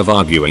pair of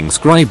arguing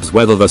scribes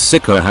whether the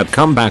sicker had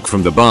come back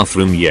from the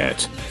bathroom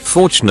yet.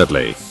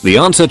 Fortunately, the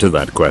answer to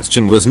that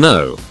question was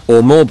no,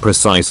 or more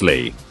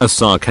precisely, a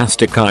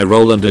sarcastic eye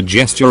roll and a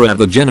gesture at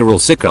the general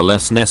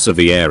sickerlessness of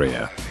the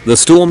area. The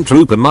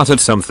stormtrooper muttered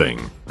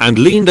something, and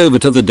leaned over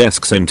to the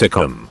desk's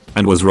intercom,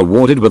 and was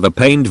rewarded with a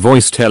pained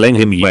voice telling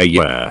him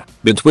yeah,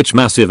 but which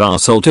massive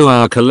arsehole to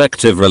our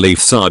collective relief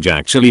Sarge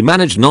actually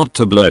managed not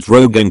to blurt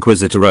Rogue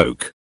Inquisitor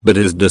Oak, but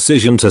his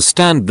decision to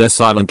stand there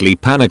silently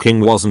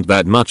panicking wasn't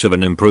that much of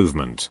an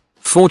improvement.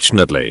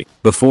 Fortunately,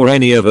 before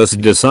any of us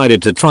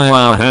decided to try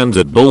our hands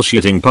at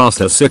bullshitting past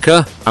a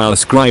sicker, our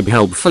scribe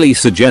helpfully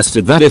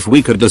suggested that if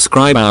we could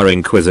describe our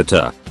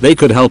Inquisitor, they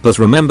could help us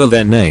remember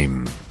their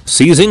name.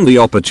 Seizing the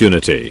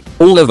opportunity,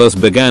 all of us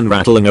began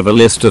rattling of a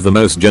list of the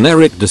most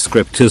generic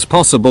descriptors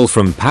possible,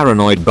 from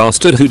paranoid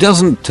bastard who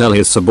doesn't tell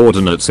his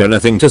subordinates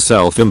anything to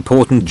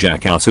self-important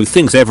jackass who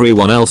thinks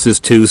everyone else is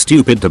too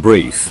stupid to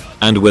breathe,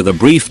 and with a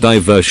brief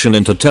diversion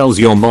into tells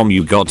your mom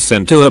you got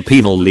sent to a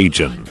penal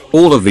legion.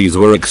 All of these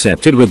were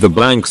accepted with the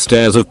blank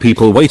stares of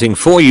people waiting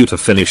for you to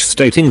finish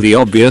stating the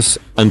obvious,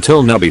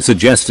 until Nubby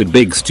suggested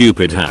big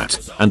stupid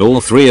hat, and all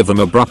three of them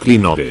abruptly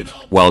nodded,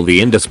 while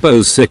the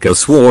indisposed sicker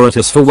swore at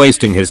us for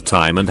wasting his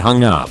time and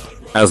hung up.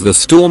 As the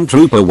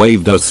stormtrooper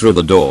waved us through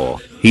the door,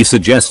 he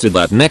suggested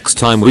that next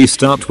time we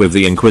start with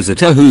the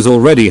Inquisitor who's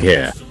already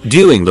here,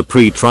 doing the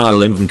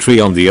pre-trial inventory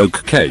on the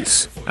Oak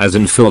case. As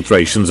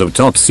infiltrations of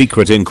top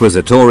secret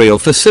Inquisitorial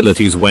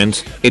facilities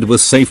went, it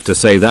was safe to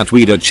say that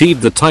we'd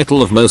achieved the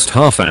title of most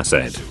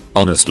half-assed.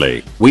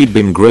 Honestly, we'd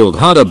been grilled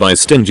harder by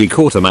stingy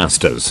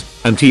quartermasters,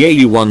 and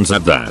TAU ones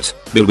at that,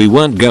 but we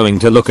weren't going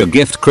to look a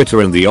gift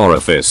critter in the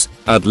orifice,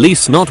 at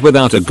least not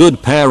without a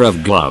good pair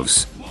of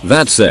gloves.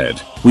 That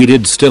said, we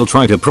did still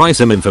try to pry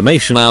some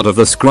information out of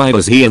the scribe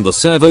as he and the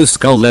servo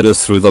skull led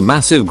us through the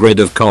massive grid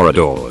of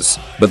corridors,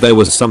 but there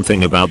was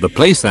something about the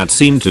place that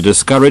seemed to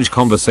discourage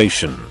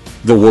conversation.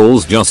 The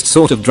walls just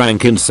sort of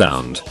drank in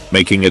sound,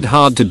 making it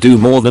hard to do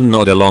more than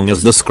nod along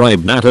as the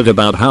scribe nattered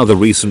about how the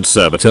recent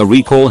servitor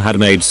recall had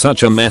made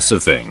such a mess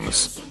of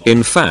things.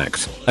 In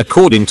fact,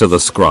 according to the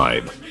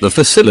scribe, the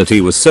facility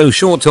was so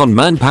short on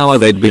manpower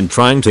they'd been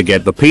trying to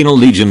get the Penal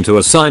Legion to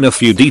assign a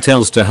few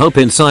details to help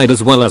inside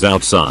as well as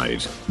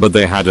outside, but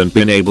they hadn't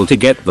been able to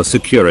get the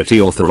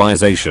security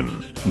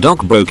authorization.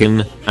 Doc broke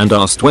in and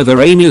asked whether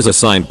Amy's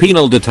assigned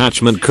penal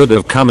detachment could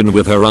have come in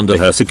with her under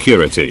her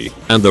security,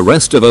 and the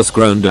rest of us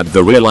groaned at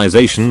the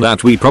realization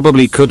that we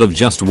probably could have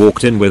just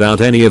walked in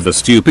without any of the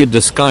stupid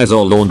disguise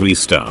or laundry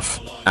stuff.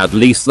 At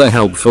least the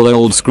helpful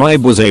old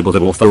scribe was able to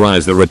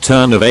authorize the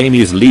return of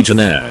Amy's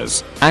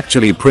legionnaires,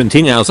 actually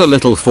printing out a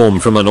little form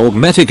from an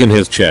augmetic in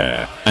his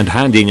chair and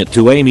handing it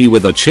to Amy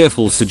with a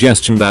cheerful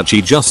suggestion that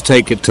she just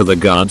take it to the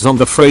guards on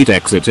the freight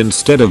exit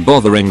instead of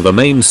bothering the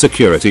main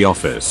security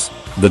office.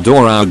 The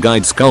door our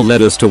guide skull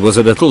led us to was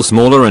a little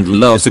smaller and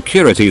lower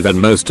security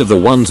than most of the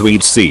ones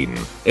we'd seen.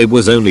 It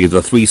was only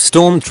the 3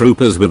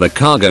 stormtroopers with a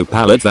cargo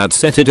pallet that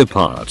set it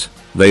apart.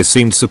 They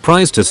seemed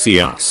surprised to see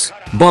us,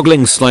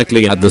 boggling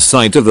slightly at the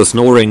sight of the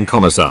snoring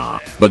commissar,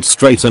 but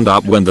straightened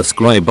up when the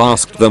scribe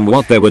asked them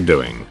what they were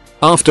doing.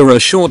 After a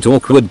short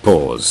awkward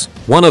pause,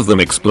 one of them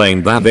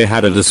explained that they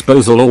had a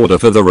disposal order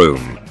for the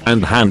room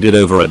and handed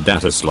over a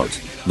data slot.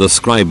 The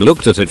scribe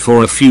looked at it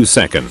for a few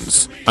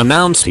seconds,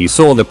 announced he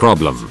saw the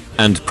problem,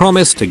 and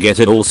promised to get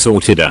it all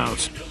sorted out.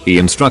 He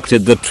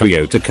instructed the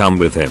trio to come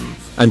with him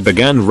and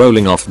began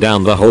rolling off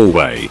down the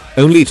hallway,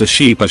 only to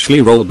sheepishly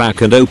roll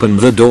back and open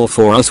the door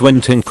for us when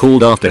Tink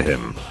called after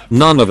him.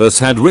 None of us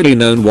had really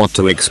known what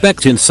to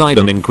expect inside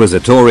an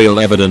Inquisitorial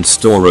evidence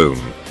storeroom,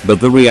 but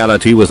the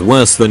reality was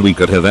worse than we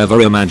could have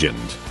ever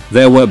imagined.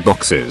 There were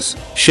boxes,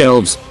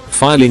 shelves,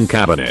 filing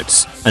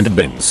cabinets, and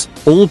bins,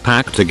 all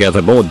packed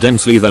together more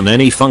densely than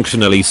any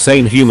functionally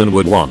sane human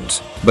would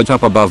want, but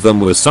up above them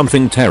was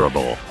something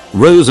terrible.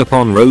 Rows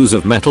upon rows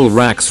of metal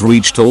racks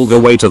reached all the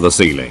way to the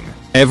ceiling,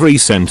 every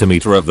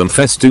centimeter of them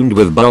festooned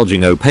with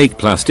bulging opaque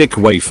plastic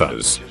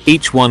wafers,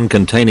 each one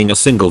containing a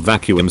single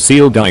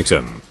vacuum-sealed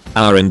item.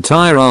 Our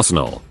entire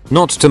arsenal,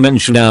 not to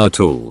mention our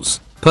tools,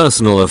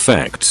 personal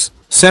effects,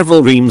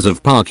 several reams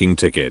of parking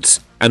tickets,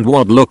 and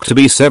what looked to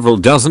be several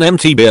dozen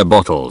empty beer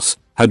bottles,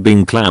 had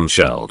been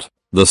clamshelled.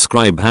 The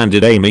scribe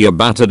handed Amy a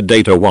battered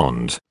data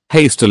wand,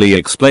 hastily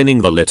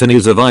explaining the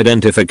litanies of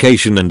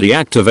identification and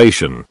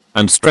deactivation,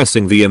 and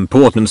stressing the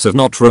importance of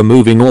not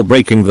removing or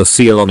breaking the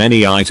seal on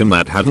any item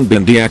that hadn't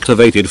been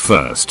deactivated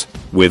first.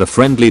 With a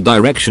friendly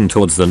direction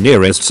towards the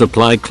nearest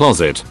supply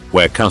closet,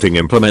 where cutting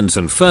implements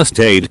and first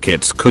aid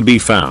kits could be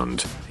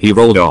found, he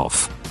rolled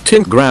off.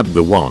 Tink grabbed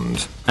the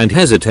wand and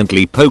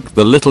hesitantly poked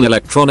the little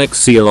electronic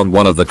seal on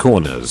one of the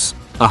corners.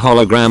 A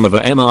hologram of a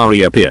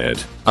MRE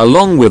appeared,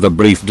 along with a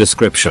brief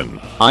description,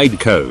 ID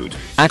code,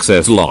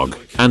 access log,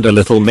 and a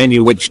little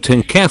menu which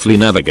Tink carefully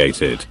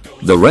navigated.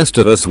 The rest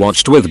of us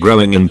watched with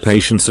growing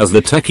impatience as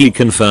the techie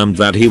confirmed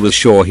that he was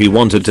sure he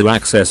wanted to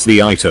access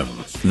the item,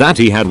 that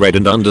he had read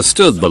and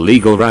understood the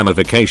legal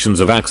ramifications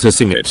of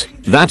accessing it,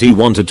 that he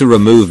wanted to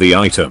remove the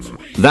item,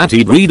 that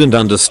he'd read and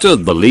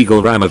understood the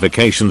legal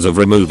ramifications of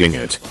removing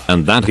it,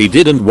 and that he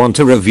didn't want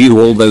to review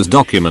all those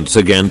documents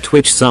again.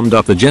 Twitch summed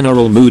up the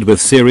general mood with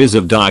series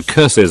of dire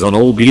curses on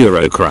all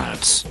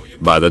bureaucrats.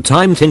 By the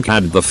time Tink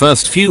had the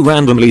first few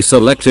randomly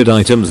selected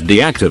items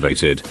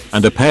deactivated,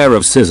 and a pair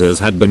of scissors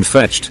had been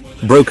fetched,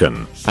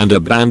 broken, and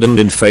abandoned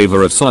in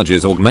favor of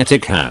Sarge's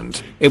augmetic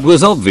hand, it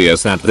was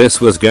obvious that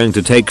this was going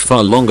to take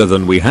far longer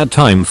than we had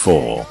time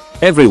for.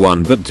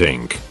 Everyone but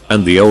Tink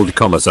and the old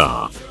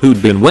commissar,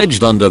 who'd been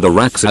wedged under the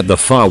racks at the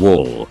far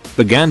wall,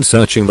 began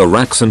searching the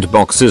racks and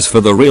boxes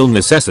for the real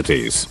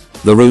necessities.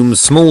 The room's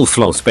small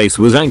floor space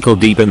was ankle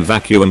deep in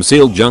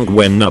vacuum-sealed junk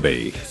when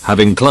Nubby,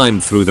 having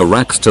climbed through the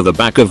racks to the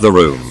back of the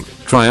room,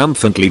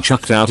 triumphantly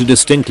chucked out a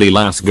distinctly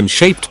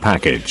Lasgun-shaped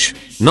package.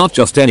 Not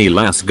just any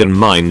Lasgun,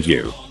 mind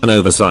you, an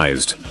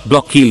oversized,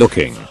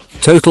 blocky-looking,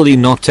 totally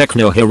not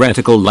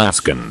techno-heretical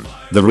Lasgun.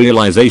 The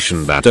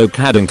realization that Oak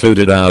had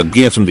included our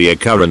gear from the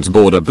occurrence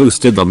border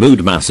boosted the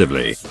mood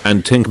massively,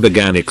 and Tink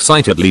began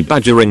excitedly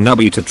badgering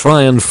Nubby to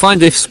try and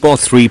find if Spot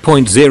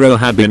 3.0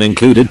 had been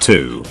included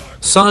too.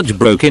 Sarge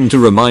broke in to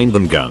remind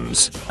them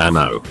guns,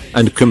 ammo,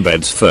 and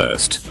combeds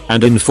first,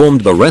 and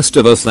informed the rest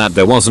of us that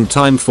there wasn't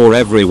time for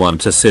everyone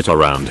to sit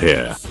around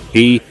here.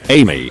 He,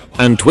 Amy,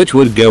 and Twitch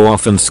would go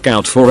off and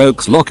scout for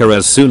Oak's locker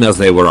as soon as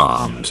they were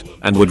armed,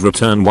 and would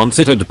return once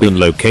it had been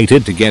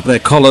located to get their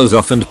collars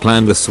off and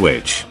plan the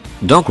switch.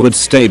 Doc would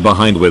stay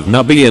behind with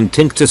Nubby and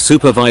Tink to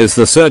supervise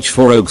the search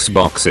for Oak's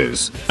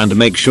boxes and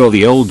make sure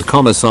the old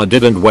commissar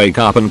didn't wake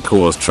up and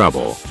cause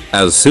trouble.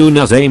 As soon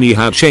as Amy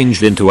had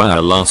changed into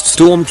our last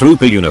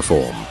stormtrooper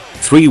uniform,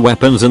 3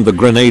 weapons and the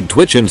grenade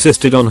Twitch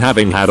insisted on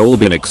having had all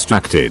been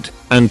extracted,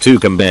 and 2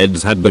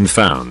 combeds had been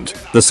found,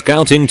 the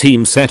scouting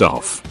team set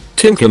off.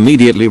 Tink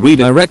immediately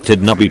redirected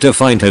Nubby to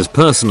find his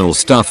personal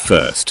stuff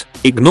first,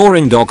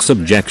 ignoring Doc's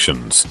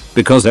objections,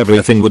 because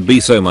everything would be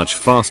so much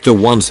faster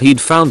once he'd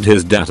found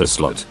his data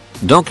slot.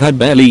 Doc had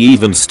barely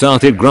even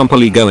started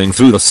grumpily going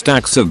through the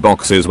stacks of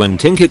boxes when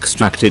Tink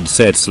extracted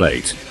said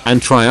slate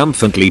and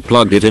triumphantly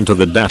plugged it into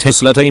the data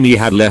slot Amy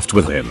had left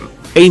with him.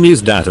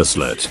 Amy's data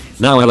slot,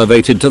 now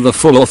elevated to the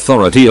full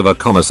authority of a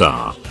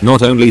commissar,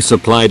 not only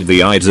supplied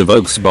the IDs of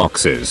Oak's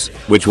boxes,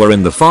 which were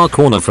in the far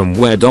corner from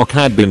where Doc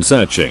had been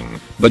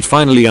searching, but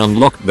finally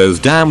unlocked those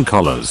damn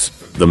collars.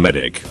 The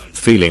medic,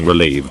 feeling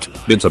relieved,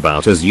 but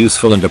about as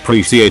useful and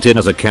appreciated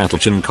as a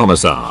Catalan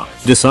commissar,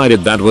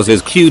 decided that was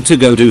his cue to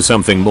go do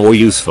something more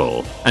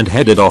useful, and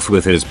headed off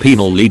with his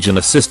Penal Legion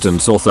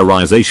Assistance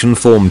Authorization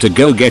form to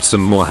go get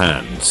some more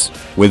hands.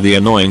 With the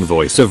annoying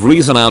voice of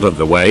reason out of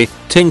the way,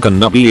 Tink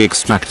and Nubby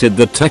extracted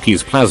the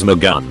techie's plasma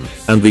gun,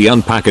 and the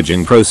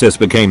unpackaging process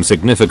became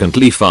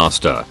significantly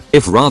faster,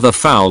 if rather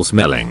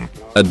foul-smelling.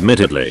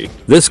 Admittedly,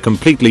 this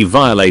completely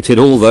violated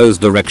all those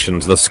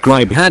directions the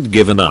scribe had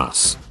given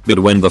us, but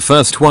when the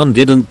first one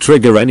didn't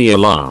trigger any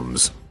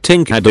alarms,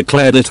 Tink had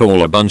declared it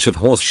all a bunch of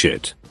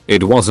horseshit.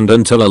 It wasn't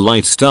until a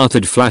light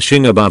started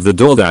flashing above the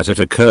door that it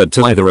occurred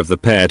to either of the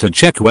pair to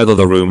check whether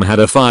the room had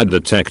a fire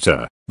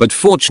detector, but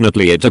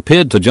fortunately it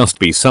appeared to just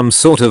be some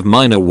sort of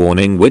minor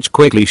warning which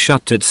quickly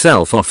shut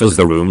itself off as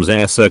the room's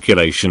air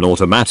circulation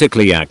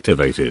automatically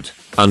activated.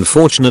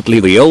 Unfortunately,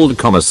 the old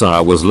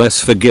commissar was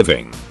less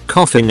forgiving,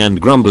 coughing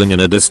and grumbling in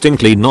a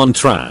distinctly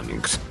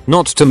non-tranked,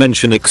 not to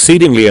mention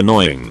exceedingly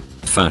annoying,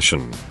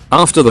 fashion.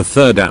 After the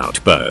third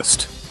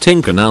outburst,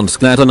 Tink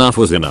announced that enough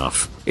was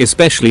enough,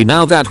 especially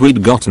now that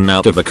we'd gotten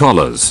out of the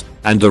collars,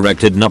 and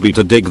directed Nubby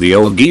to dig the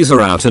old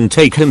geezer out and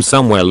take him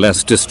somewhere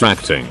less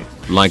distracting,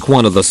 like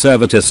one of the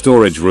servitor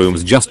storage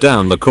rooms just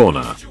down the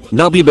corner.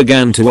 Nubby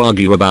began to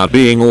argue about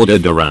being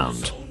ordered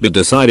around, but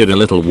decided a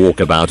little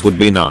walkabout would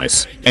be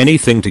nice,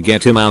 anything to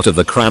get him out of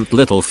the cramped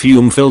little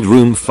fume-filled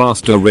room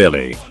faster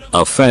really.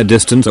 A fair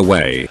distance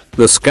away,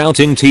 the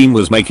scouting team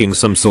was making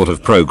some sort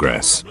of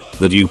progress.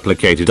 The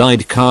duplicated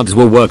ID cards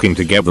were working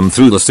to get them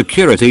through the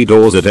security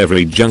doors at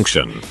every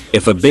junction,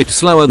 if a bit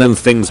slower than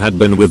things had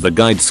been with the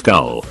guide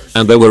skull,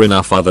 and there were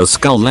enough other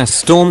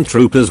skull-less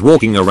stormtroopers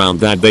walking around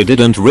that they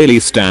didn't really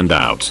stand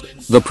out.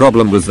 The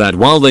problem was that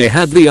while they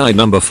had the ID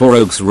number for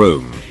Oak's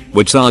room,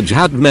 which Sarge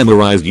had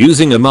memorized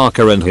using a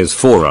marker and his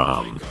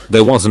forearm,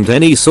 there wasn't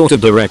any sort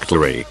of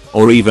directory,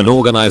 or even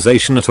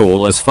organization at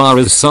all as far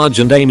as Sarge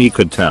and Amy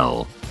could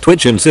tell.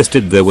 Twitch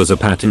insisted there was a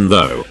pattern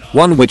though,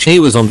 one which he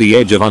was on the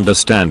edge of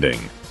understanding,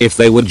 if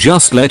they would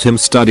just let him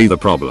study the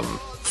problem.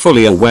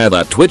 Fully aware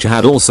that Twitch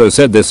had also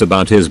said this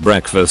about his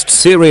breakfast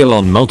cereal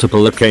on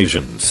multiple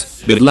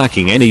occasions, but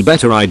lacking any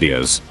better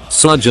ideas,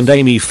 Sarge and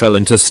Amy fell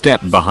into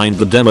step behind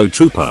the demo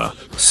trooper.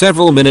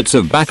 Several minutes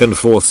of back and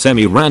forth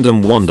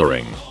semi-random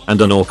wandering, and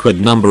an awkward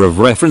number of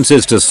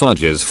references to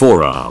Sarge's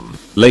forearm.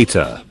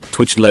 Later,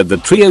 Twitch led the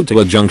trio to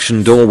a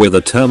junction door with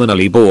a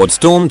terminally bored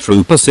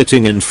stormtrooper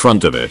sitting in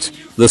front of it.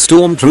 The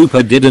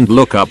stormtrooper didn't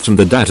look up from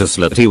the data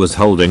slot he was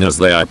holding as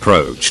they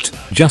approached,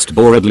 just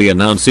boredly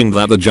announcing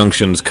that the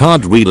junction's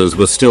card readers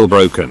were still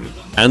broken,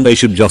 and they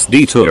should just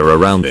detour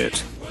around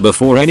it.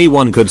 Before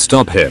anyone could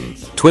stop him,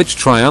 Twitch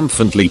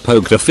triumphantly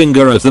poked a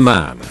finger at the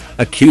man,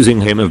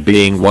 accusing him of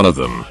being one of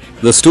them.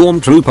 The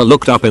stormtrooper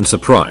looked up in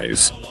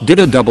surprise, did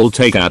a double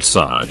take at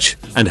Sarge,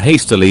 and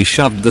hastily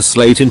shoved the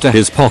slate into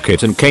his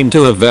pocket and came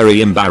to a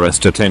very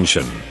embarrassed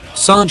attention.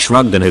 Sarge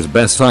shrugged in his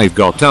best "I've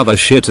got other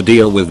shit to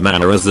deal with"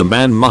 manner as the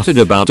man muttered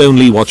about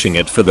only watching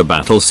it for the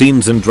battle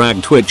scenes and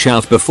dragged Twitch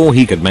out before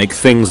he could make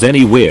things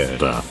any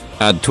weirder.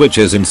 At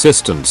Twitch's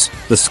insistence,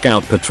 the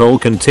scout patrol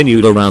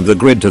continued around the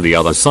grid to the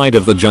other side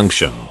of the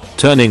junction,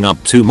 turning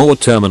up 2 more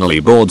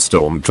terminally bored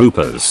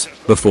stormtroopers,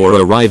 before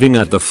arriving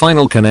at the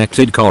final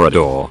connected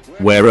corridor,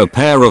 where a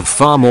pair of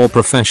far more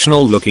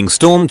professional looking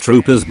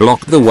stormtroopers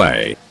blocked the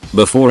way.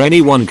 Before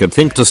anyone could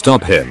think to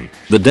stop him,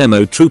 the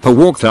demo trooper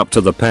walked up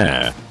to the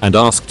pair and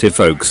asked if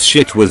Oak's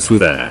shit was through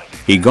there.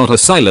 He got a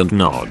silent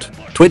nod.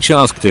 Twitch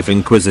asked if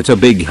Inquisitor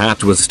Big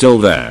Hat was still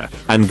there,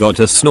 and got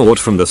a snort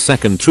from the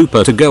second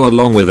trooper to go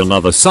along with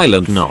another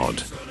silent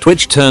nod.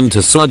 Twitch turned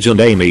to Sarge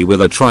and Amy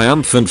with a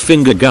triumphant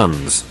finger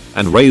guns,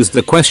 and raised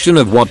the question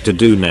of what to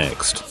do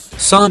next.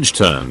 Sarge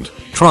turned,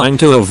 trying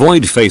to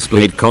avoid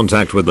faceplate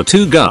contact with the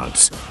 2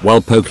 guards,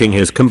 while poking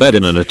his combat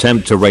in an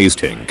attempt to raise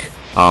Tink.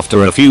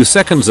 After a few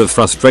seconds of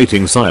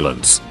frustrating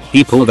silence,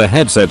 he pulled the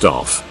headset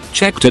off,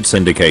 checked its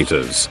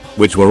indicators,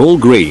 which were all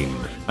green,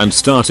 and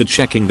started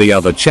checking the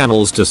other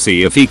channels to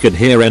see if he could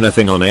hear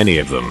anything on any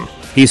of them.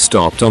 He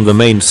stopped on the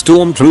main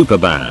stormtrooper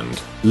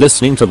band,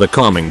 listening to the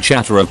calming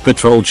chatter of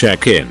patrol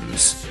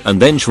check-ins, and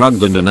then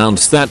shrugged and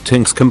announced that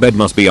Tink's combat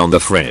must be on the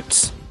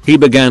fritz. He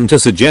began to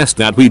suggest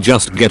that we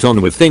just get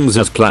on with things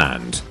as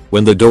planned,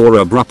 when the door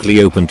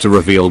abruptly opened to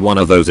reveal one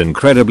of those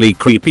incredibly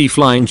creepy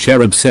flying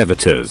cherub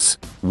servitors.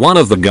 One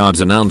of the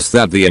guards announced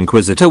that the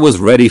Inquisitor was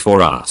ready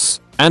for us,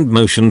 and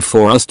motioned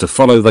for us to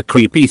follow the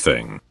creepy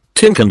thing.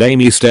 Tink and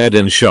Amy stared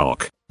in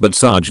shock, but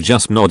Sarge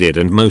just nodded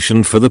and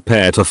motioned for the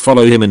pair to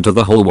follow him into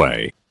the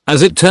hallway.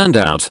 As it turned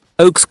out,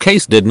 Oak's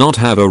case did not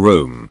have a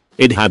room.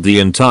 It had the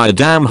entire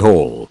damn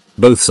hall,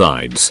 both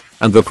sides,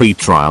 and the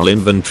pre-trial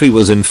inventory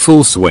was in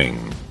full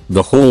swing.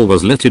 The hall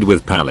was littered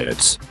with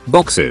pallets,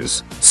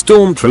 boxes,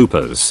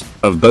 stormtroopers,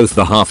 of both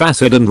the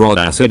half-acid and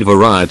rod-acid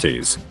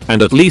varieties,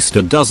 and at least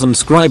a dozen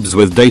scribes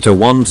with data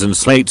wands and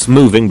slates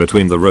moving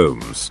between the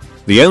rooms.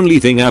 The only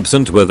thing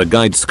absent were the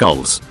guide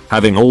skulls,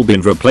 having all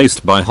been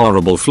replaced by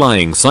horrible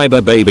flying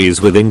cyber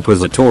babies with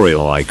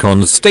inquisitorial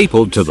icons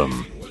stapled to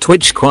them. Twitch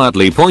Twitch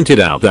quietly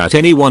pointed out that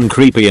anyone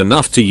creepy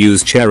enough to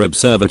use cherub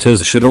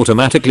servitors should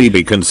automatically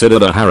be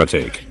considered a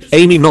heretic.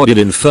 Amy nodded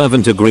in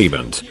fervent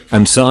agreement,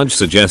 and Sarge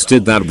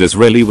suggested that this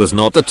really was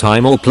not the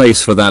time or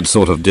place for that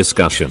sort of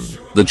discussion.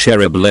 The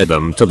cherub led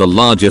them to the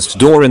largest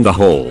door in the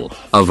hall,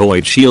 a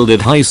void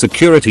shielded high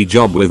security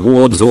job with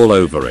wards all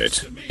over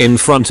it. In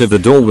front of the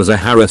door was a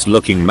harassed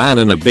looking man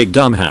in a big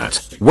dumb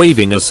hat,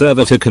 waving a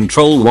servitor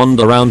control wand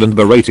around and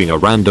berating a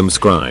random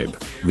scribe.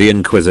 The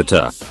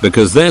Inquisitor,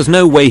 because there's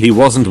no way he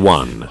wasn't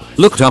one,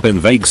 looked up in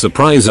vague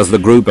surprise as the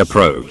group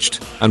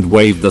approached, and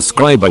waved the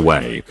scribe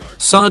away.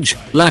 Sarge,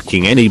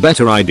 lacking any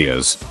better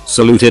ideas,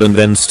 saluted and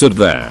then stood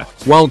there,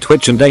 while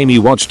Twitch and Amy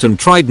watched and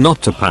tried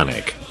not to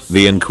panic.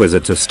 The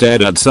Inquisitor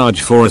stared at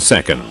Sarge for a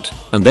second,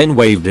 and then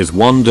waved his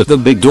wand at the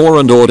big door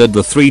and ordered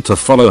the three to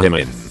follow him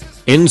in.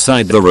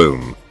 Inside the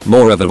room,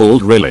 more of a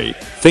vault really,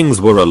 things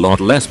were a lot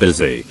less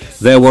busy.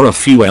 There were a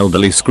few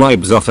elderly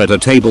scribes off at a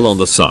table on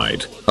the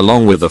side,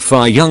 along with a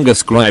far younger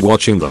scribe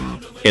watching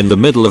them. In the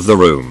middle of the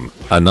room,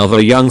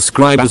 another young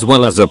scribe as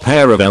well as a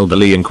pair of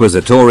elderly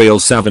Inquisitorial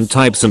savant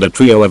types and a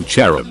trio of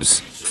cherubs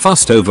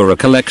fussed over a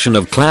collection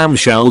of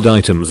clamshelled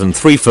items and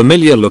 3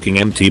 familiar looking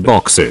empty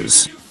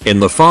boxes. In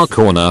the far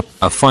corner,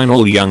 a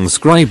final young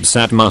scribe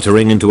sat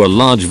muttering into a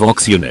large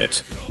vox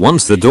unit.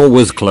 Once the door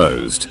was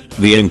closed,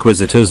 the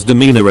Inquisitor's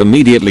demeanor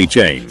immediately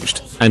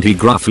changed, and he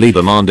gruffly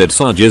demanded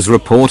Sarge's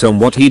report on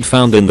what he'd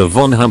found in the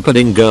Von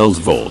Humperdinck girls'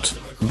 vault.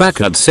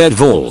 Back at said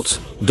vault,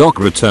 Doc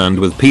returned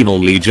with Penal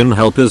Legion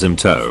helpers in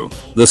tow.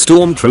 The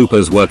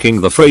stormtroopers working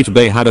the freight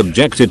bay had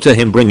objected to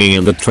him bringing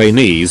in the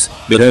trainees,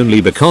 but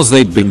only because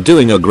they'd been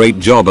doing a great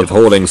job of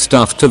hauling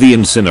stuff to the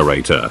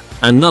incinerator,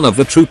 and none of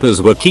the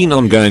troopers were keen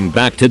on going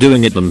back to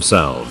doing it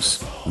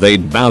themselves.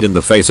 They'd bowed in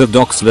the face of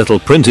Doc's little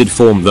printed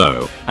form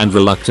though, and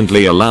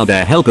reluctantly allowed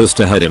their helpers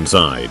to head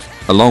inside,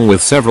 along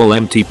with several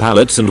empty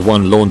pallets and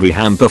one laundry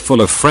hamper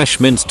full of fresh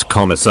minced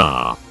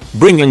commissar.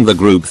 Bringing the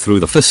group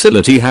through the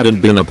facility hadn't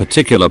been a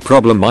particular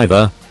problem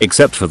either,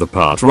 except for the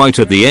part right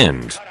at the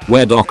end,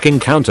 where Doc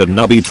encountered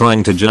Nubby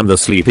trying to jam the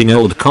sleeping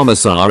old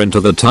commissar into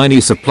the tiny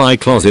supply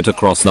closet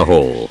across the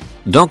hall.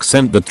 Doc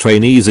sent the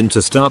trainees in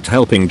to start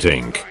helping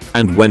Tink,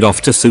 and went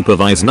off to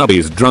supervise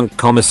Nubby's drunk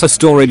commissar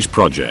storage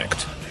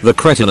project. The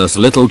cretinous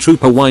little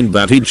trooper whined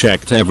that he'd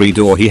checked every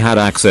door he had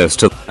access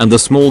to, and the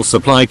small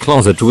supply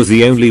closet was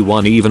the only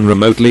one even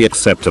remotely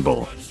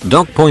acceptable.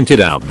 Doc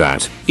pointed out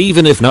that,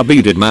 even if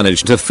Nubby did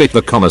manage to fit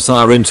the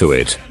commissar into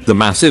it, the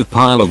massive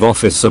pile of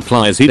office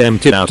supplies he'd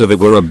emptied out of it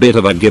were a bit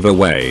of a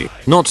giveaway,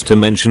 not to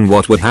mention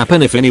what would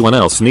happen if anyone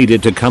else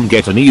needed to come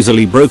get an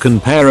easily broken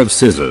pair of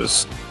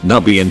scissors.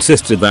 Nubby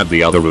insisted that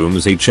the other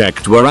rooms he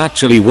checked were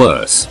actually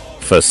worse,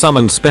 for some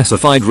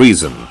unspecified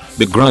reason,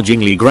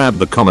 begrudgingly grabbed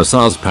the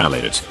commissar's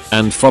pallet,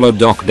 and followed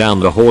Doc down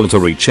the hall to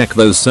recheck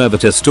those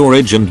servitor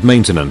storage and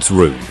maintenance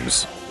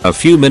rooms. A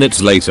few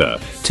minutes later,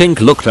 Tink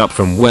looked up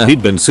from where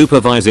he'd been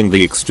supervising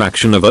the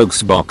extraction of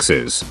Oak's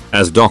boxes,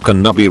 as Doc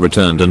and Nubby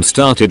returned and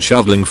started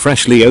shoveling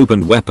freshly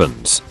opened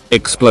weapons,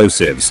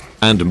 explosives,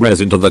 and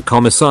res into the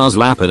commissar's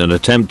lap in an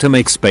attempt to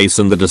make space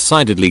in the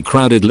decidedly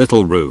crowded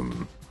little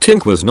room.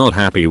 Tink was not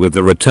happy with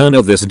the return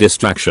of this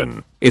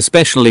distraction,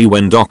 especially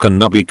when Doc and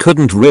Nubby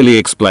couldn't really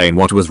explain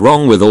what was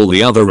wrong with all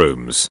the other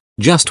rooms,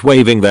 just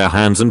waving their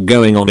hands and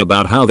going on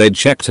about how they'd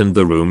checked and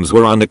the rooms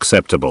were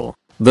unacceptable.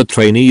 The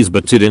trainees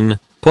butted in,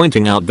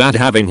 pointing out that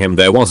having him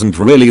there wasn't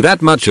really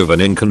that much of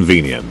an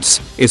inconvenience,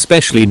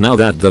 especially now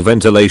that the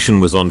ventilation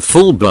was on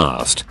full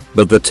blast,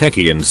 but the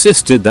techie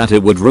insisted that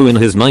it would ruin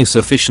his nice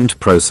efficient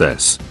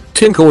process.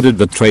 Tink ordered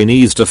the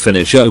trainees to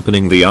finish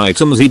opening the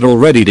items he'd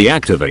already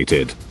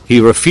deactivated. He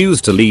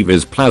refused to leave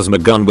his plasma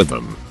gun with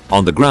them,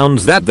 on the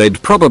grounds that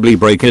they'd probably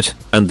break it,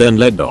 and then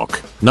led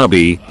Doc,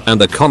 Nubby, and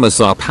the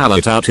commissar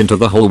pallet out into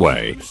the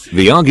hallway.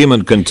 The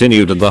argument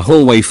continued in the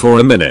hallway for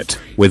a minute,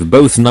 with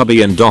both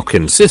Nubby and Doc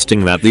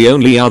insisting that the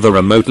only other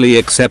remotely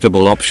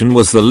acceptable option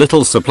was the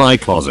little supply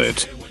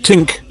closet.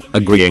 Tink,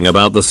 agreeing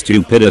about the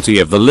stupidity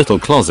of the little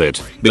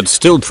closet, but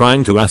still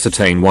trying to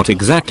ascertain what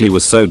exactly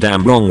was so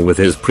damn wrong with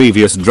his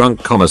previous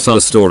drunk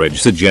commissar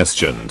storage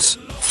suggestions,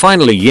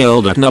 finally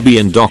yelled at Nubby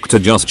and Doc to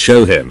just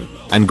show him,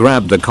 and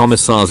grabbed the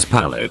commissar's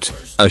pallet.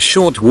 A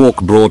short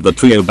walk brought the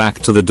trio back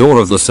to the door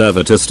of the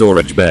servitor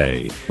storage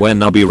bay, where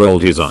Nubby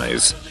rolled his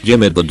eyes,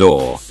 jimmied the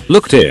door,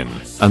 looked in,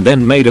 and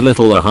then made a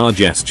little aha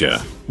gesture.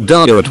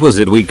 Duh, it was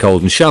it we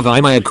cold and shove I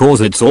may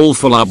cause it's all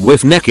full up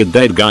with naked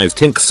dead guys.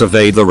 Tink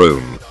surveyed the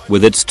room,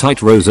 with its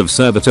tight rows of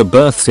servitor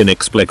berths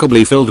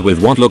inexplicably filled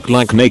with what looked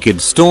like naked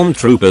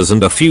stormtroopers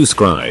and a few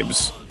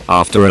scribes.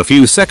 After a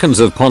few seconds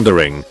of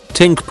pondering,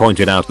 Tink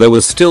pointed out there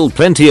was still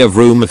plenty of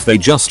room if they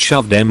just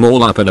shoved them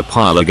all up in a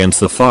pile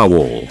against the far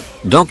wall.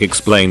 Doc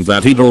explained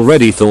that he'd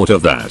already thought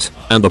of that,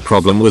 and the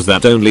problem was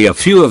that only a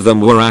few of them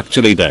were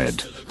actually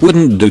dead.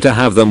 Wouldn't do to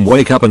have them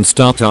wake up and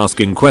start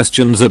asking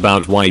questions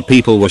about why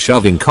people were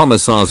shoving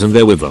commissars in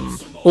there with them.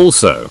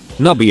 Also,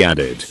 Nubby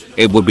added,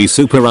 it would be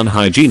super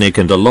unhygienic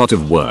and a lot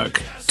of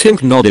work.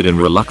 Tink nodded in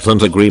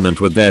reluctant agreement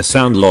with their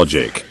sound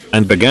logic.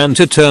 and began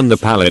to turn the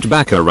pallet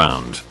back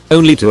around,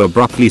 only to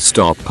abruptly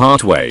stop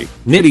partway,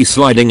 nearly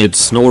sliding its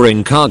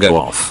snoring cargo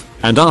off,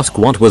 and ask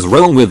what was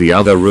wrong with the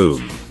other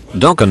room.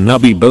 Doc and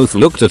Nubby both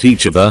looked at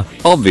each other,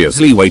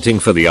 obviously waiting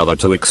for the other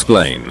to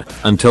explain,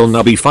 until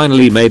Nubby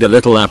finally made a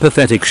little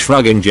apathetic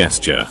shrugging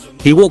gesture.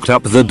 He walked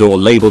up the door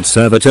labeled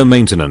Servitor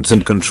Maintenance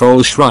and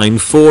Control Shrine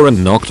 4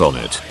 and knocked on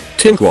it.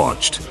 Tink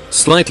watched,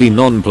 slightly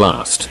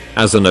nonplussed,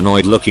 as an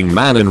annoyed looking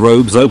man in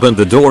robes opened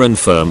the door and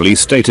firmly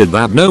stated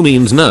that no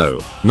means no,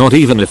 not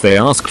even if they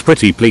asked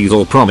pretty please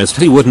or promised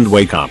he wouldn't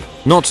wake up.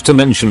 Not to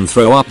mention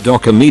throw up.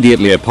 Doc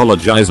immediately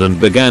apologized and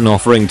began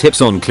offering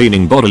tips on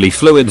cleaning bodily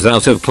fluids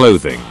out of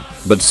clothing,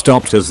 but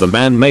stopped as the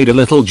man made a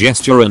little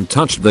gesture and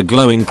touched the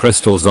glowing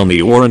crystals on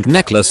the ornate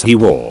necklace he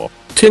wore.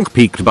 Tink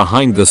peeked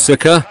behind the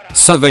Seeker,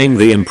 surveying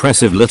the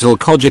impressive little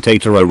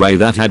cogitator array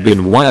that had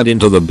been wired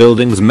into the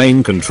building's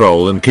main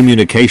control and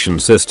communication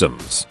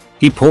systems.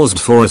 He paused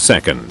for a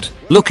second,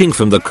 looking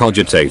from the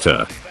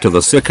cogitator, to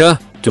the Seeker,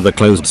 to the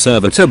closed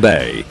servitor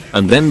bay,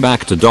 and then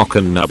back to Doc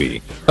and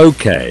Nubby.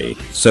 Okay,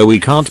 so we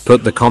can't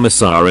put the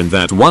commissar in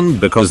that one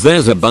because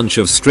there's a bunch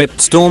of stripped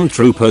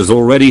stormtroopers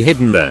already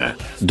hidden there.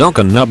 Doc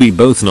and Nubby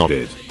both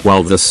nodded,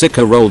 while the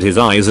Seeker rolled his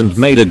eyes and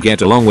made a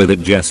get along with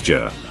it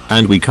gesture.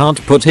 And we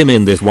can't put him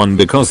in this one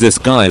because this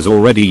guy's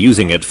already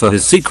using it for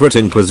his secret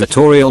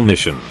inquisitorial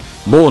mission.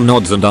 More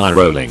nods and eye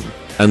rolling.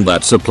 And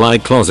that supply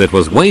closet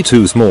was way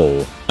too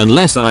small,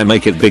 unless I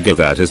make it bigger.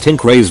 That is.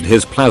 Tink raised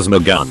his plasma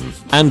gun,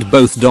 and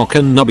both Doc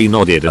and Nubby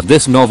nodded at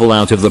this novel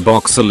out of the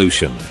box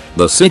solution.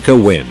 The Seeker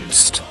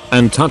winced,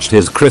 and touched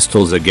his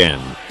crystals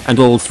again, and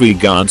all three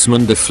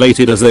guardsmen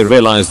deflated as they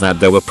realized that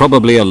there were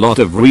probably a lot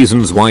of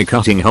reasons why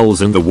cutting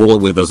holes in the wall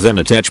with a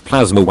Xenotech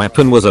plasma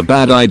weapon was a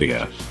bad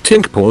idea.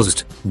 Tink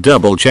paused,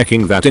 double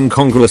checking that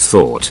incongruous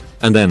thought,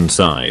 and then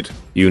sighed.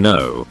 You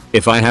know,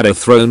 if I had a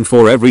throne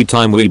for every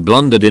time we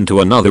blundered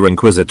into another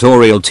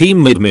inquisitorial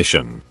team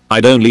mid-mission,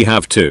 I'd only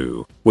have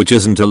 2, which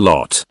isn't a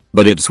lot,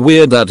 but it's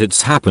weird that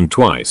it's happened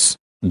twice.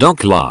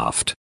 Doc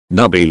laughed.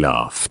 Nubby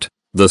laughed.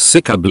 The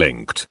Seeker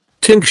blinked.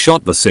 Tink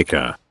shot the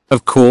Seeker.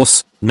 Of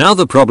course, now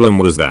the problem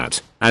was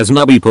that, as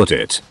Nubby put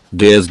it,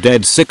 there's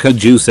dead Seeker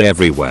juice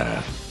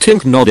everywhere.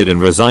 Tink nodded in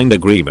resigned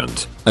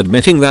agreement,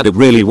 admitting that it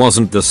really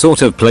wasn't the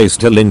sort of place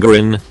to linger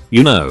in,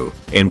 you know,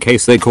 in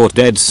case they caught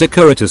dead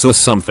Seekeritis or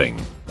something.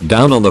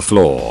 Down on the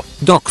floor,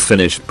 Doc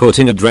finished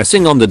putting a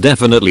dressing on the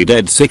definitely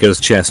dead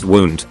Seeker's chest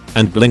wound,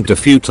 and blinked a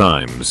few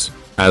times.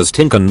 As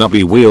Tink and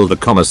Nubby wheeled the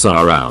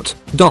commissar out,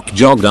 Doc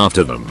jogged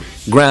after them,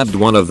 grabbed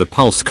one of the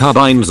pulse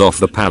carbines off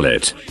the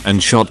pallet,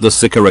 and shot the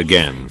Seeker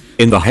again,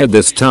 in the head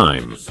this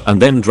time,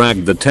 and then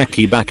dragged the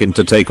techie back in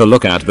to take a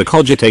look at the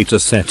cogitator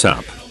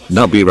setup.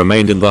 Nubby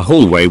remained in the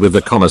hallway with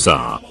the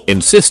commissar,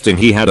 insisting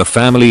he had a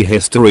family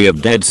history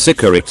of dead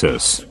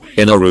Seekeritis.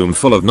 In a room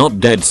full of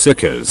not dead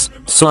Seekers,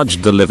 Sudge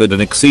delivered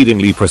an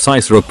exceedingly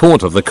precise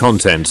report of the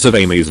contents of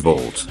Amy's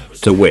vault.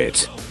 To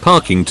wit,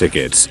 parking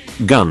tickets,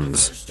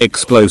 guns,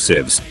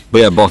 explosives,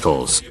 beer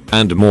bottles,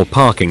 and more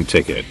parking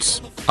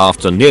tickets.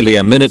 After nearly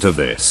a minute of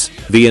this,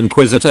 the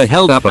Inquisitor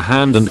held up a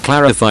hand and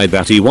clarified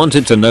that he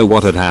wanted to know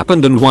what had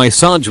happened and why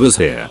Sudge was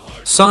here.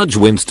 Sudge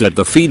winced at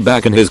the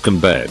feedback in his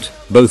bed,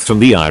 both from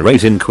the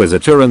irate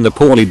Inquisitor and the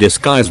poorly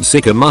disguised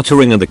Seeker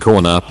muttering in the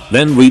corner,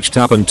 then reached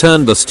up and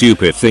turned the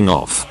stupid thing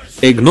off.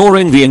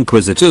 Ignoring the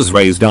Inquisitor's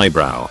raised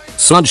eyebrow,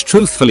 Sudge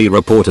truthfully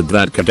reported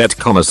that Cadet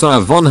Commissar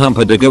von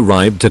Humperdinck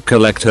arrived to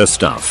collect her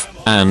stuff,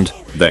 and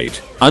they'd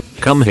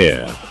come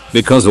here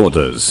because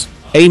orders.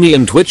 Amy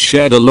and Twitch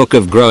shared a look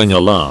of growing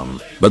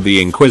alarm, but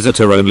the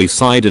Inquisitor only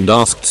sighed and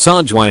asked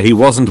Sudge why he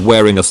wasn't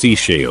wearing a sea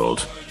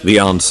shield. The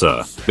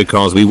answer,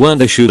 because we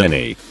weren't issued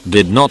any,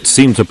 did not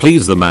seem to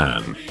please the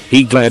man.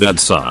 He glared at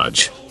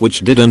Sudge,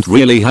 which didn't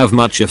really have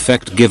much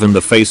effect given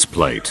the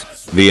faceplate.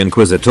 The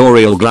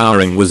inquisitorial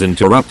glowering was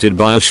interrupted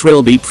by a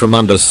shrill beep from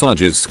under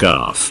Sudge's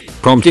scarf,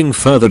 prompting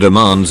further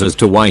demands as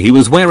to why he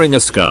was wearing a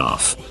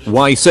scarf,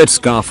 why said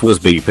scarf was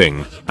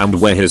beeping, and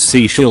where his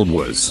sea shield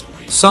was.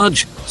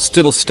 Sudge,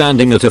 still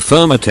standing at a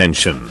firm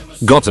attention,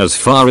 got as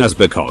far as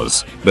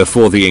because,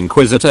 before the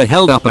Inquisitor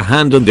held up a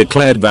hand and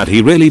declared that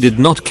he really did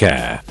not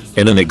care,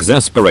 in an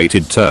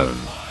exasperated tone,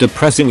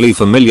 depressingly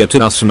familiar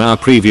to us from our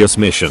previous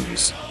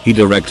missions. He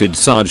directed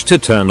Sudge to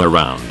turn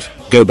around,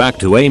 go back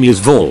to Amy's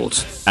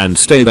vault, and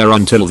stay there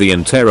until the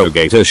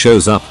interrogator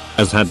shows up,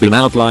 as had been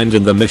outlined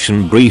in the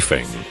mission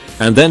briefing,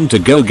 and then to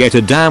go get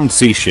a damned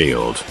sea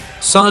shield.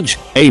 Sudge,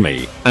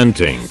 Amy, and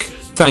Tink,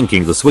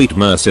 thanking the sweet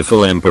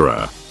merciful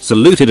Emperor,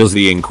 saluted as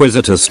the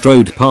Inquisitor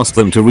strode past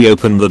them to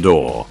reopen the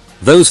door.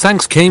 Those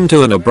thanks came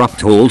to an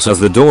abrupt halt as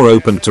the door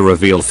opened to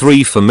reveal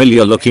 3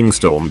 familiar-looking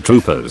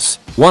stormtroopers,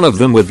 one of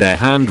them with their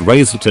hand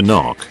raised to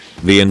knock.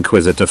 The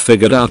Inquisitor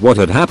figured out what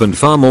had happened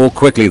far more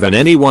quickly than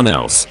anyone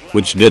else,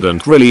 which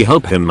didn't really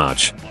help him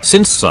much,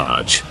 since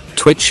Sarge,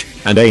 Twitch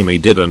and Amy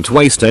didn't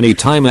waste any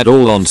time at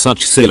all on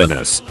such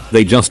silliness.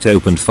 They just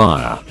opened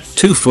fire.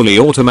 2 fully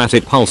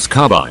automatic pulse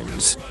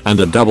carbines and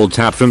a double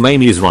tap from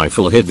Amy's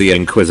rifle hit the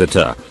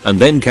Inquisitor and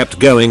then kept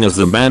going as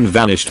the man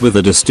vanished with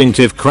a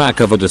distinctive crack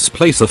of a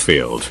displacer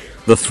field.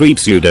 The 3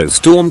 pseudo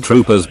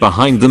stormtroopers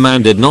behind the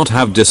man did not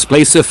have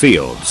displacer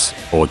fields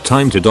or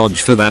time to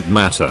dodge for that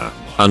matter.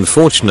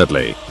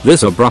 Unfortunately,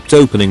 this abrupt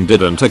opening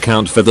didn't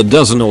account for the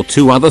dozen or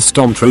 2 other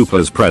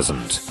stormtroopers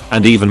present,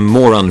 and even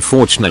more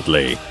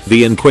unfortunately,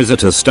 the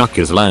Inquisitor stuck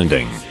his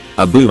landing.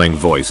 A booming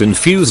voice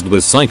infused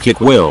with psychic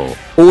will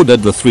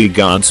ordered the 3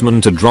 guardsmen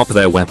to drop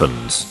their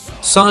weapons.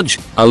 Sarge,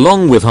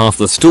 along with half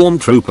the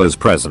stormtroopers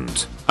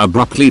present,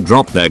 abruptly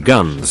dropped their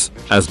guns,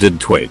 as did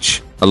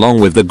Twitch, along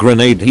with the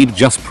grenade he'd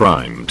just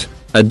primed.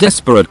 A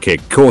desperate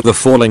kick caught the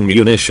falling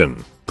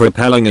munition,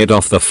 propelling it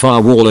off the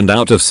far wall and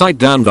out of sight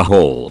down the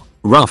hall,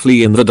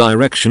 roughly in the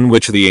direction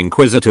which the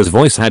Inquisitor's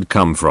voice had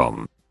come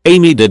from.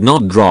 Amy did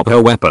not drop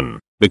her weapon,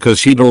 because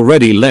she'd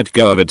already let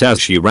go of it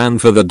as she ran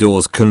for the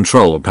door's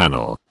control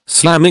panel,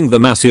 slamming the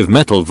massive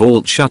metal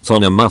vault shut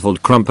on a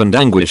muffled crump, and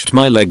anguished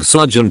my leg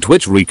Sludge and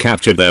Twitch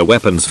recaptured their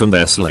weapons from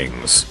their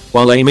slings,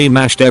 while Amy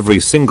mashed every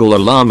single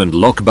alarm and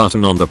lock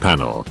button on the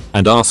panel,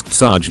 and asked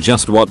Sarge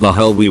just what the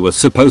hell we were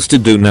supposed to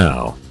do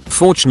now.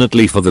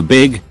 Fortunately for the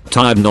big,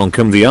 tired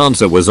nonkum, the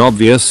answer was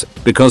obvious,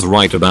 because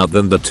right about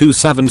then the 2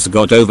 savants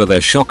got over their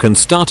shock and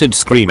started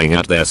screaming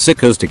at their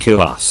sickers to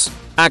kill us.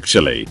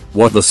 Actually,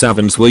 what the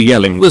savants were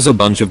yelling was a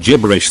bunch of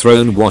gibberish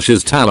thrown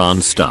washes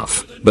Talon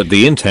stuff, but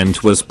the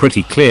intent was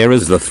pretty clear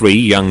as the 3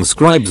 young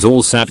scribes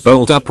all sat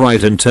bolt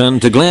upright and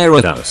turned to glare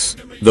at us.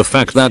 The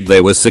fact that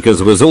they were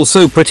sickers was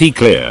also pretty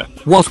clear,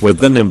 what with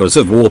the nimbus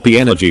of warpy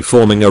energy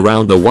forming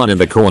around the one in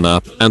the corner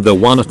and the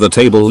one at the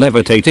table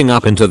levitating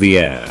up into the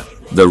air.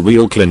 The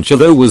real clincher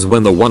though was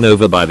when the one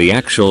over by the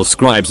actual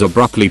scribes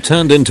abruptly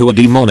turned into a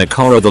demonic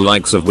horror the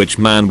likes of which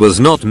man was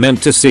not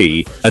meant to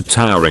see, a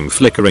towering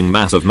flickering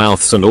mass of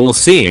mouths and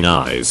all-seeing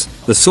eyes,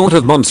 the sort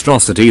of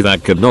monstrosity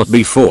that could not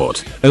be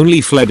fought,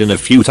 only fled in a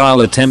futile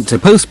attempt to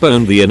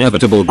postpone the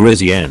inevitable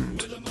grisly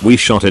end. We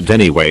shot it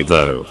anyway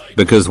though,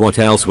 because what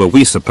else were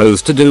we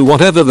supposed to do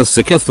whatever the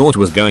Seeker thought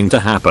was going to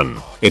happen?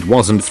 It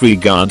wasn't 3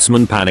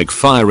 guardsmen panic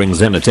firing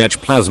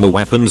Xenotech plasma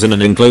weapons in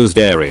an enclosed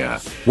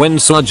area. When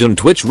Sludge and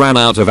Twitch ran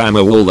out of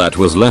ammo, all that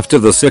was left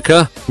of the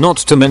Seeker, not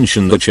to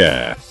mention the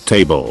chair,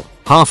 table,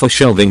 half a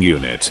shelving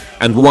unit,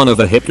 and one of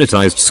the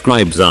hypnotized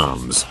scribe's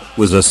arms,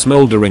 was a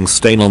smoldering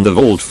stain on the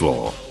vault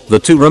floor. The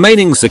 2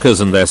 remaining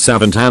Seekers and their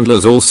savant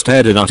handlers all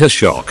stared in utter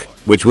shock,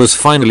 which was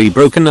finally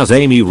broken as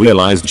Amy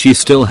realized she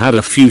still had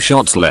a few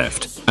shots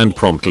left, and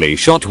promptly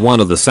shot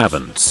one of the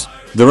savants.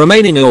 The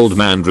remaining old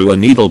man drew a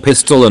needle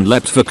pistol and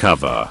leapt for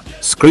cover,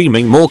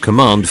 screaming more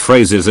command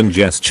phrases and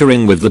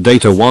gesturing with the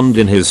data wand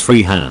in his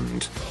free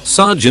hand.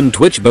 Sarge and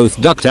Twitch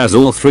both ducked as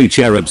all 3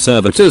 cherub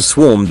servitors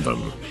swarmed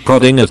them,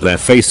 prodding at their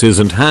faces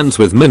and hands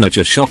with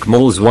miniature shock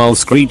mauls while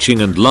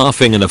screeching and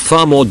laughing in a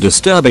far more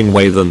disturbing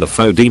way than the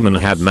faux demon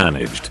had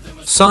managed.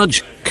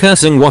 Sarge,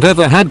 cursing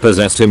whatever had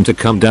possessed him to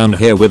come down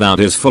here without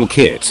his full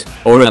kit,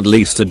 or at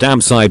least a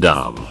damn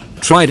sidearm,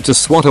 tried to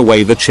swat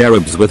away the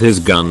cherubs with his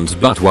guns,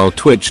 but while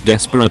Twitch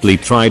desperately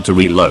tried to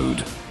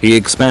reload, he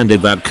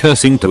expanded that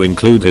cursing to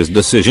include his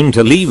decision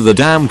to leave the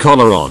damn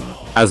collar on,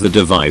 as the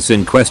device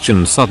in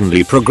question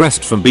suddenly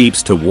progressed from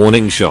beeps to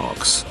warning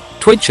shocks.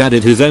 Twitch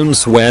added his own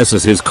swears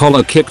as his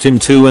collar kicked in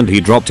 2 and he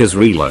dropped his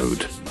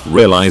reload.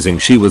 Realizing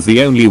she was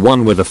the only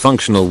one with a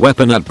functional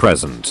weapon at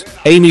present,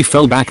 Amy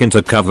fell back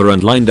into cover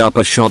and lined up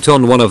a shot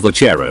on one of the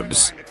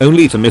cherubs,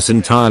 only to miss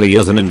entirely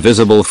as an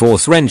invisible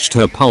force wrenched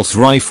her pulse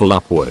rifle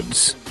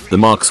upwards. The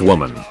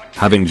markswoman,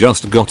 having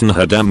just gotten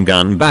her damn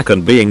gun back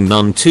and being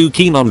none too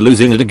keen on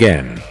losing it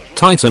again,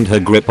 tightened her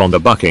grip on the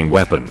bucking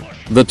weapon.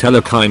 The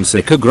Telekine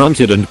Seeker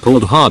grunted and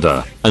pulled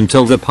harder,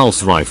 until the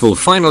pulse rifle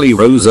finally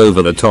rose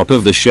over the top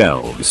of the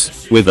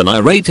shelves, with an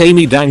irate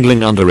Amy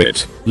dangling under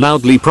it,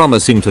 loudly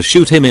promising to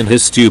shoot him in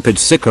his stupid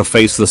Seeker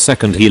face the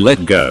second he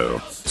let go.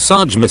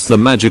 Sarge missed the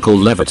magical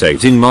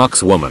levitating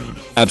markswoman,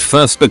 at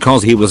first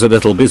because he was a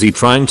little busy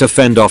trying to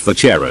fend off the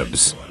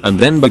cherubs, and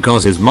then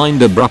because his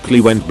mind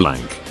abruptly went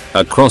blank.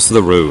 Across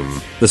the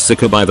room, the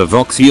Seeker by the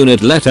Vox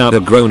unit let out a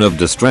groan of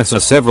distress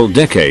as several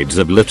decades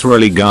of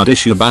literally guard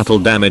issue battle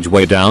damage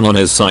weighed down on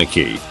his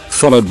psyche,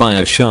 followed by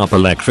a sharp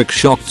electric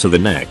shock to the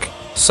neck.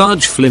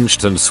 Sarge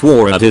flinched and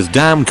swore at his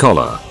damn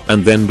collar,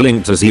 and then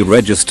blinked as he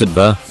registered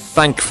the,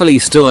 thankfully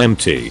still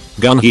empty,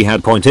 gun he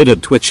had pointed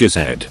at Twitch's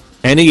head.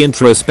 Any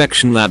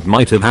introspection that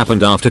might have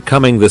happened after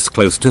coming this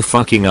close to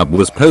fucking up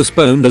was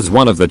postponed as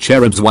one of the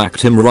cherubs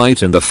whacked him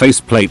right in the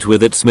faceplate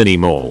with its mini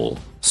maul.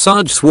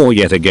 Sarge swore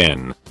yet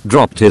again,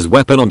 dropped his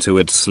weapon onto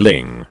its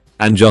sling,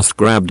 and just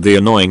grabbed the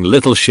annoying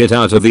little shit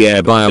out of the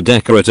air by a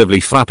decoratively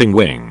flapping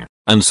wing,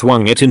 and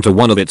swung it into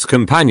one of its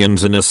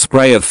companions in a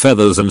spray of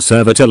feathers and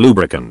servitor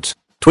lubricant.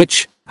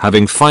 Twitch,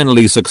 having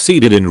finally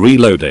succeeded in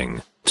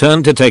reloading,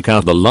 turned to take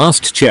out the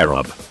last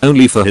cherub,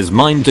 only for his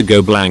mind to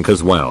go blank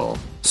as well.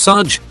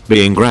 Sarge,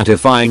 being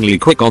gratifyingly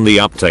quick on the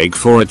uptake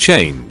for a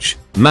change,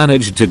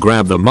 managed to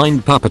grab the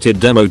mind-puppeted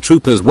demo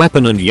trooper's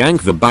weapon and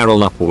yank the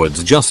barrel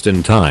upwards just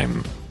in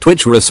time.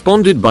 Twitch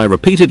responded by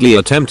repeatedly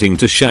attempting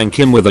to shank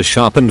him with a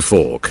sharpened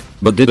fork,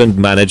 but didn't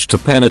manage to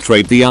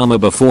penetrate the armor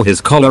before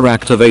his collar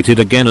activated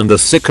again and the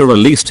Sicker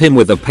released him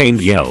with a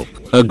pained yelp.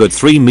 A good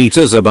 3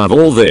 meters above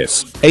all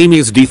this,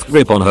 Amy's death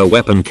grip on her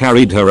weapon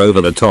carried her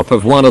over the top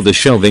of one of the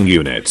shelving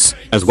units,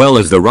 as well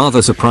as the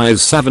rather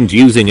surprised Savant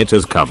using it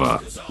as cover.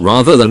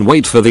 Rather than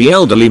wait for the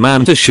elderly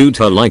man to shoot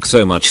her like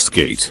so much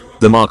skeet,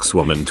 the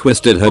markswoman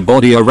twisted her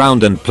body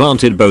around and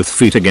planted both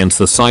feet against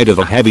the side of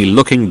a heavy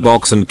looking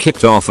box and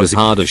kicked off as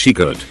hard as she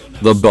could.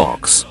 The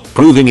box,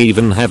 proving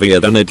even heavier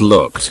than it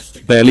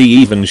looked, barely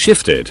even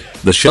shifted.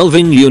 The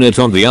shelving unit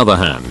on the other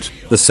hand,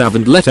 the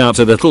Savant let out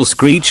a little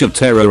screech of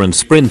terror and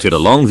sprinted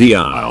along the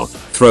aisle,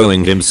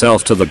 throwing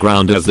himself to the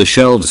ground as the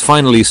shelves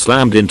finally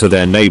slammed into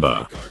their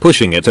neighbor,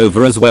 pushing it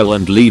over as well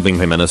and leaving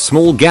him in a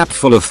small gap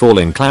full of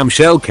falling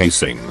clamshell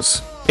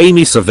casings.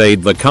 Amy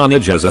surveyed the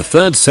carnage as a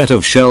third set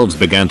of shelves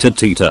began to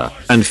teeter,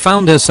 and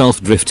found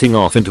herself drifting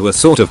off into a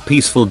sort of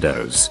peaceful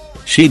doze.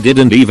 She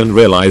didn't even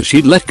realize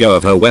she'd let go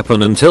of her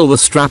weapon until the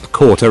strap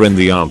caught her in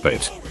the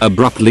armpit,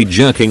 abruptly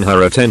jerking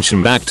her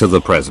attention back to the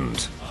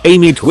present.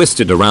 Amy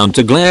twisted around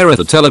to glare at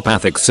the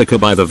telepathic Sicker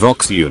by the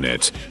Vox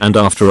unit, and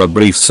after a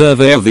brief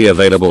survey of the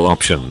available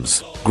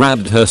options,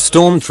 grabbed her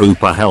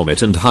stormtrooper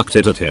helmet and hucked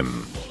it at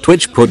him.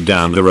 Twitch put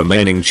down the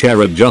remaining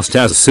cherub just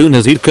as soon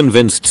as he'd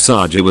convinced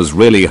Sarge it was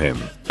really him.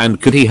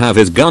 And could he have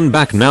his gun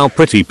back now?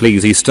 Pretty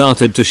please. He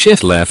started to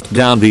shift left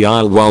down the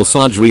aisle while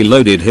Sarge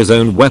reloaded his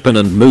own weapon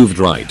and moved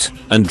right,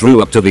 and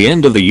drew up to the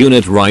end of the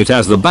unit right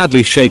as the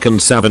badly shaken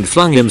Savant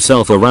flung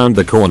himself around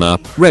the corner,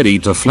 ready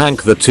to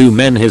flank the 2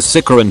 men his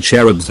Sicker and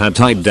cherubs had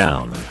tied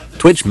down.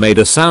 Twitch made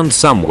a sound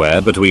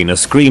somewhere between a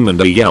scream and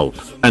a yelp,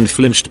 and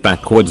flinched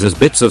backwards as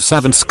bits of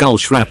Savant's skull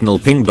shrapnel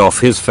pinged off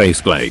his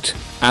faceplate.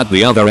 At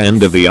the other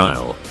end of the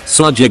aisle,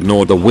 Sarge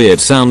ignored the weird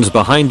sounds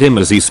behind him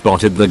as he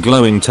spotted the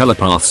glowing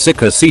telepath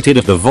Sicker seated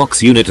at the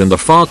Vox unit in the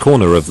far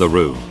corner of the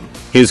room.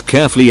 His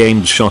carefully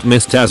aimed shot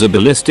missed as a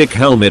ballistic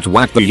helmet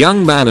whacked the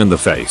young man in the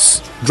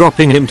face,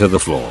 dropping him to the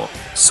floor.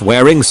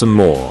 Swearing some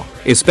more,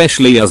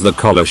 especially as the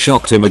collar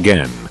shocked him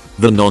again,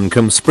 the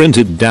non-com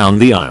sprinted down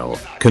the aisle,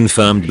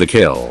 confirmed the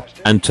kill,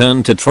 and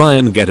turned to try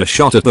and get a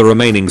shot at the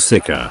remaining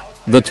Sicker.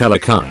 The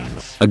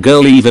telecon, a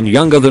girl even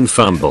younger than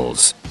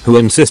Fumbles, who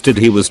insisted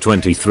he was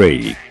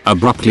 23,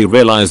 abruptly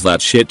realized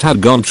that shit had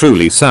gone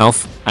truly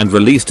south, and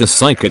released a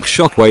psychic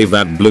shockwave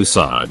that blew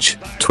Sarge,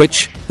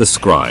 Twitch, the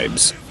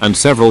scribes, and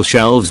several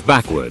shelves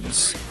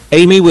backwards.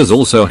 Amy was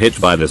also hit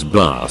by this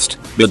blast,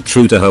 but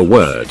true to her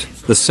word,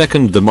 the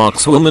second the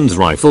markswoman's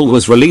rifle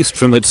was released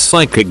from its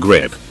psychic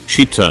grip,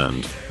 she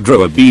turned,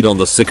 drew a bead on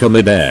the Sicker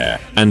midair,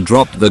 and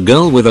dropped the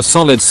girl with a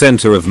solid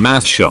center of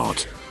mass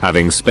shot,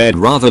 having spared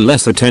rather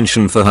less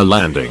attention for her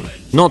landing,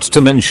 not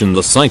to mention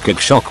the psychic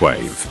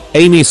shockwave.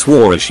 Amy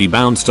swore as she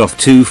bounced off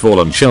 2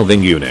 fallen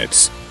shelving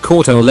units,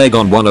 caught her leg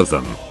on one of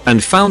them,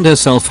 and found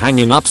herself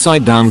hanging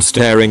upside down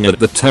staring at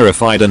the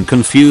terrified and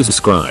confused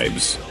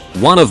scribes.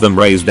 One of them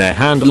raised their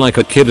hand like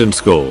a kid in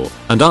school,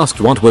 and asked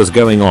what was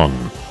going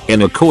on.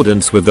 In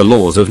accordance with the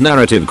laws of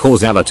narrative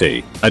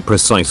causality, at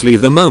precisely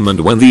the moment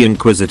when the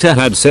Inquisitor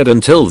had said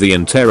until the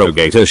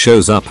interrogator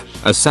shows up,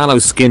 a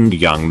sallow-skinned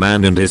young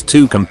man and his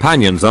 2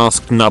 companions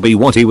asked Nubby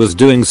what he was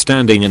doing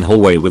standing in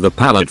hallway with a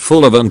pallet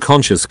full of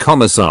unconscious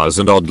commissars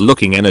and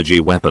odd-looking energy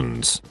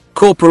weapons.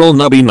 Corporal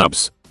Nubby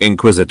Nubs,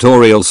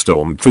 Inquisitorial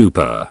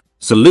Stormtrooper,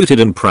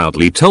 saluted and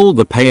proudly told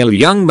the pale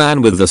young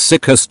man with the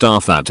Sicker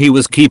staff that he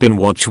was keeping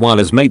watch while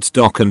his mates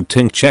Doc and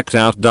Tink checked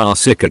out the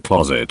Sicker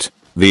closet.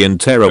 The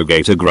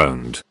interrogator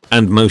groaned,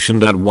 and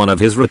motioned at one of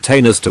his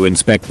retainers to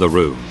inspect the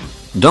room.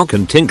 Doc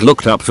and Tink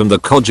looked up from the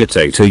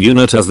cogitator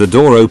unit as the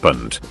door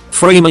opened,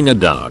 framing a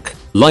dark,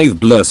 live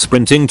blur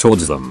sprinting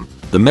towards them.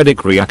 The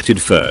medic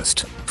reacted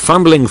first,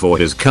 fumbling for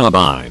his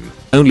carbine,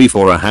 only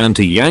for a hand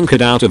to yank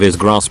it out of his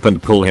grasp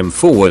and pull him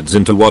forwards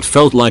into what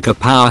felt like a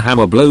power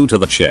hammer blow to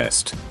the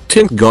chest.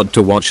 Tink got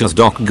to watch as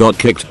Doc got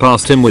kicked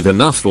past him with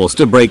enough force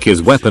to break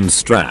his weapon's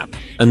strap,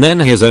 and then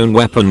his own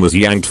weapon was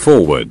yanked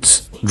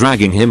forwards,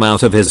 dragging him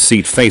out of his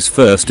seat face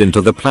first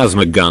into the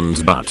plasma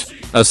gun's butt.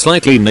 A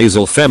slightly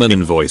nasal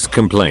feminine voice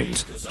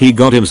complained, "He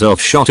got himself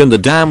shot in the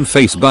damn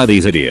face by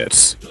these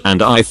idiots,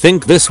 and I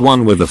think this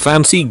one with the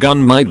fancy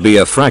gun might be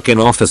a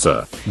frackin'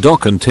 officer."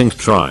 Doc and Tink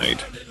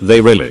tried. They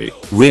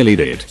really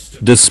did.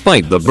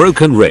 Despite the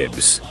broken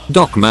ribs,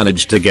 Doc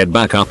managed to get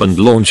back up and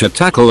launch a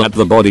tackle at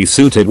the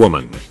body-suited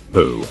woman,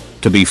 who,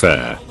 to be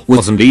fair,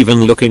 wasn't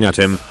even looking at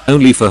him,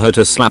 only for her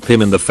to slap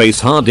him in the face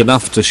hard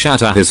enough to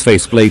shatter his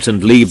faceplate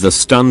and leave the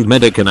stunned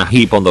medic in a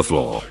heap on the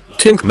floor.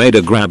 Tink made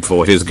a grab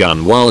for his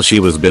gun while she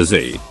was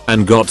busy,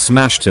 and got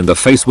smashed in the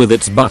face with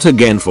its butt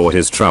again for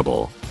his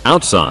trouble.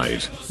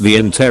 Outside, the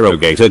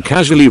interrogator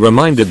casually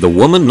reminded the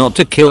woman not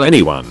to kill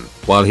anyone,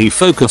 while he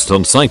focused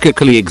on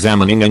psychically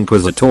examining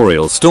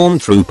Inquisitorial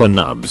Stormtrooper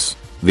Nubs.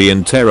 The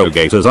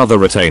interrogator's other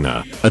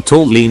retainer, a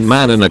tall lean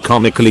man in a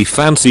comically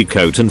fancy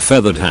coat and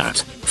feathered hat,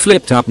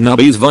 flipped up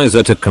Nubby's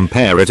visor to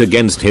compare it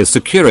against his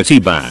security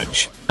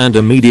badge, and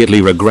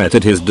immediately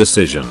regretted his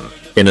decision.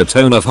 In a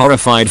tone of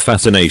horrified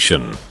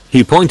fascination,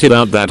 he pointed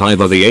out that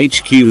either the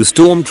HQ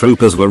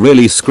stormtroopers were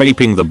really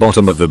scraping the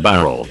bottom of the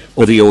barrel,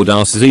 or the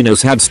Audace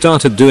Xenos had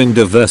started doing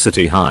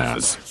diversity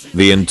hires.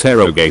 The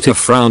interrogator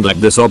frowned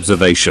at this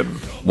observation,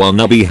 while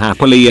Nubby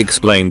happily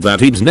explained that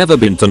he'd never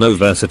been to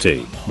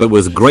Noversity, but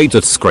was great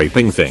at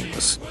scraping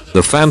things.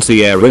 The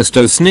fancy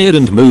aristo sneered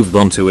and moved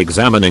on to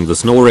examining the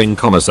snoring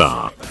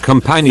commissar,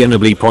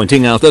 companionably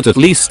pointing out that at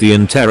least the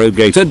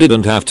interrogator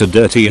didn't have to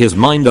dirty his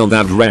mind on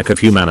that wreck of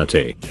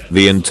humanity.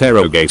 The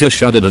interrogator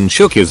shuddered and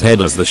shook his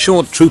head as the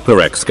short trooper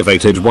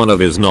excavated one of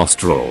his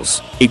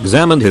nostrils,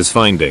 examined his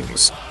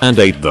findings, and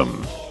ate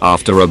them.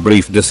 After a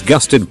brief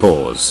disgusted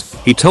pause,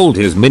 he told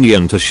his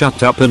minion to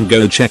shut up and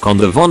go check on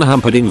the Von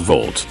Humperdinck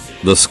vault.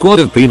 The squad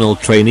of penal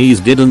trainees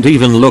didn't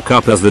even look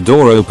up as the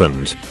door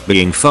opened,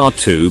 being far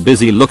too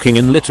busy looking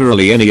in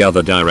literally any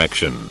other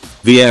direction.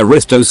 The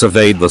aristo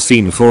surveyed the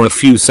scene for a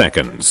few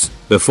seconds,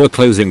 before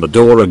closing the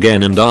door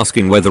again and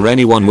asking whether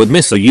anyone would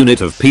miss a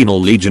unit of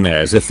penal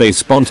legionnaires if they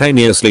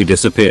spontaneously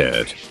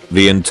disappeared.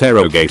 The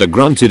interrogator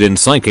grunted in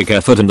psychic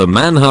effort and the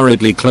man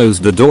hurriedly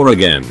closed the door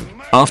again.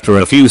 After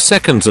a few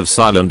seconds of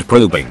silent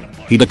probing,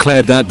 he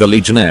declared that the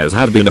legionnaires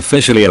had been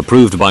officially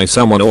approved by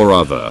someone or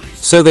other,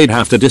 so they'd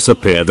have to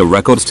disappear the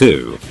records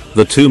too.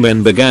 The two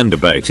men began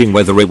debating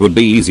whether it would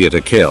be easier to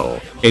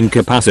kill,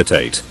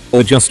 incapacitate,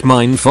 or just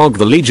mind fog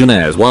the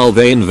legionnaires while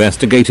they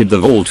investigated the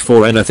vault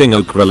for anything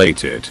oak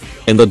related.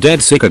 In the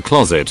dead sicker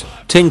closet,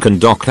 Tink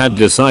and Doc had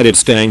decided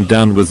staying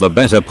down was the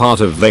better part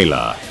of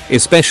Vela,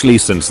 especially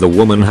since the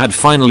woman had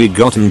finally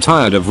gotten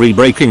tired of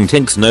re-breaking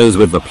Tink's nose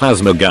with the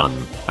plasma gun,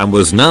 and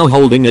was now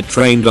holding it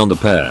trained on the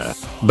pair.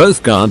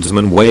 Both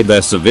guardsmen weighed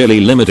their severely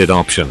limited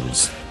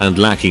options, and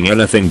lacking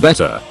anything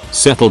better,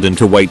 settled in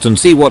to wait and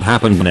see what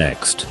happened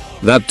next.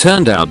 That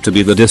turned out to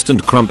be the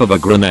distant crump of a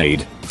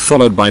grenade,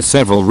 followed by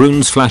several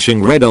runes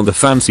flashing red on the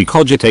fancy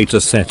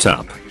cogitator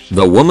setup.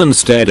 The woman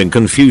stared in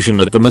confusion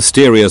at the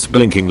mysterious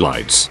blinking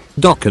lights.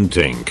 Doc and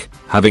Tink,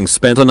 having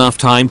spent enough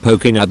time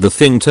poking at the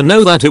thing to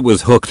know that it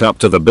was hooked up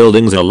to the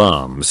building's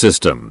alarm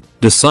system,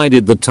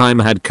 decided the time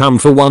had come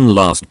for one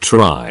last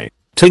try.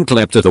 Tink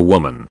leapt at the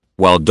woman,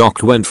 while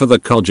Doc went for the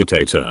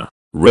cogitator.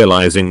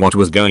 Realizing what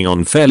was going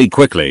on fairly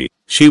quickly,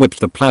 she whipped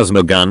the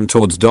plasma gun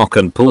towards Doc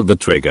and pulled the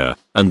trigger,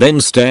 and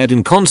then stared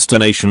in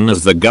consternation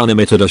as the gun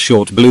emitted a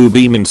short blue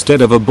beam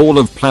instead of a ball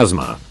of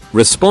plasma.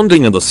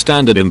 Responding in the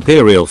standard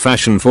Imperial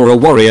fashion for a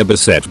warrior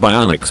beset by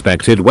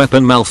unexpected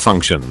weapon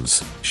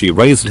malfunctions, she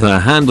raised her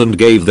hand and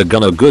gave the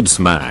gun a good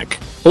smack.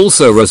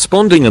 Also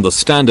responding in the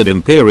standard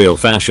Imperial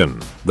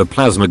fashion, the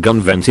plasma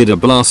gun vented a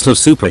blast of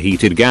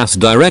superheated gas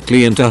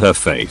directly into her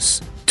face.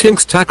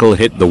 Tink's tackle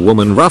hit the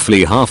woman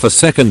roughly half a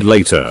second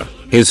later,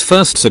 his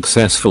first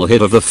successful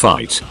hit of the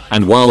fight,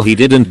 and while he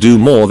didn't do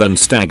more than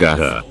stagger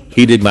her,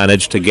 he did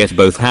manage to get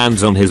both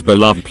hands on his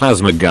beloved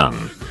plasma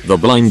gun. The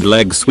blind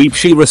leg sweep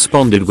she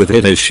responded with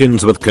hit his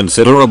shins with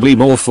considerably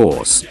more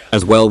force,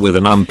 as well with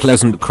an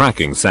unpleasant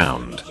cracking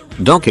sound.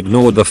 Doc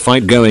ignored the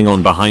fight going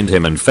on behind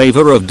him in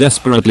favor of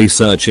desperately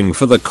searching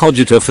for the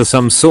cogitator for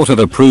some sort of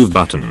approve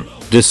button.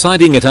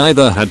 Deciding it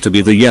either had to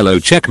be the yellow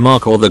check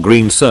mark or the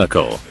green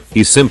circle,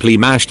 he simply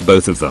mashed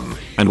both of them,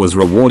 and was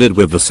rewarded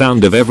with the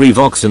sound of every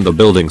vox in the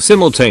building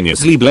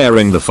simultaneously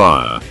blaring the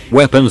fire,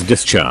 weapons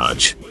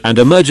discharge, and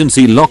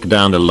emergency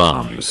lockdown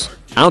alarms.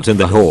 Out in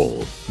the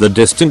hall, the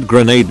distant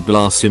grenade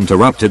blast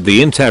interrupted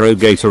the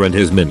interrogator and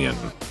his minion.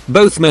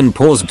 Both men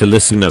paused to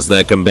listen as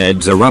their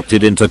comrades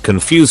erupted into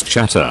confused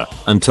chatter,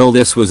 until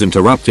this was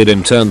interrupted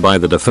in turn by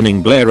the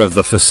deafening blare of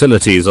the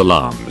facility's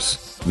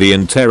alarms. The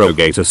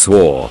interrogator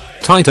swore,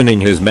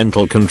 tightening his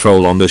mental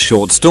control on the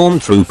short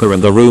stormtrooper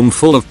and the room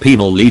full of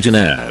penal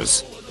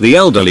legionnaires. The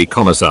elderly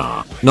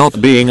commissar,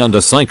 not being under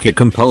psychic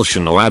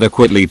compulsion or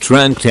adequately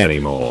tranked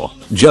anymore,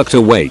 jerked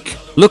awake,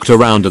 looked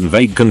around in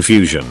vague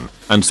confusion,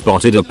 and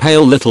spotted a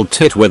pale little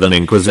tit with an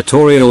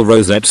inquisitorial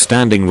rosette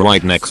standing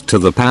right next to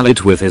the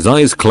pallet with his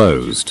eyes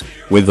closed.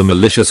 With the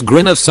malicious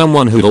grin of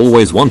someone who'd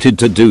always wanted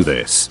to do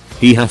this,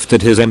 he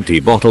hefted his empty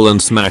bottle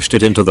and smashed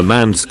it into the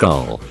man's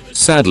skull.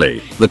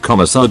 Sadly, the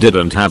commissar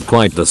didn't have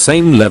quite the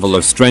same level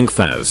of strength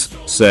as,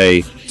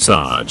 say,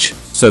 Sarge,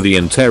 so the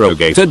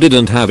interrogator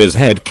didn't have his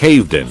head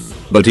caved in,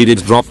 but he did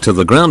drop to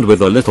the ground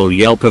with a little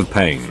yelp of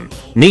pain.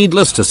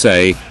 Needless to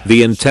say,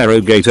 the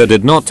interrogator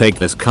did not take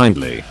this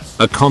kindly.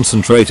 A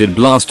concentrated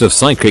blast of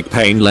psychic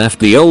pain left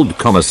the old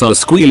commissar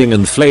squealing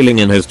and flailing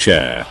in his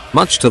chair,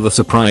 much to the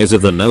surprise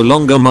of the no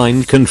longer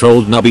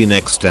mind-controlled Nubby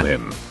next to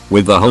him.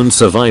 With the honed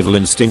survival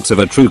instincts of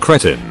a true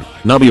cretin,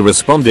 Nubby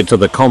responded to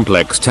the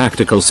complex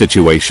tactical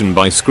situation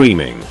by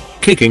screaming,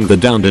 kicking the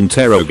downed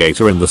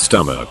interrogator in the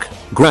stomach,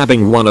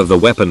 grabbing one of the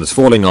weapons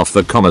falling off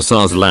the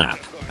commissar's lap,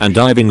 and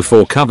diving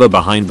for cover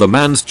behind the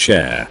man's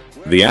chair.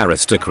 The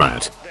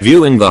aristocrat,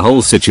 viewing the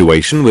whole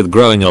situation with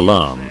growing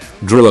alarm,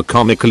 drew a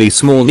comically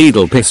small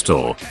needle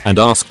pistol and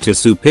asked his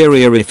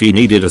superior if he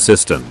needed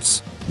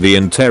assistance. The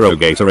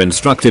interrogator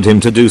instructed him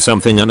to do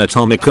something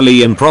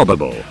anatomically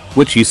improbable,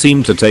 which he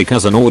seemed to take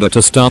as an order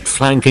to start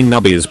flanking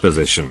Nubby's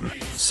position.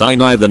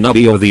 Either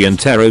Nubby or the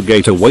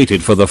interrogator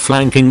waited for the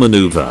flanking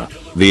maneuver.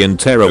 The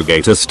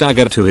interrogator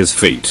staggered to his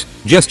feet,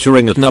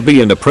 gesturing at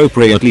Nubby in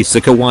appropriately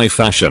sick-a-why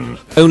fashion,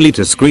 only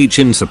to screech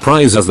in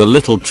surprise as the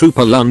little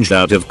trooper lunged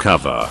out of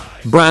cover,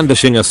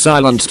 brandishing a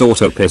silenced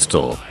auto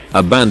pistol.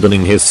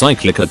 Abandoning his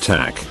cyclic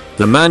attack,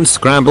 the man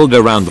scrambled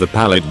around the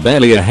pallet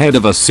barely ahead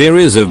of a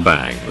series of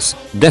bangs,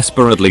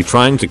 desperately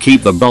trying to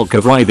keep the bulk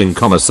of writhing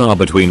commissar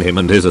between him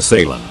and his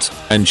assailant,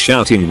 and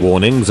shouting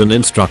warnings and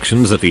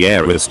instructions at the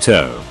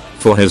aristo.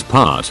 For his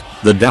part,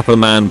 the dapper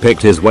man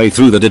picked his way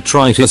through the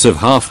detritus of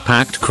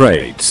half-packed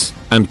crates,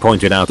 and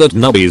pointed out that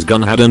Nubby's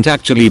gun hadn't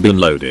actually been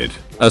loaded.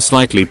 A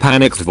slightly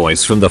panicked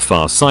voice from the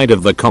far side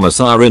of the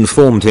commissar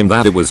informed him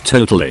that it was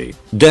totally,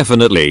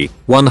 definitely,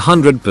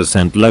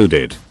 100%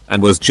 loaded,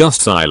 and was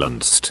just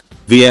silenced.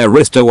 The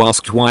aristo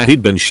asked why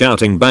he'd been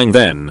shouting bang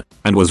then,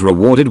 and was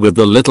rewarded with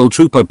the little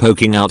trooper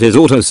poking out his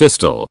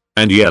autosystole,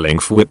 and yelling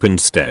FWIP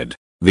instead.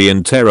 The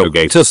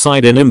interrogator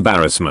sighed in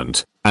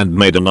embarrassment, and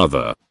made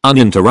another,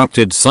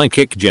 uninterrupted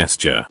psychic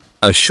gesture.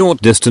 A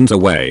short distance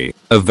away,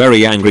 a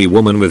very angry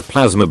woman with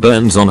plasma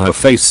burns on her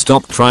face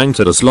stopped trying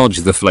to dislodge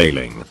the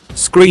flailing,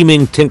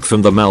 screaming Tink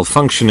from the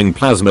malfunctioning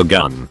plasma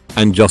gun,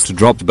 and just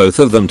dropped both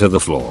of them to the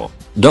floor.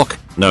 Doc,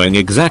 knowing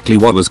exactly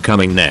what was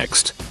coming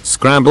next,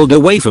 scrambled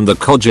away from the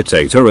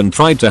cogitator and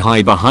tried to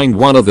hide behind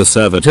one of the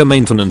servitor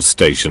maintenance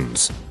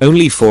stations,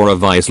 only for a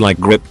vice-like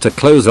grip to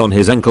close on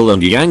his ankle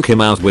and yank him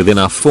out with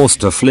enough force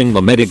to fling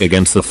the medic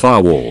against the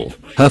far wall.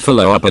 Her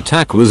follow-up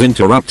attack was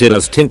interrupted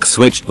as Tink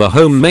switched the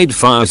homemade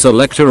fire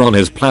selector on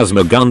his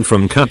plasma gun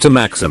from cut to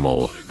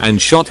maximal, and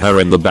shot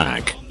her in the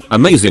back.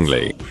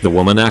 Amazingly, the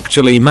woman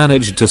actually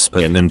managed to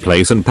spin in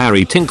place and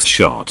parry Tink's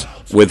shot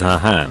with her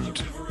hand,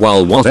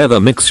 while whatever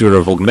mixture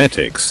of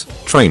augmetics,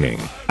 training,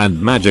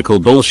 and magical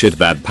bullshit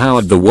that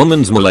powered the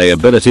woman's melee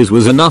abilities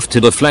was enough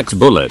to deflect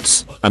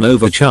bullets. An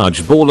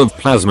overcharged ball of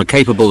plasma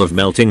capable of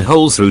melting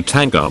holes through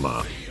tank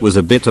armor was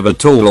a bit of a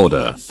tall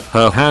order.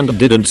 Her hand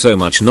didn't so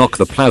much knock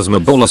the plasma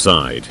ball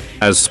aside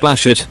as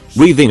splash it,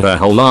 wreathing her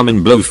whole arm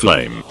in blue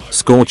flame,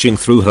 scorching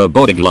through her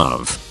body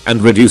glove,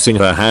 and reducing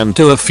her hand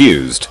to a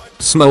fused,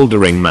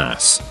 smoldering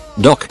mass.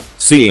 Doc,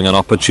 seeing an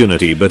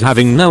opportunity but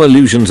having no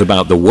illusions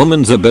about the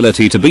woman's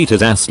ability to beat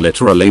his ass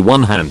literally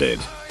one-handed,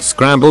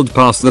 scrambled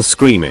past the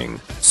screaming,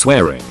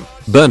 swearing,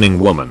 burning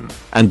woman,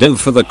 and dove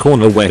for the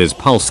corner where his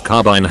pulse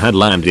carbine had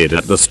landed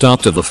at the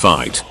start of the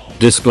fight,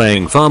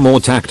 displaying far more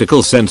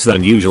tactical sense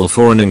than usual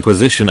for an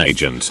Inquisition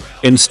agent.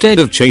 Instead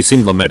of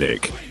chasing the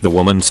medic, the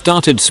woman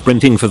started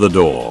sprinting for the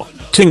door.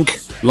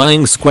 Tink,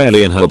 lying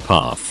squarely in her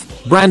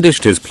path,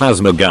 brandished his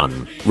plasma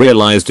gun,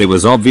 realized it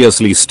was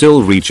obviously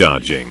still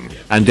recharging,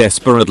 and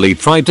desperately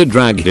tried to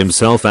drag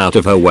himself out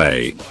of her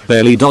way,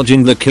 barely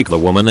dodging the kick the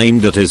woman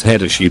aimed at his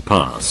head as she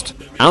passed.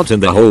 Out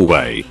in the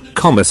hallway,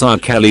 Commissar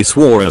Kelly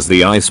swore as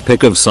the ice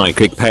pick of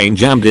psychic pain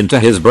jammed into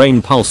his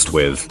brain pulsed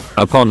with,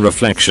 upon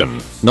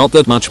reflection, not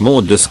that much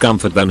more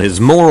discomfort than his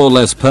more or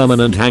less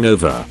permanent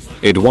hangover.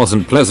 It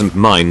wasn't pleasant,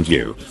 mind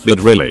you, but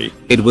really,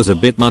 it was a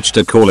bit much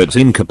to call it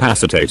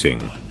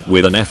incapacitating.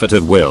 With an effort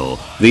of will,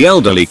 the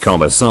elderly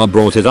commissar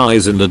brought his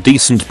eyes and a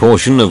decent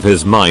portion of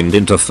his mind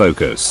into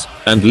focus,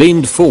 and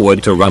leaned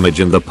forward to rummage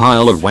in the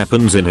pile of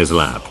weapons in his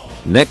lap.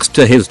 Next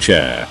to his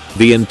chair,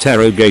 the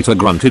interrogator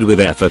grunted with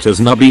effort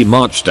as Nubby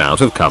marched out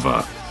of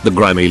cover. The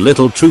grimy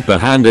little trooper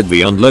handed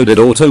the unloaded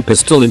auto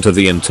pistol into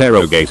the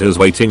interrogator's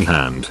waiting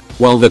hand,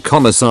 while the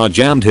commissar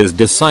jammed his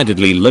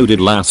decidedly loaded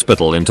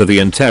laspittle into the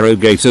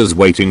interrogator's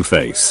waiting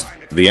face.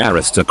 The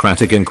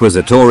aristocratic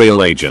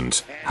inquisitorial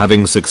agent,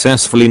 having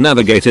successfully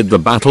navigated the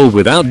battle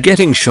without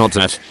getting shot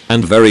at,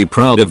 and very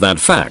proud of that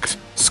fact,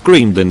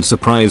 screamed in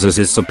surprise as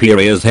his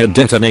superior's head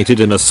detonated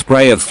in a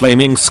spray of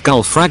flaming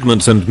skull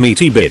fragments and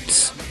meaty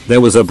bits.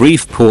 There was a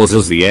brief pause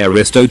as the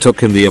aristo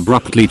took in the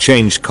abruptly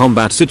changed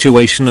combat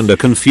situation, and a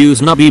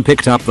confused Nubby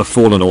picked up the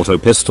fallen auto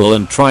pistol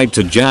and tried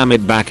to jam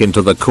it back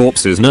into the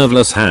corpse's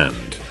nerveless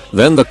hand.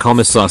 Then the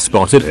commissar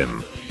spotted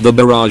him. The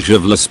barrage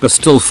of las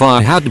pistol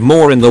fire had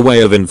more in the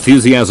way of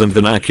enthusiasm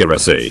than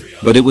accuracy,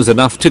 but it was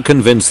enough to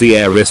convince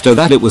the aristo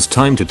that it was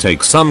time to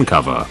take some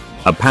cover.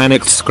 A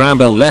panicked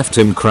scramble left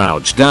him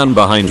crouched down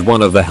behind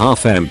one of the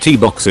half-empty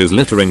boxes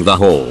littering the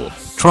hall,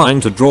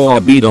 trying to draw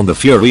a bead on the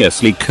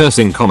furiously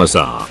cursing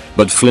commissar,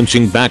 but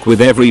flinching back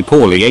with every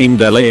poorly aimed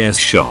LAS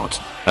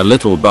shot. A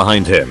little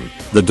behind him,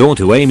 the door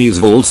to Amy's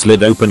vault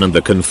slid open and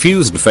the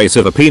confused face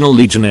of a penal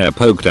legionnaire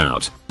poked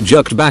out,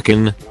 jerked back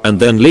in, and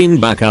then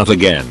leaned back out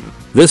again,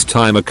 this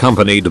time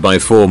accompanied by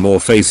 4 more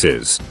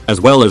faces,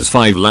 as well as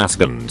 5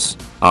 lasguns.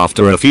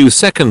 After a few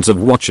seconds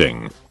of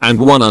watching, and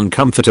one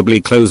uncomfortably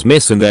close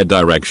miss in their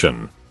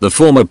direction, the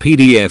former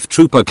PDF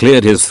trooper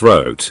cleared his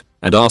throat,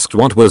 and asked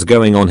what was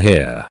going on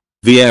here.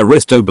 The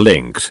aristo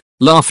blinked,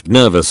 laughed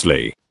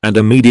nervously, and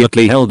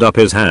immediately held up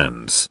his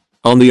hands.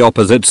 On the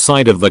opposite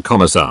side of the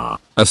commissar,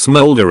 a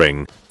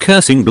smoldering,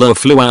 cursing blur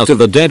flew out of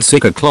the dead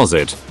sicker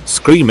closet,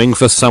 screaming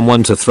for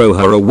someone to throw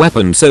her a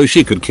weapon so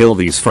she could kill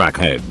these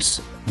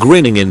frackheads.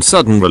 Grinning in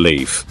sudden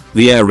relief,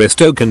 the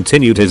aristo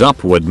continued his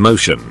upward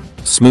motion,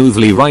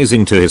 smoothly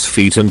rising to his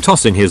feet and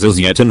tossing his as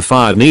yet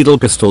unfired needle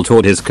pistol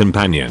toward his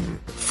companion.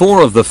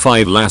 4 of the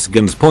 5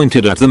 lasguns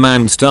pointed at the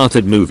man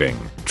started moving,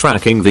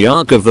 tracking the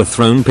arc of the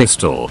thrown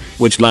pistol,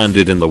 which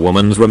landed in the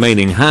woman's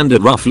remaining hand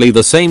at roughly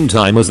the same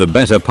time as the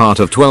better part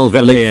of 12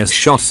 LAS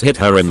shots hit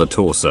her in the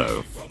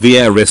torso. The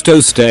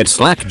aristo stared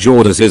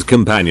slack-jawed as his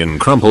companion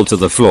crumpled to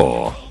the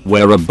floor,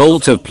 where a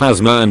bolt of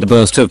plasma and a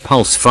burst of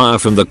pulse fire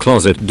from the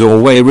closet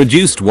doorway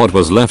reduced what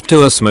was left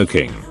to a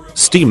smoking,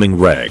 steaming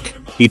wreck.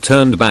 He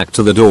turned back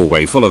to the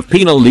doorway full of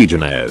penal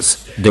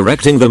legionnaires,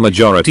 directing the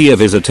majority of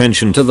his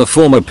attention to the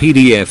former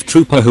PDF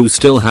trooper who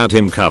still had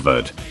him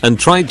covered, and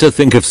tried to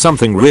think of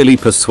something really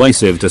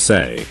persuasive to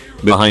say.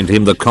 Behind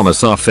him the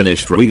commissar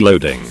finished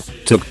reloading,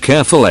 took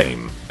careful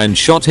aim, and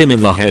shot him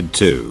in the head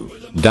too.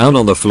 Down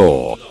on the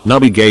floor,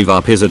 Nubby gave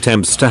up his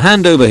attempts to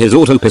hand over his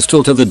auto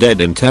pistol to the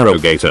dead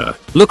interrogator,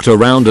 looked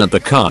around at the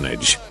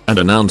carnage, and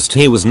announced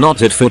he was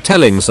not it for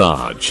telling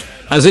Sarge.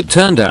 As it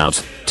turned out,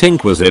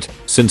 Tink was it,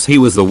 since he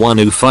was the one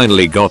who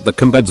finally got the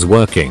combeds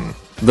working.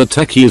 The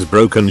techie's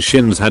broken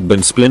shins had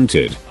been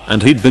splintered,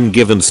 and he'd been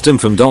given stim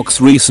from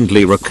Doc's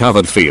recently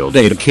recovered field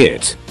aid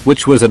kit,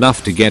 which was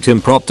enough to get him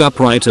propped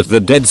upright at the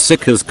dead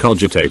sicker's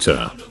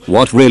cogitator.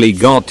 What really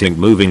got Tink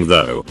moving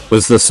though,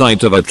 was the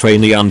sight of a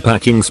trainee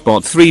unpacking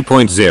Spot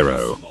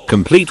 3.0,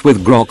 complete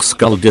with Grok's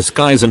skull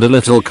disguise and a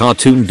little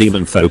cartoon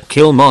demon folk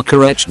kill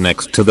marker etched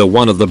next to the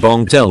one of the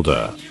bonked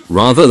elder.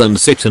 Rather than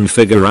sit and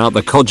figure out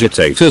the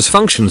cogitator's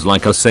functions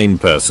like a sane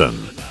person,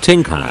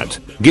 Tink had,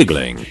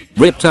 giggling,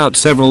 ripped out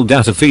several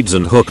data feeds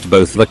and hooked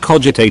both the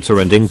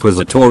cogitator and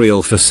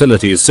Inquisitorial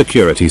facility's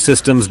security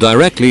systems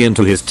directly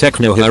into his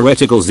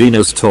techno-heretical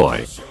Xenos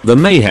toy. The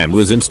mayhem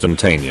was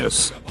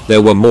instantaneous.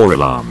 There were more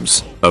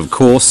alarms. Of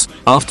course,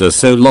 after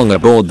so long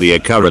aboard the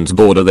occurrence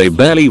border they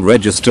barely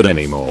registered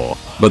anymore.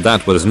 But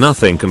that was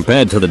nothing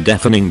compared to the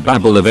deafening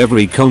babble of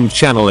every combed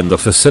channel in the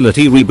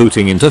facility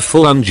rebooting into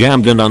full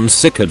unjammed and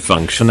unsickered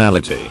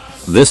functionality.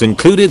 This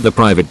included the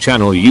private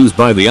channel used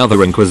by the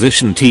other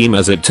Inquisition team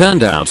as it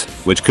turned out,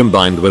 which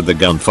combined with the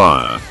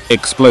gunfire,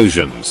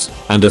 explosions,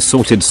 and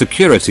assorted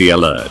security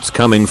alerts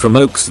coming from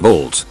Oak's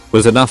vault,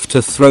 was enough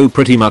to throw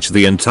pretty much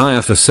the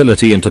entire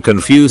facility into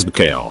confused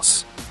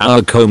chaos.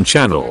 Our comb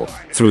channel,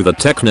 through the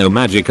techno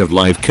magic of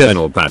live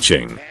kernel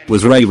patching,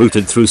 was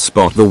rerouted through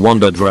Spot the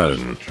Wonder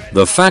drone.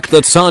 The fact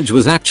that Sarge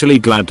was actually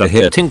glad to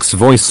hear Tink's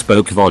voice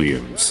spoke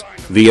volumes.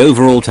 The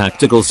overall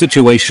tactical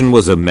situation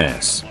was a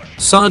mess.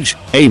 Sarge,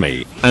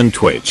 Amy, and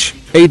Twitch,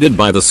 aided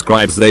by the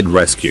scribes they'd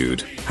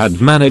rescued, had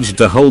managed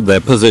to hold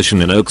their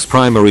position in Oak's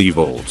primary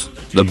vault.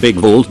 The big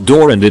vault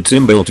door and its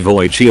inbuilt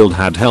void shield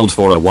had held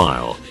for a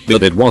while,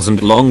 but it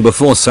wasn't long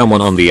before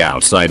someone on the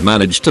outside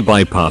managed to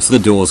bypass the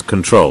door's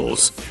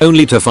controls,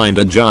 only to find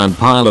a giant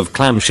pile of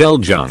clamshell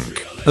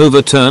junk,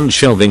 overturned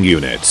shelving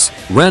units,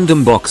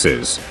 random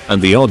boxes,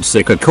 and the odd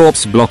sicker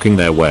corpse blocking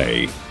their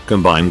way.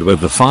 Combined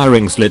with the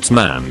firing slits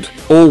manned,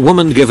 or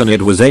woman given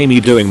it was Amy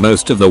doing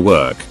most of the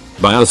work,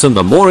 by us and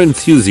the more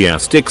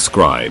enthusiastic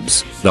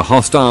scribes, the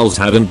hostiles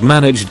hadn't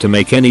managed to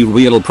make any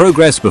real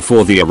progress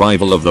before the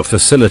arrival of the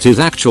facility's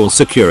actual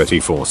security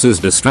forces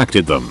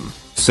distracted them.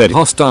 Said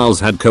hostiles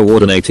had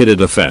coordinated a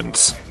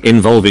defense,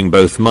 involving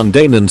both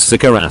mundane and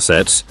sicker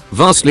assets,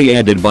 vastly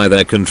aided by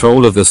their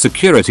control of the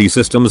security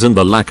systems and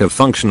the lack of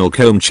functional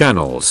comb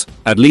channels,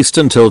 at least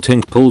until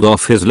Tink pulled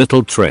off his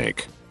little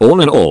trick.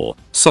 All in all,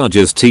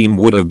 Sarge's team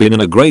would have been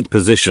in a great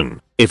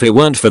position, if it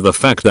weren't for the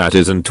fact that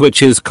his and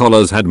Twitch's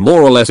collars had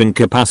more or less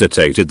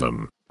incapacitated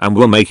them, and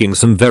were making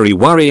some very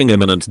worrying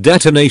imminent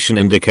detonation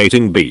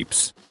indicating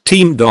beeps.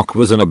 Team Doc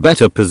was in a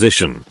better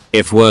position,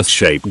 if worse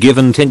shape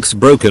given Tink's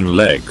broken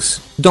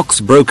legs,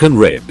 Doc's broken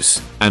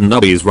ribs, and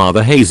Nubby's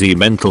rather hazy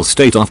mental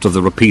state after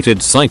the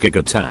repeated psychic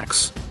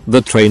attacks.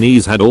 The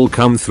trainees had all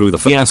come through the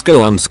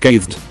fiasco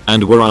unscathed,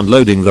 and were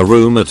unloading the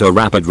room at a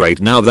rapid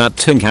rate now that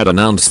Tink had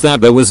announced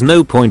that there was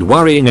no point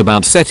worrying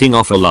about setting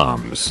off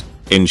alarms.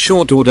 In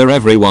short order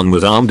everyone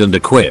was armed and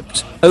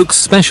equipped, Oak's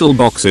special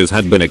boxes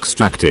had been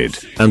extracted,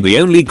 and the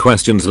only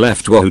questions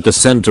left were who to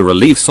send to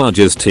relieve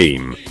Sarge's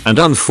team, and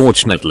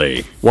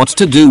unfortunately, what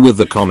to do with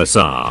the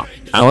commissar.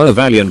 Our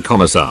valiant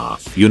commissar,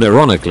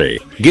 unironically,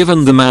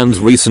 given the man's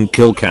recent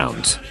kill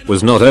count,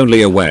 was not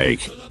only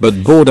awake,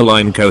 but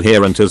borderline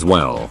coherent as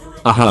well.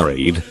 A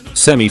hurried,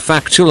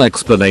 semi-factual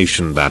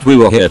explanation that we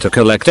were here to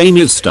collect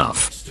Amy's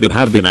stuff, but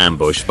had been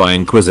ambushed by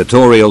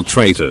Inquisitorial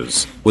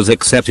traitors, was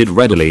accepted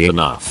readily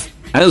enough.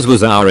 As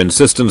was our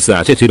insistence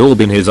that it had all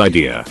been his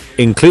idea,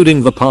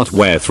 including the part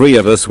where 3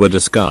 of us were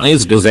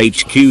disguised as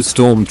HQ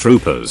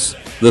stormtroopers.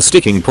 The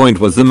sticking point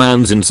was the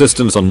man's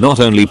insistence on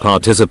not only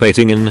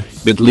participating in,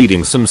 but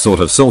leading some sort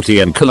of sortie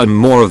and killing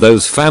more of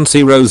those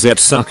fancy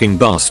rosette-sucking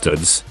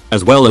bastards,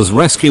 as well as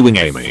rescuing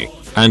Amy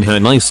and her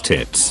nice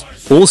tits.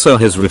 Also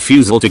his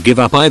refusal to give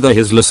up either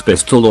his las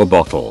pistol or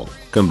bottle,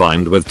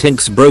 combined with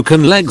Tink's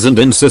broken legs and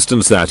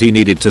insistence that he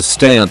needed to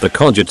stay at the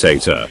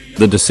cogitator,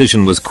 the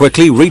decision was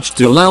quickly reached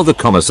to allow the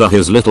commissar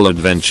his little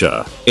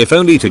adventure, if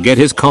only to get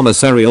his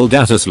commissarial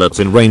data slots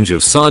in range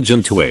of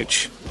Sergeant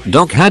Twitch.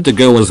 Doc had to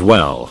go as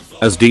well,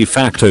 as de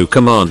facto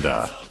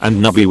commander,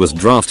 and Nubby was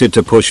drafted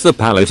to push the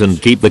pallet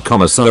and keep the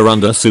commissar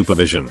under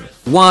supervision,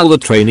 while the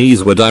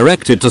trainees were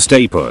directed to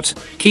stay put,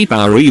 keep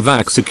our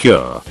evac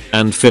secure,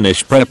 and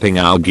finish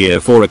prepping our gear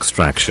for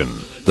extraction.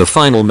 The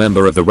final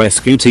member of the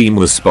rescue team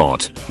was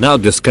Spot, now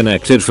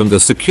disconnected from the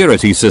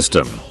security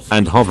system,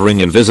 and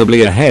hovering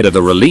invisibly ahead of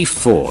the relief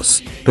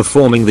force,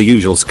 performing the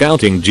usual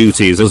scouting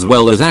duties as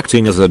well as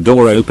acting as a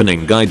door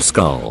opening guide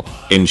skull.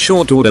 In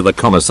short order, the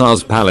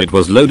commissar's pallet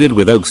was loaded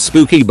with Oak's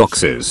spooky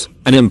boxes,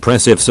 an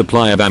impressive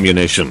supply of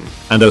ammunition,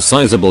 and a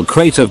sizable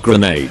crate of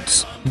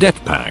grenades, det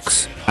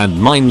packs, and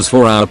mines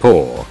for our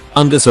poor,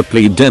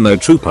 undisciplined demo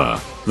trooper.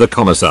 The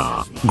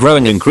commissar,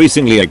 growing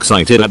increasingly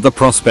excited at the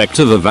prospect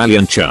of a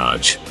valiant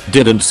charge,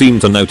 didn't seem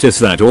to notice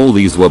that all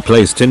these were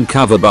placed in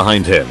cover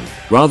behind him,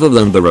 rather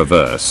than the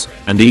reverse,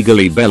 and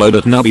eagerly bellowed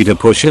at Nubby to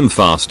push him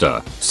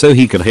faster, so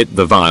he could hit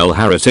the vile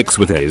heretics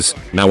with his,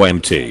 now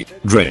empty,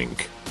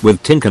 drink.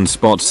 With Tink and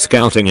Spot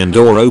scouting and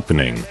door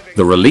opening,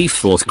 the relief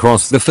force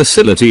crossed the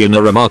facility in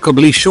a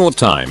remarkably short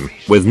time,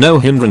 with no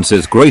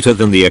hindrances greater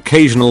than the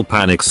occasional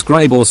panic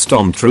scribe or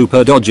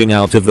stormtrooper dodging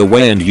out of the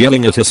way and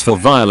yelling at us for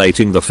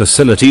violating the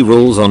facility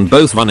rules on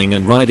both running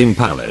and riding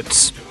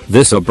pallets.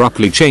 This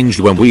abruptly changed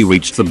when we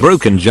reached the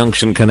broken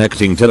junction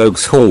connecting to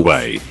Oak's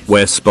hallway,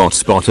 where Spot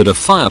spotted a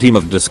fireteam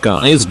of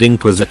disguised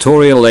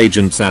Inquisitorial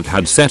agents that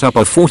had set up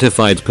a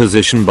fortified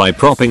position by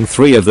propping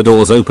 3 of the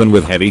doors open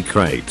with heavy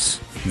crates.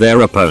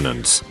 Their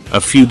opponents, a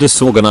few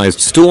disorganized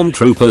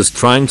stormtroopers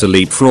trying to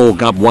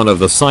leapfrog up one of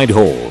the side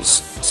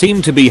halls,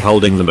 seemed to be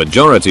holding the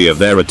majority of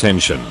their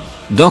attention.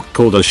 Doc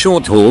called a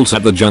short halt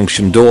at the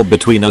junction door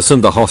between us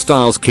and the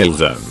hostiles' kill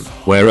zone,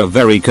 where a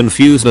very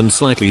confused and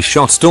slightly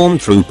shot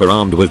stormtrooper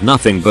armed with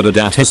nothing but a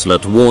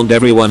datislet warned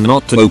everyone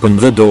not to open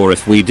the door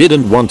if we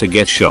didn't want to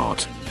get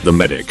shot. The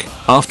medic,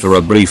 after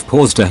a brief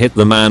pause to hit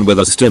the man with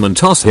a stim and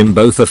toss him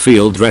both a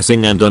field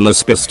dressing and a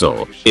las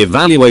pistol,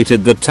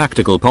 evaluated the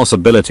tactical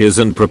possibilities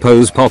and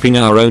proposed popping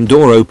our own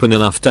door open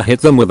enough to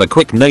hit them with a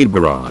quick nade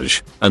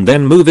barrage, and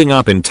then moving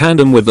up in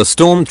tandem with the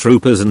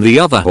stormtroopers in the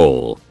other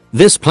hall.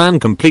 This plan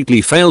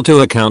completely failed to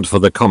account for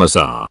the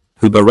commissar,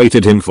 who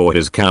berated him for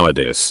his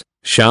cowardice,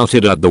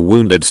 shouted at the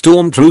wounded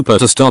stormtrooper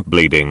to stop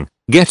bleeding,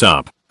 get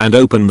up, and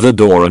open the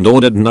door and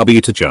ordered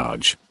Nubby to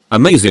charge.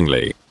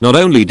 Amazingly, not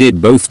only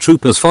did both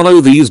troopers follow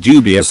these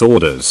dubious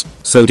orders,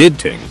 so did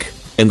Tink.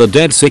 In the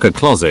dead sicker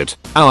closet,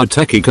 our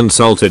techie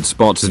consulted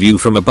Spot's view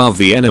from above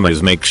the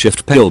enemy's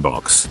makeshift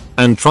pillbox,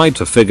 and tried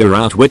to figure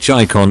out which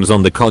icons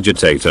on the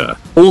cogitator,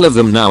 all of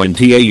them now in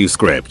TAU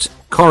script,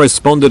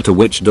 corresponded to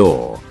which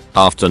door.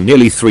 After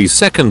nearly 3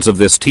 seconds of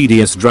this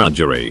tedious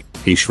drudgery,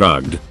 he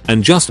shrugged,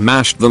 and just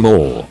mashed them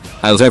all,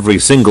 as every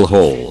single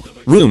hall,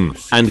 room,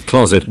 and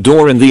closet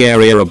door in the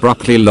area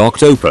abruptly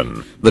locked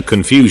open. The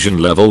confusion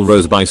level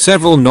rose by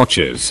several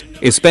notches,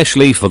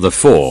 especially for the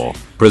 4,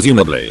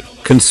 presumably,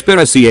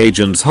 conspiracy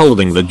agents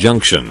holding the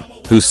junction,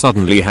 who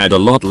suddenly had a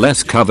lot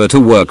less cover to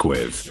work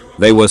with.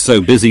 They were so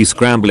busy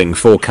scrambling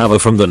for cover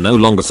from the no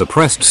longer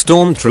suppressed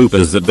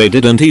stormtroopers that they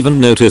didn't even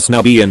notice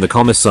Nubby and the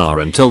commissar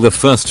until the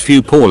first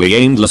few poorly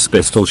aimed las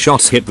pistol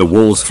shots hit the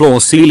wall's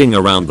floor ceiling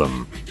around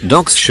them.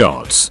 Doc's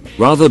shots,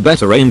 rather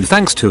better aimed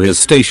thanks to his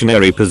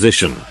stationary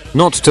position,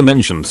 not to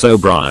mention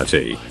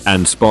sobriety,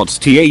 and Spot's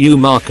TAU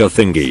marker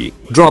thingy,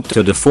 dropped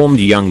a deformed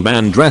young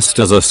man dressed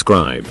as a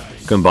scribe,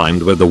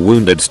 combined with the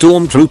wounded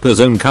stormtrooper's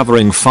own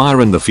covering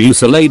fire and the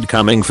fusillade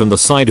coming from the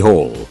side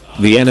hall.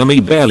 The enemy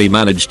barely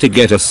managed to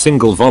get a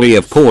single volley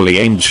of poorly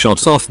aimed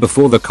shots off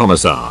before the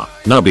commissar,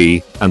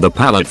 Nubby, and the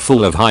pallet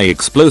full of high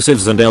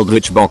explosives and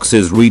eldritch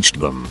boxes reached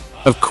them.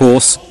 Of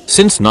course,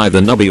 since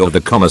neither Nubby or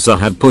the commissar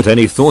had put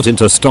any thought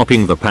into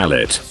stopping the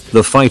pallet,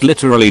 the fight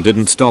literally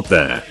didn't stop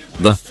there.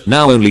 The,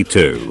 now only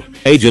 2,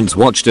 agents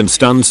watched in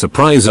stunned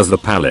surprise as the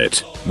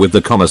pallet, with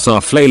the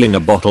commissar flailing a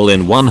bottle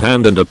in one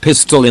hand and a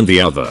pistol in the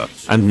other,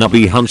 and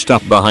Nubby hunched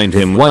up behind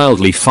him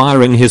wildly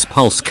firing his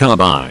pulse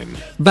carbine,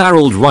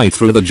 barreled right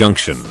through the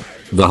junction.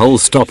 The whole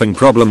stopping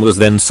problem was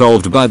then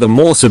solved by the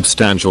more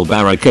substantial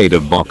barricade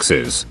of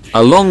boxes,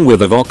 along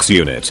with a Vox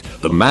unit,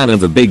 the man in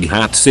the big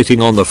hat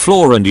sitting on the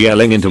floor and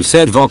yelling into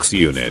said Vox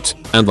unit,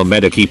 and the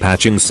medic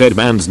patching said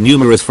man's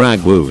numerous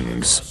frag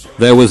wounds.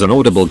 There was an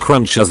audible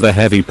crunch as the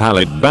heavy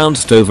pallet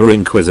bounced over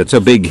Inquisitor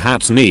Big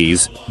Hat's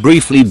knees,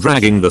 briefly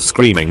dragging the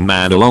screaming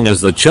man along as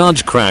the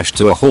charge crashed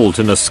to a halt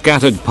in a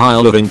scattered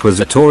pile of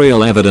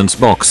Inquisitorial evidence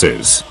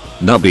boxes.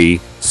 Nubby,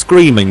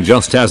 screaming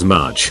just as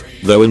much,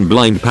 though in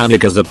blind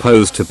panic as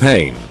opposed to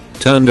pain,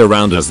 turned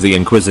around as the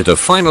Inquisitor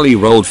finally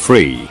rolled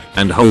free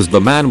and hosed the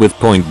man with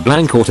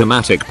point-blank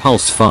automatic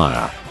pulse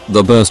fire.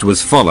 The burst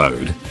was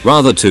followed,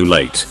 rather too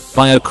late,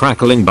 by a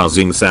crackling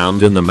buzzing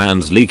sound in the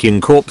man's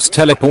leaking corpse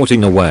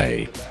teleporting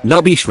away.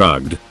 Nubby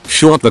shrugged,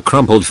 shot the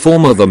crumpled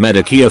form of the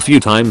medic a few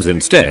times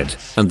instead,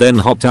 and then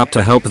hopped up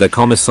to help the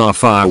commissar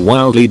fire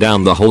wildly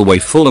down the hallway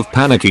full of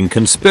panicking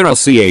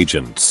conspiracy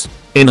agents.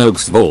 In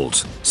Oak's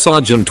vault,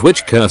 Sergeant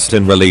Witch cursed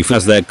in relief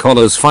as their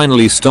collars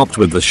finally stopped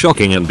with the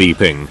shocking and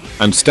beeping,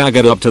 and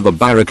staggered up to the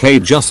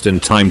barricade just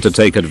in time to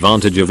take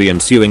advantage of the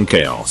ensuing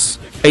chaos.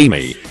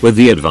 Amy, with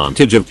the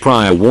advantage of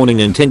prior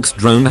warning and Tink's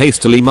drone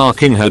hastily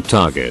marking her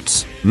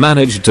targets,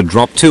 managed to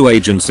drop 2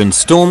 agents in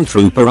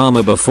stormtrooper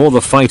armor before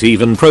the fight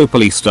even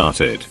properly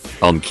started.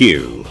 On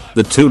cue,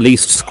 the 2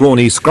 least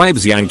scrawny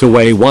scribes yanked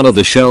away one of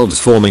the shelves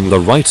forming the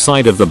right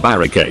side of the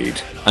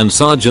barricade, and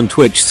Sergeant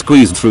Twitch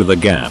squeezed through the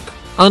gap.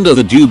 Under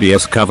the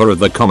dubious cover of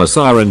the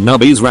Commissar and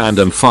Nubby's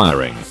random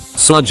firing,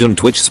 Sergeant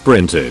Twitch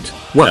sprinted,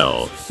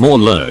 more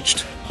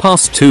lurched,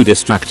 past 2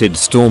 distracted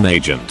storm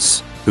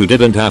agents, who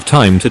didn't have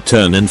time to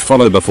turn and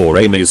follow before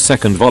Amy's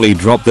second volley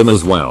dropped them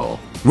as well.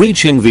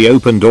 Reaching the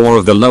open door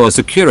of the lower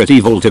security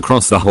vault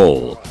across the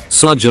hall,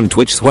 Sergeant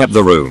Twitch swept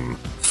the room,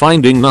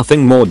 finding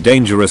nothing more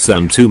dangerous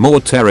than 2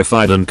 more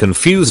terrified and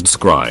confused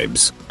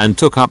scribes, and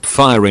took up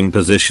firing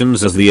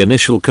positions as the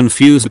initial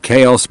confused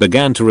chaos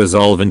began to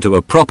resolve into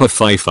a proper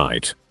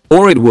fight.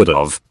 Or it would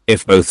have,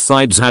 if both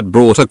sides had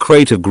brought a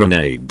crate of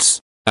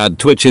grenades. At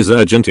Twitch's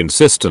urgent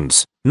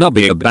insistence,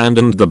 Nubby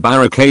abandoned the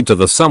barricade to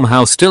the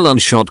somehow still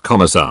unshot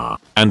Commissar,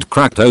 and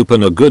cracked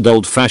open a good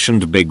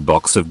old-fashioned big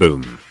box of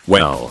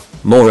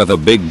more of a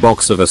big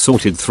box of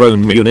assorted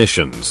thrown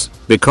munitions,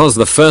 because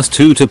the first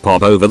 2 to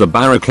pop over the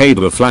barricade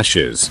were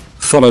flashes,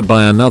 followed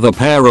by another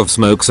pair of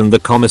smokes and the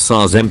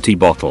Commissar's empty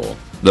bottle.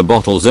 The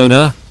bottle's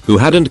owner, who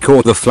hadn't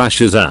caught the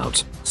flashes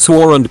out,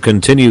 swore and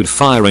continued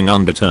firing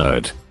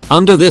undeterred.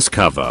 Under this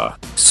cover,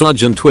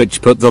 Sergeant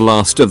Twitch put the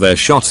last of their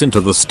shots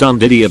into the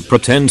stunned idiot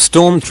pretend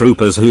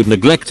stormtroopers who'd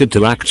neglected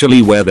to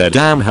actually wear their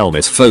damn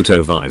helmets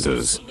photo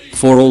visors.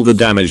 For all the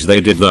damage they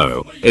did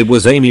though, it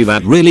was Amy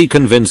that really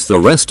convinced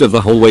the rest of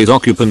the hallway's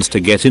occupants to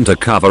get into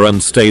cover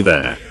and stay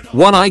there.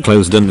 One eye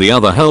closed and the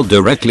other held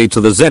directly to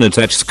the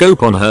Zenitech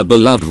scope on her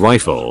beloved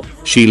rifle.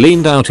 She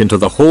leaned out into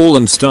the hall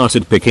and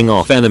started picking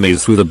off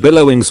enemies through the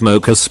billowing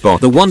smoke as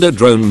Spot the Wonder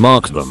Drone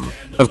marked them.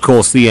 Of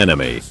course the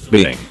enemy,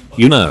 being,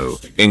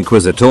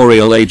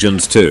 Inquisitorial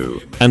agents too,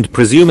 and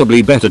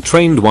presumably better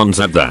trained ones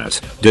at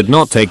that, did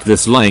not take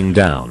this lying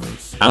down.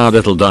 Our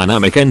little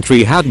dynamic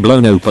entry had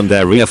blown open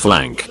their rear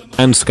flank,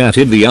 and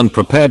scattered the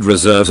unprepared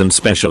reserves and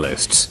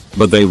specialists,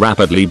 but they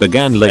rapidly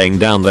began laying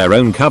down their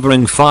own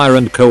covering fire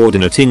and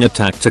coordinating a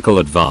tactical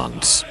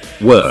advance.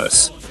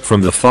 Worse,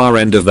 from the far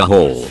end of the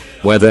hall,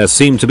 where there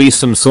seemed to be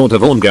some sort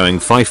of ongoing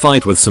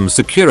fight with some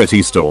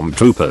security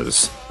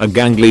stormtroopers, a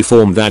gangly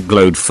form that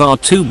glowed far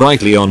too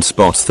brightly on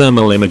Spot's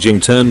thermal imaging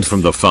turned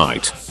from the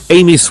fight.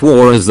 Amy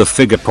swore as the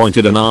figure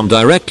pointed an arm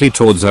directly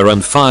towards her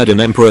and fired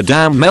an Emperor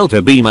damn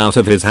melter beam out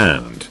of his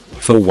hand.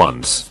 For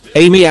once,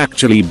 Amy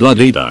actually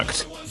bloody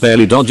ducked,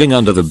 barely dodging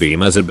under the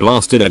beam as it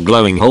blasted a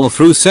glowing hole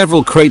through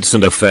several crates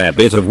and a fair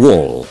bit of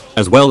wall,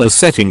 as well as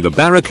setting the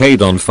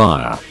barricade on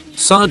fire.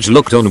 Sarge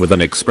looked on with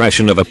an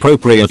expression of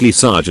appropriately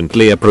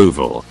sergeantly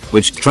approval,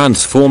 which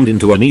transformed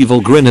into an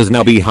evil grin as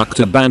Nubby hucked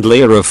a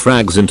bandolier of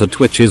frags into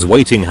Twitch's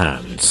waiting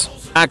hands.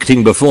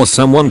 Acting before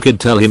someone could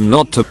tell him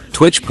not to,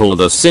 Twitch pulled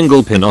a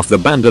single pin off the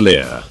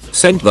bandolier,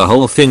 sent the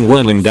whole thing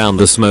whirling down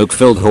the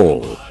smoke-filled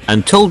hall,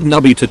 and told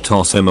Nubby to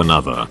toss him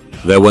another.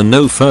 There were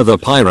no further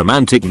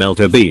pyromantic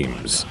melter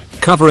beams,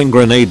 covering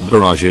grenade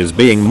barrages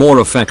being more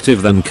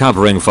effective than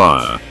covering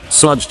fire.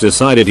 Sarge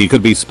decided he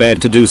could be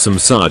spared to do some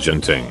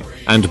sergeanting,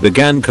 and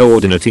began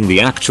coordinating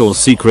the actual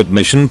secret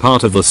mission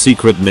part of the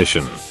secret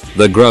mission.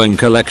 The growing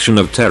collection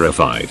of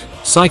terrified,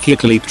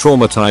 psychically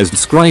traumatized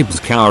scribes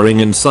cowering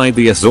inside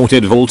the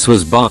assorted vaults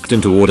was barked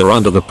into order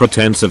under the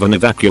pretense of an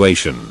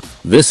evacuation.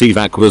 This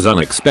evac was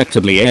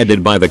unexpectedly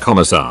aided by the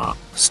Commissar,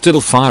 still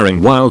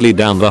firing wildly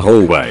down the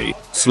hallway,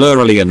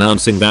 slurrily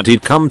announcing that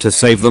he'd come to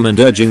save them and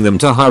urging them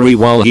to hurry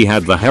while he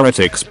had the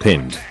heretics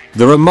pinned.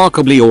 The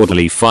remarkably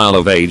orderly file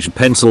of aged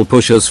pencil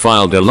pushers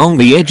filed along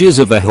the edges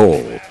of the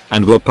hall,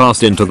 and were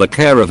passed into the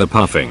care of a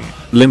puffing,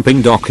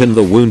 limping Doc and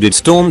the wounded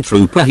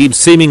stormtrooper he'd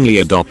seemingly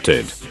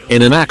adopted.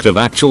 In an act of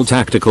actual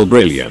tactical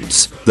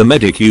brilliance, the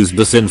medic used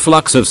this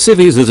influx of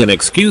civvies as an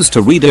excuse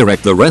to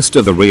redirect the rest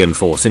of the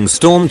reinforcing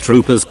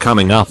stormtroopers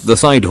coming up the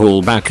side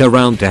hall back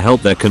around to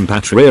help their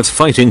compatriots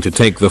fighting to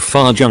take the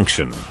far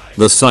junction.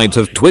 The sight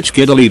of Twitch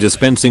giddily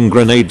dispensing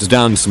grenades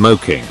down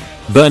smoking,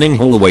 burning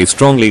hallway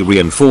strongly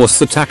reinforced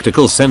the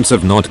tactical sense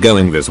of not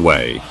going this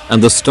way,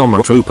 and the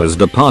stormtroopers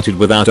departed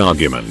without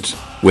argument.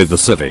 With the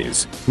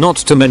civvies, not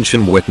to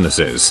mention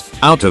witnesses,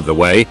 out of the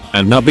way,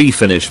 and Nubby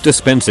finished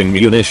dispensing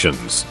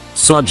munitions,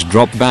 Sarge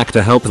dropped back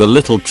to help the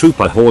little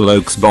trooper haul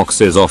Oak's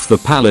boxes off the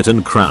pallet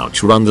and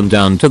crouch run them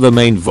down to the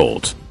main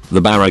vault.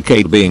 The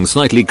barricade being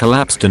slightly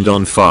collapsed and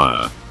on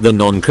fire, the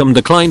non-com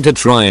declined to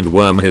try and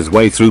worm his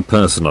way through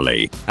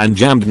personally, and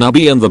jammed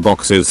Nubby and the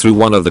boxes through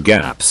one of the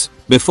gaps,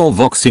 before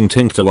voxing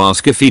Tink to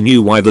ask if he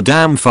knew why the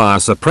damn fire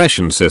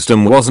suppression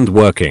system wasn't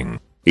working.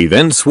 He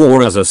then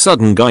swore as a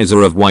sudden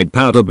geyser of white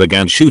powder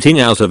began shooting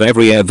out of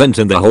every air vent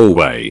in the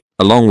hallway,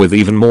 along with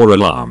even more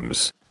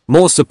alarms.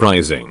 More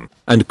surprising,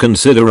 and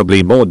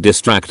considerably more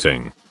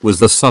distracting, was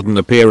the sudden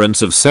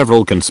appearance of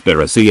several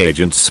conspiracy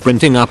agents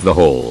sprinting up the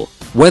hall,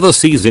 whether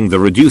seizing the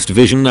reduced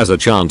vision as a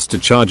chance to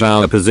charge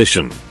our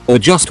position, or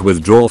just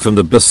withdraw from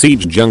the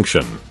besieged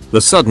junction. The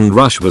sudden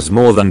rush was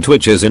more than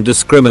Twitch's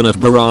indiscriminate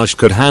barrage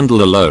could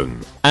handle alone.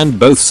 and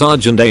both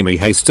Sarge and Amy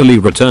hastily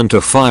returned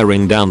to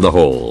firing down the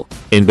hall.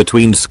 In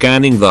between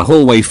scanning the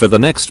hallway for the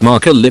next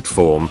marker lit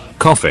form,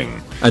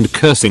 coughing, and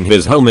cursing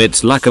his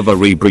helmet's lack of a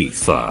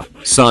rebreather,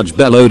 Sarge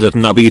bellowed at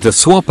Nubby to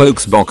swap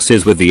Oak's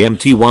boxes with the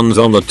empty ones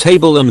on the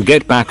table and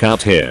get back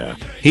out here.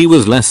 He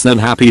was less than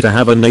happy to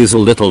have a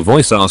nasal little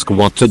voice ask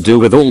what to do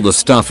with all the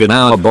stuff in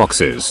our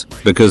boxes,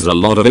 because a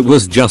lot of it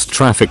was just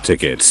traffic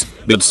tickets,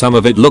 but some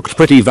of it looked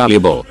pretty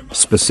valuable,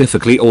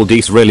 specifically all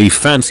these really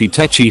fancy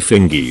techie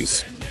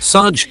thingies.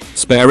 Sarge,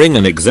 sparing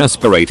an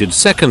exasperated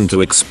second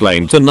to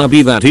explain to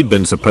Nubby that he'd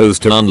been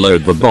supposed to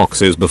unload the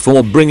boxes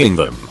before bringing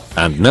them,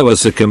 and no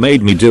Asuka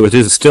made me do it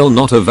is still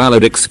not a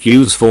valid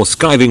excuse for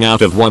skiving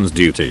out of one's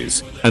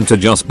duties, and to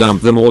just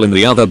dump them all in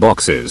the other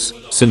boxes,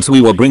 since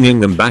we were bringing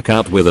them back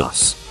out with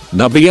us.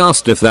 Nubby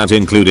asked if that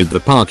included the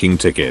parking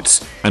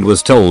tickets, and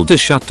was told to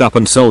shut up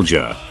and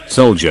soldier,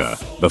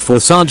 before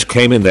Sarge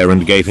came in there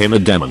and gave him a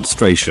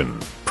demonstration.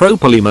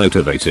 Properly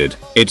motivated,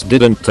 it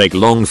didn't take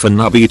long for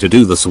Nubby to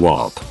do the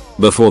swap.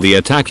 Before the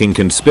attacking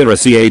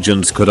conspiracy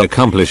agents could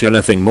accomplish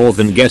anything more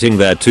than getting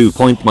their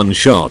 2-point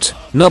shot,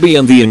 Nubby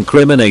and the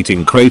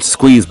incriminating crate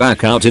squeezed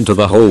back out into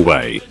the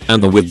hallway,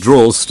 and the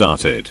withdrawals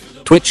started.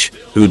 Twitch,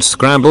 who'd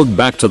scrambled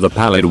back to the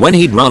pallet when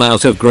he'd run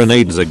out of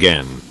grenades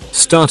again,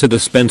 started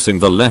dispensing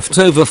the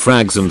leftover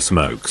frags and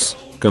smokes.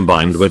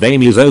 Combined with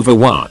Amy's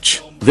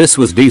overwatch, this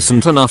was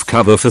decent enough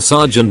cover for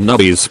Sergeant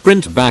Nubby's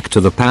sprint back to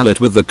the pallet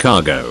with the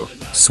cargo,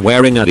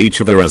 swearing at each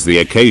other as the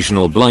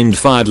occasional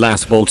blind-fired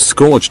last bolt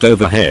scorched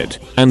overhead,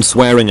 and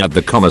swearing at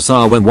the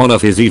commissar when one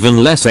of his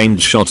even less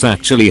aimed shots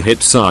actually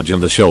hit Sarge in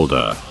the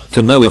shoulder.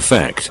 To no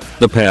effect,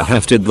 the pair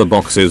hefted the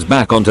boxes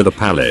back onto the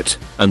pallet,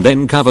 and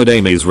then covered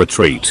Amy's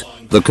retreat.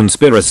 The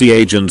conspiracy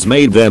agents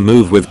made their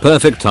move with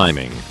perfect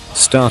timing,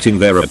 starting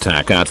their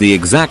attack at the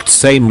exact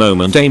same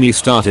moment Amy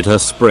started her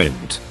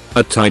sprint.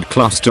 A tight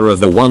cluster of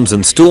the ones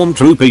in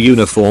stormtrooper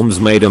uniforms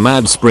made a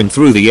mad sprint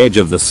through the edge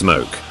of the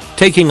smoke,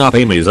 taking up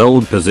Amy's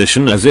old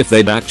position as if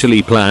they'd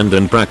actually planned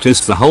and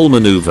practiced the whole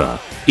maneuver.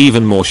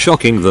 Even more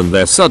shocking than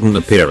their sudden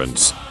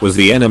appearance was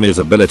the enemy's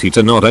ability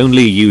to not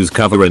only use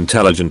cover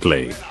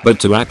intelligently, but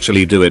to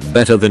actually do it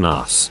better than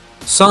us.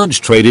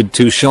 Sarge traded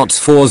 2 shots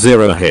for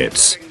 0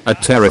 hits, a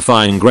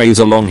terrifying graze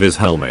along his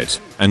helmet,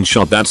 and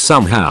shot that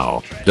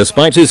somehow,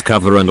 despite his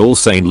cover and all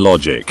sane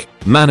logic,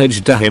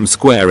 managed to hit him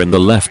square in the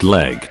left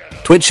leg.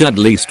 Twitch at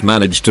least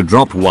managed to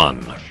drop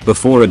one,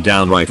 before a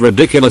downright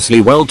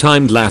ridiculously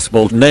well-timed last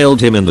bolt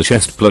nailed him in the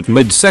chest plate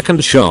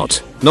mid-second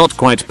shot, not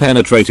quite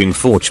penetrating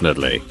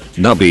fortunately.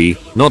 Nubby,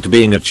 not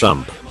being a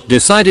chump,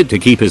 decided to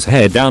keep his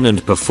head down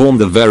and perform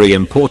the very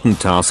important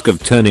task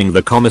of turning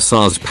the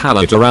commissar's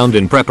pallet around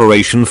in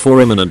preparation for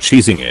imminent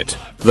cheesing it.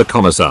 The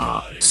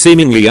commissar,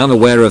 seemingly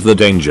unaware of the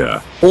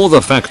danger, or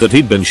the fact that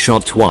he'd been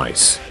shot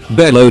twice,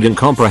 bellowed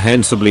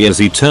incomprehensibly as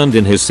he turned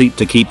in his seat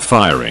to keep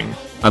firing.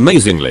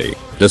 Amazingly,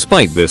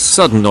 despite this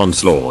sudden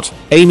onslaught,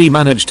 Amy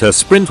managed her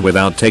sprint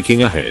without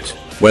taking a hit.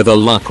 Whether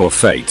luck or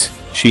fate,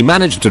 she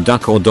managed to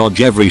duck or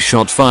dodge every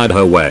shot fired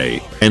her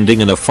way,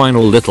 ending in a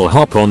final little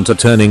hop onto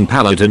turning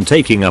pallet and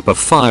taking up a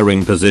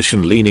firing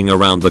position leaning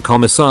around the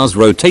commissar's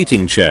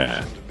rotating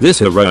chair. This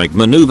heroic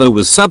maneuver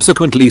was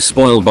subsequently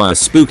spoiled by a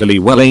spookily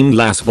well-aimed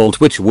last bolt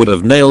which would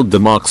have nailed the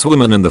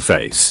markswoman in the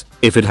face,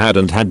 if it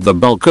hadn't had the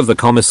bulk of the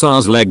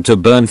commissar's leg to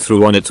burn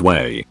through on its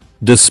way.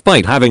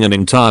 Despite having an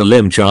entire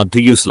limb charred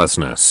to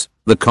uselessness,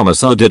 the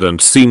commissar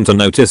didn't seem to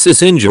notice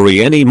this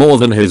injury any more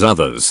than his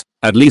others,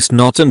 at least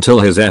not until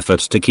his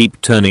efforts to keep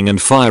turning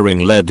and firing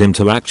led him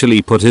to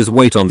actually put his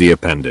weight on the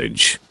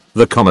appendage.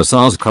 The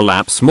commissar's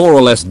collapse more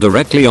or less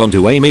directly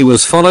onto Amy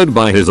was followed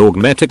by his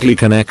augmetically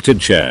connected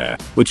chair,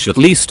 which at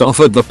least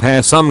offered the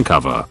pair some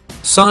cover.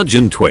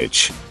 Sergeant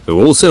Twitch,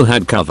 who also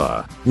had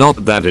cover,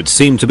 not that it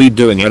seemed to be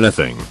doing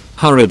anything,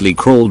 hurriedly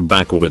crawled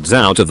backwards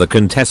out of the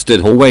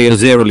contested hallway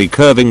as eerily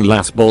curving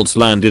last bolts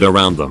landed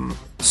around them.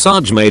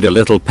 Sarge made a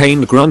little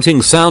pained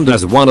grunting sound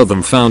as one of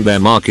them found their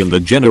mark in the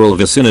general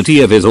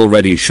vicinity of his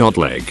already shot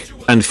leg,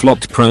 and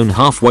flopped prone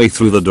halfway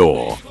through the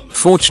door.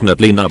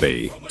 Fortunately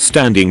Nubby,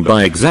 standing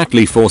by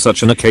exactly for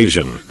such an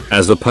occasion,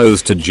 as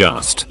opposed to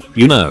just,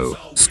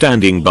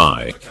 standing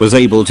by, was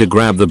able to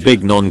grab the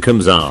big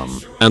non-com's arm,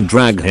 and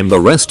drag him the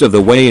rest of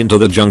the way into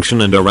the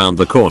junction and around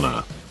the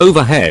corner.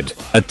 Overhead,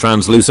 a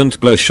translucent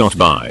blur shot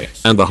by,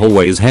 and the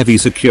hallway's heavy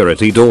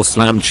security door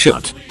slammed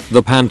shut.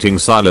 The panting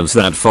silence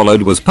that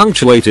followed was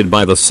punctuated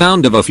by the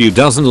sound of a few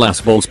dozen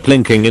last bolts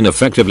plinking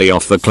ineffectively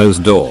off the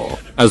closed door,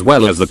 as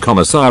well as the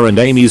commissar and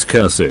Amy's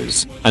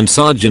curses, and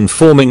Sarge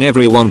informing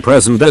everyone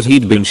present that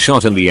he'd been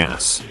shot in the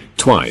ass.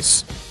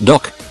 Twice.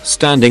 Doc,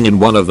 standing in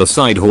one of the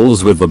side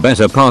halls with the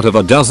better part of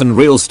a dozen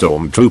real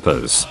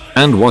stormtroopers,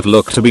 and what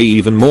looked to be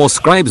even more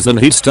scribes than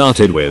he'd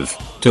started with,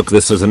 took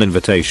this as an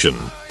invitation.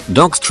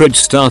 Doc's tridge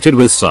started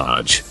with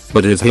Sarge,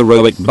 but his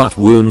heroic butt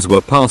wounds were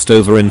passed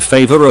over in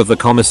favor of the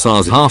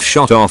commissar's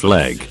half-shot-off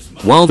leg.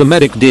 While the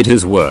medic did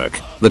his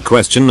work, The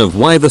question of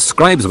why the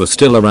scribes were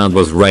still around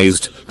was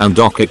raised, and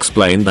Doc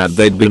explained that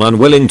they'd been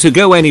unwilling to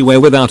go anywhere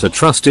without a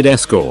trusted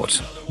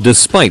escort.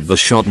 Despite the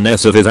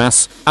shotness of his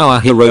ass, our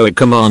heroic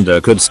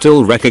commander could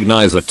still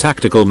recognize a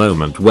tactical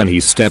moment when he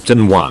stepped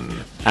in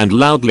one and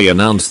loudly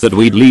announced that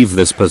we'd leave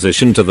this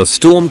position to the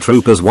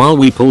stormtroopers while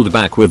we pulled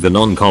back with the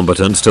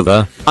non-combatants to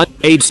the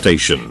aid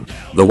station.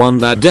 The one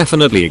that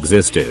definitely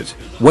existed.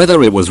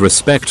 Whether it was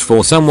respect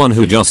for someone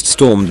who just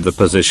stormed the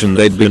position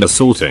they'd been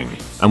assaulting,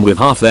 and with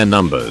half their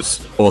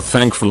numbers, or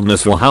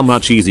thankfulness for how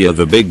much easier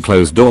the big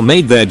closed door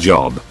made their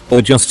job,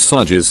 or just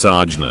Sarge's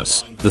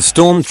Sargeness, the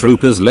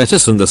stormtroopers let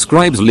us and the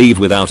scribes leave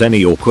without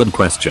any awkward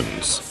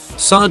questions.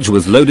 Sarge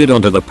was loaded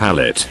onto the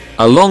pallet,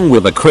 along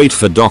with a crate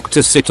for Doc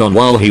to sit on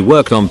while he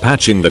worked on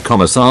patching the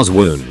commissar's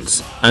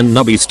wounds, and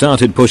Nubby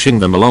started pushing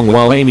them along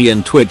while Amy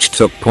and Twitch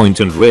took point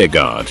and rear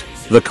guard.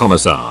 The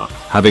commissar,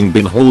 having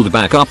been hauled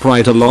back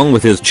upright along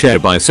with his chair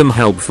by some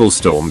helpful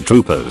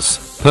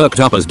stormtroopers, perked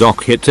up as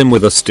Doc hit him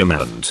with a stim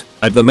and,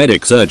 at the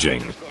medic's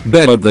urging,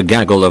 bellowed the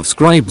gaggle of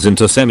scribes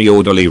into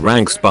semi-orderly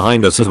ranks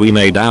behind us as we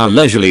made our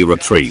leisurely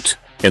retreat.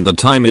 In the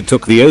time it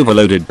took the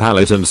overloaded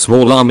pallet and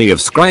small army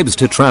of scribes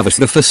to traverse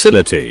the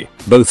facility,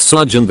 both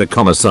Sarge and the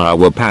commissar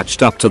were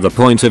patched up to the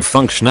point of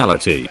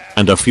functionality,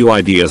 and a few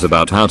ideas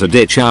about how to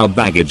ditch our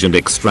baggage and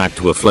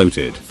extract were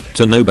floated.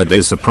 To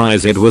nobody's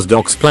surprise, it was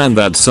Doc's plan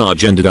that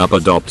Sarge ended up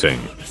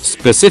adopting.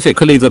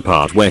 Specifically the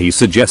part where he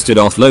suggested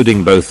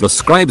offloading both the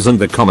scribes and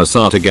the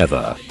commissar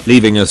together,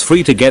 leaving us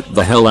free to get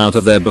the hell out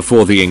of there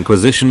before the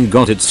Inquisition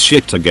got its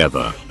shit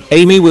together.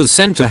 Amy was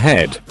sent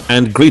ahead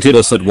and greeted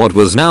us at what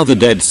was now the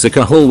dead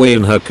sicker hallway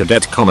in her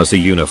cadet commissar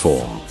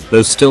uniform,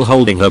 though still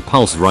holding her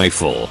pulse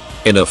rifle.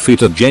 In a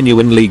feat of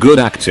genuinely good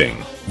acting,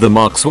 the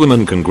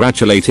markswoman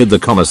congratulated the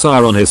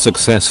commissar on his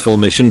successful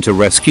mission to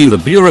rescue the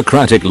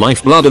bureaucratic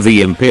lifeblood of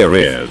the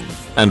Imperium,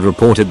 and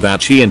reported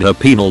that she and her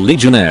penal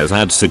legionnaires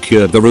had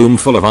secured the room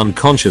full of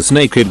unconscious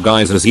naked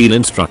guys as he'd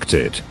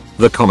instructed.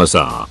 The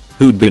commissar,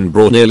 who'd been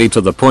brought nearly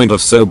to the point of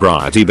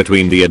sobriety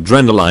between the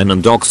adrenaline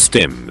and Doc's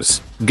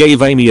stims,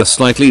 gave Amy a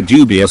slightly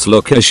dubious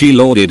look as she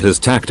lauded his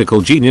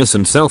tactical genius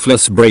and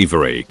selfless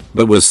bravery,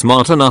 but was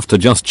smart enough to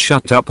just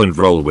shut up and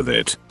roll with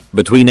it.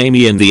 Between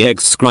Amy and the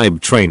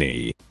ex-scribe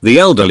trainee, the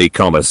elderly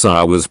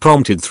commissar was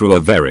prompted through a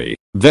very,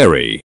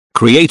 very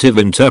creative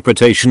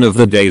interpretation of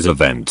the day's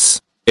events.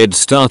 It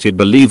started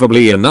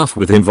believably enough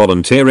with him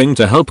volunteering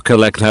to help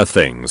collect her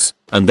things,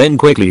 and then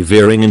quickly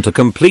veering into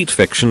complete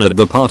fiction at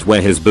the part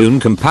where his boon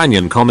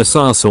companion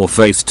Commissar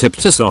Sawface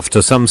tipped us off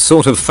to some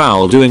sort of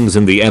foul doings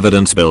in the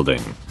evidence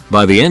building.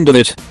 By the end of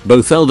it,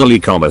 both elderly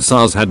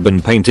commissars had been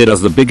painted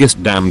as the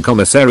biggest damn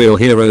commissarial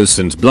heroes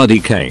since Bloody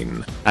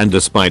Cain, and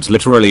despite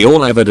literally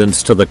all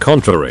evidence to the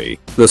contrary,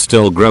 the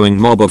still growing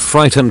mob of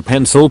frightened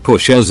pencil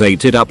pushers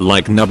ate it up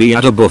like Nubby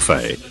at a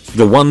buffet.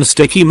 The one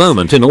sticky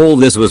moment in all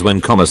this was when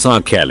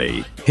Commissar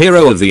Kelly,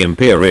 hero of the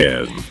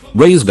Imperium,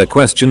 raised a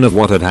question of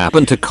what had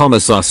happened to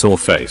Commissar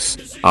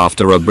Sawface.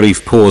 After a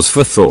brief pause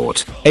for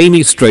thought,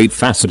 Amy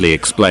straight-facedly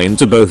explained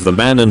to both the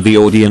man and the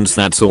audience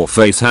that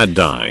Sawface had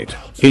died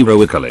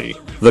heroically.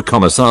 The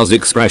commissar's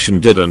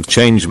expression didn't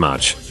change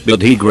much,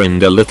 but he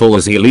grinned a little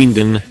as he leaned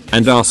in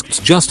and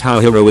asked just how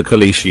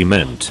heroically she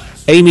meant.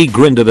 Amy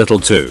grinned a little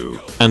too,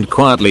 and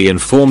quietly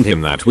informed him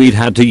that we'd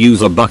had to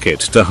use a bucket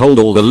to hold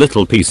all the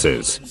little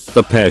pieces.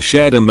 The pair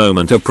shared a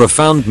moment of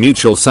profound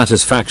mutual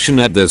satisfaction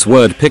at this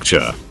word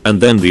picture, and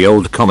then the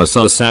old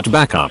commissar sat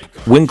back up,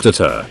 winked at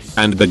her,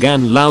 and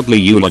began loudly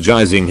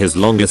eulogizing his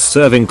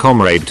longest-serving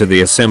comrade to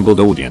the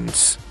assembled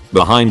audience.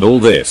 Behind all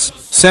this,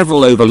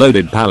 several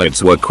overloaded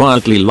pallets were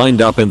quietly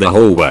lined up in the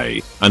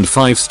hallway, and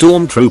 5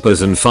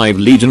 stormtroopers and 5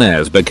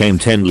 legionnaires became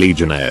 10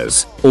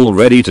 legionnaires, all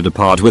ready to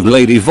depart with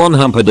Lady Von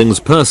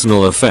Humperdinck's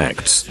personal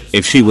effects,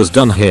 if she was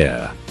done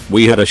here.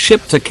 We had a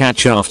ship to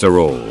catch after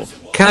all.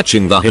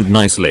 Catching the hint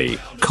nicely,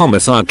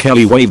 Commissar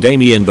Kelly waved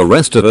Amy and the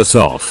rest of us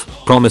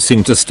off,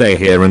 promising to stay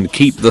here and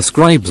keep the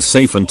scribes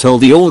safe until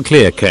the all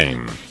clear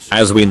came.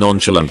 As we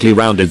nonchalantly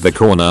rounded the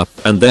corner,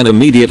 and then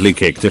immediately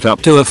kicked it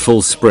up to a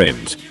full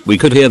sprint, we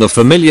could hear the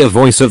familiar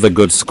voice of the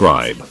good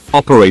scribe,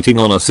 operating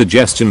on a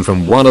suggestion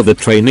from one of the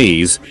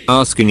trainees,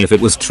 asking if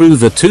it was true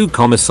the 2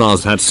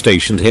 commissars had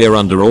stationed here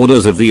under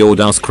orders of the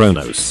Ordas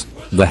Kronos.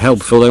 The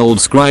helpful old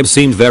scribe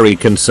seemed very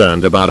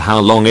concerned about how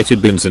long it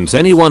had been since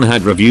anyone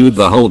had reviewed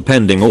the whole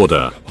pending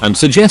order, and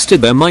suggested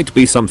there might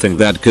be something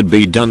that could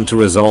be done to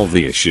resolve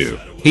the issue.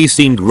 He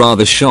seemed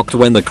rather shocked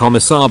when the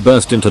commissar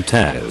burst into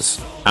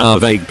tears. Our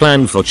vague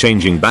plan for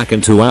changing back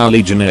into our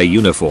legionnaire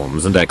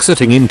uniforms and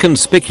exiting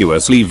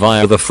inconspicuously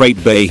via the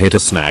freight bay hit a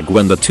snag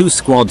when the 2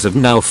 squads of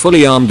now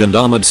fully armed and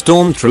armored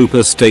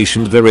stormtroopers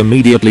stationed there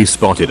immediately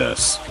spotted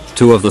us.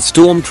 2 of the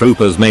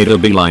stormtroopers made a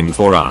beeline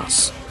for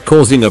us,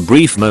 causing a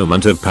brief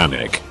moment of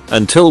panic,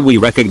 until we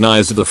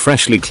recognized the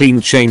freshly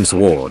cleaned chain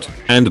sword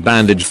and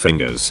bandaged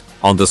fingers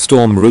on the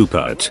Storm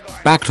Rupert,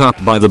 backed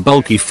up by the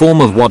bulky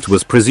form of what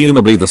was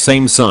presumably the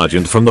same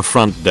sergeant from the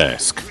front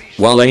desk.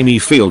 While Amy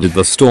fielded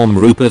the Storm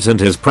Rupert and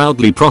his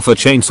proudly proffer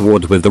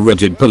chainsword with the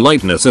rigid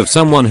politeness of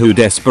someone who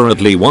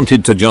desperately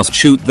wanted to just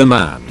shoot the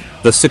man,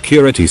 The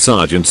security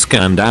sergeant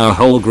scanned our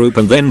whole group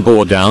and then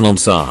bore down on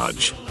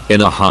Sarge. In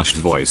a hushed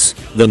voice,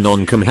 the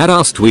non-com had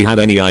asked we had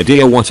any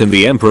idea what in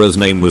the Emperor's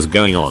name was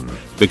going on,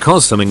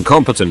 because some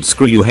incompetent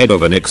screwhead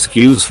of an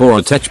excuse for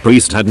a tech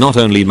priest had not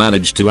only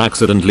managed to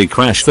accidentally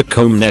crash the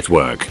com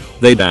network,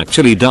 they'd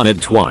actually done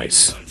it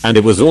twice, and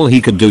it was all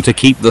he could do to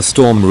keep the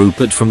Storm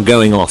Rupert from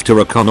going off to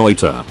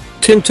reconnoiter.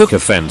 Tim took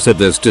offense at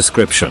this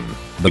description,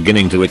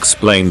 beginning to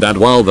explain that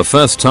while the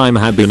first time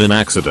had been an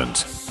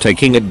accident,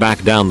 taking it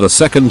back down the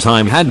second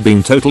time had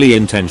been totally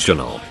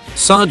intentional.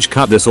 Sarge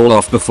cut this all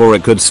off before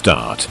it could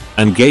start,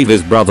 and gave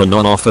his brother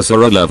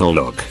non-officer a level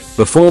look,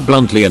 before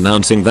bluntly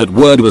announcing that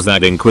word was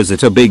that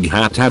Inquisitor Big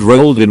Hat had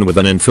rolled in with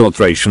an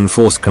infiltration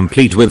force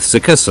complete with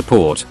Sika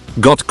support,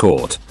 got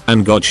caught,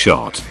 and got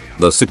shot.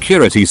 The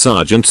security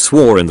sergeant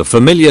swore in the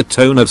familiar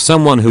tone of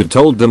someone who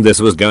told them this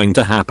was going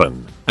to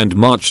happen, and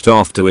marched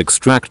off to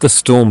extract the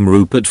Storm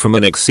Rupert from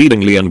an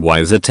exceedingly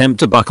unwise attempt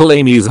to buckle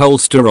Amy's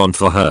holster on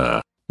for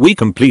her. We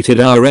completed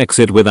our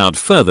exit without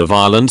further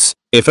violence,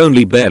 if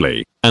only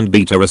barely, and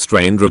beat a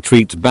restrained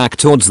retreat back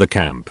towards the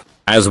camp.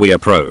 As we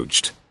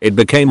approached, it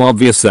became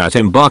obvious that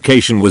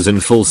embarkation was in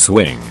full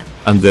swing,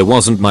 and there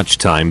wasn't much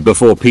time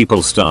before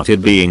people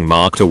started being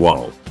marked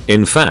AWOL.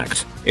 In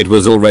fact, it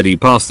was already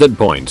past that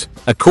point,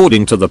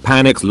 according to the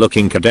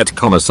panicked-looking Cadet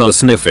Commissar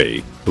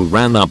Sniffy, who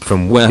ran up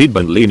from where he'd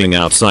been leaning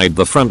outside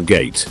the front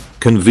gate,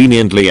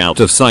 conveniently out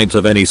of sight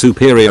of any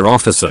superior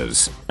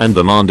officers, and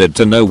demanded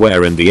to know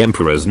where in the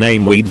Emperor's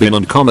name we'd been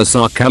and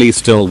Commissar Kelly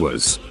still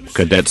was.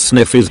 Cadet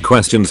Sniffy's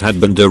questions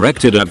had been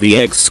directed at the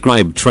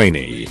ex-scribe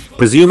trainee,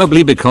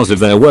 presumably because of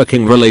their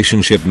working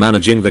relationship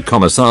managing the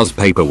Commissar's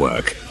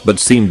paperwork, but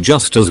seemed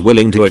just as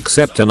willing to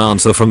accept an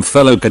answer from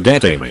fellow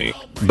Cadet Amy.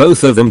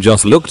 Both of them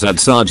just looked at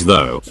Sarge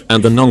though,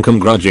 and the non-com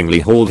grudgingly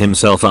hauled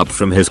himself up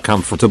from his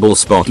comfortable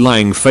spot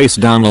lying face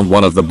down on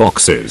one of the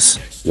boxes.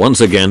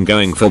 Once again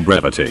going for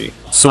brevity,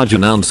 Sarge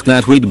announced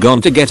that we'd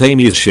gone to get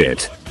Amy's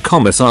shit.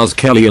 Commissars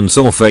Kelly and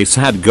Sawface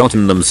had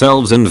gotten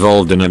themselves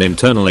involved in an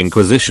internal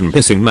Inquisition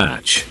pissing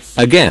match,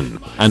 again,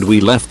 and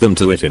we left them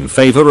to it in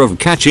favor of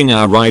catching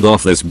our ride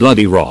off this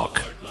bloody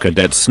rock.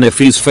 Cadet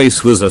Sniffy's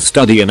face was a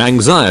study in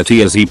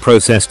anxiety as he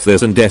processed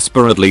this and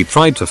desperately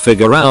tried to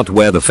figure out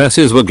where the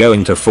fesses were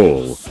going to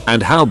fall,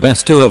 and how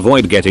best to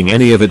avoid getting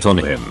any of it on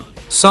him.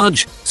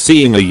 Sarge,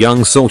 seeing a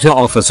young sorter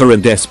officer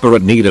in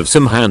desperate need of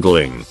some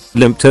handling,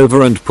 limped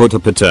over and put a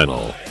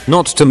paternal,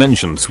 not to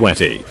mention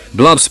sweaty,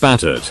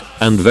 blood-spattered,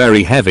 and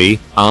very heavy,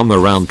 arm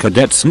around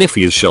Cadet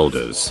Sniffy's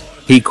shoulders.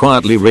 He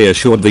quietly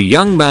reassured the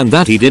young man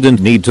that he didn't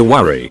need to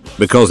worry,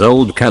 because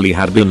old Kelly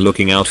had been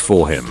looking out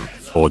for him.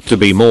 Or to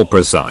be more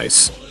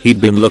precise,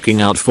 he'd been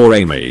looking out for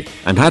Amy,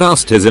 and had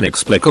asked his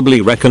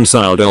inexplicably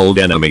reconciled old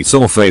enemy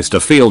Sawface to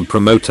field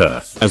promote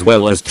her, as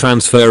well as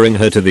transferring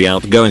her to the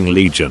outgoing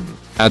Legion.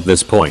 At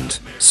this point,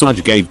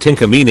 Sarge gave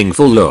Tink a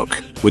meaningful look,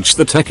 which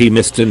the techie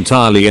missed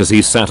entirely as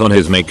he sat on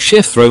his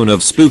makeshift throne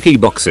of spooky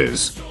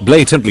boxes,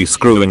 blatantly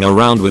screwing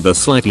around with a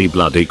slightly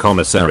bloody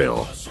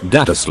commissarial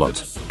data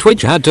slot.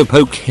 Twitch had to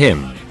poke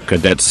him.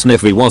 Cadet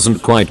Sniffy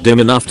wasn't quite dim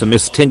enough to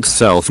miss Tink's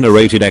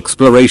self-narrated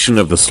exploration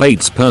of the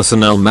slate's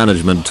personnel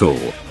management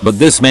tool, but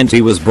this meant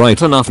he was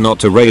bright enough not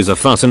to raise a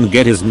fuss and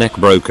get his neck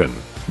broken.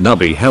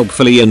 Nubby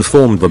helpfully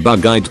informed the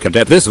bug-eyed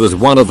cadet this was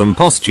one of them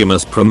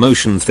posthumous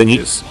promotion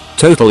thingies.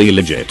 Totally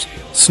legit.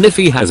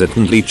 Sniffy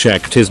hesitantly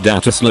checked his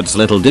data slot's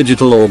little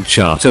digital org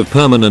chart of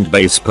permanent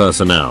base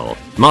personnel,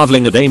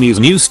 marveling at Amy's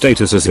new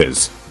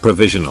statuses,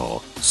 provisional,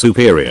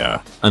 superior,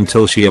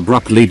 until she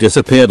abruptly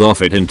disappeared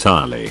off it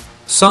entirely.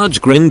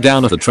 Sarge grinned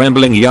down at the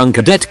trembling young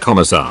cadet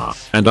commissar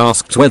and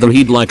asked whether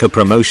he'd like a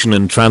promotion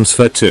and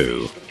transfer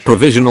to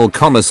provisional.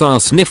 Commissar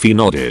Sniffy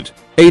nodded.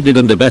 Aided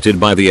and abetted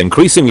by the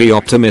increasingly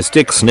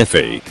optimistic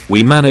Sniffy,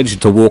 we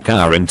managed to walk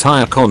our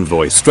entire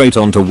convoy straight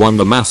onto one of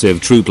the massive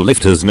troop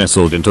lifters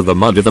nestled into the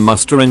mud of the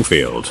mustering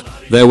field.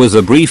 There was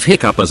a brief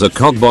hiccup as a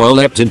cogboil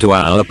leapt into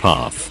our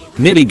path,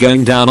 nearly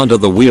going down under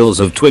the wheels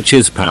of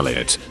Twitch's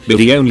pallet, but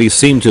he only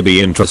seemed to be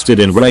interested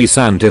in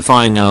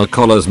re-sanctifying our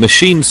collar's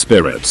machine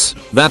spirits.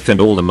 That and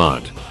all the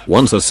mud.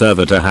 Once a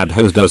servitor had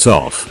hosed us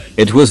off,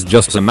 it was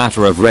just a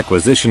matter of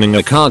requisitioning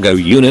a cargo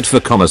unit for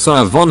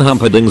Commissar von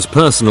Humperdinck's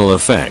personal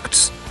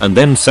effects, and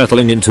then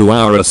settling into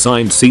our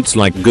assigned seats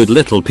like good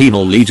little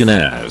penal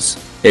legionnaires.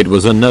 It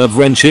was a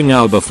nerve-wrenching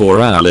hour before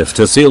our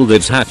lifter sealed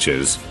its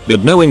hatches,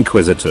 but no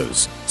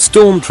inquisitors,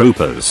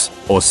 stormtroopers,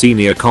 or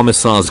senior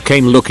commissars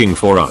came looking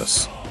for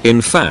us. In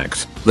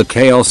fact, the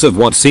chaos of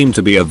what seemed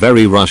to be a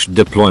very rushed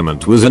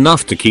deployment was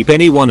enough to keep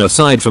anyone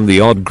aside from the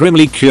odd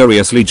grimly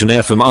curious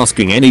legionnaire from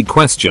asking any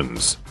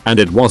questions, and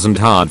it wasn't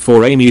hard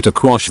for Amy to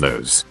quash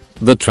those.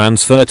 The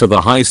transfer to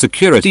the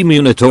high-security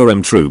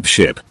Munitorum troop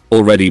ship,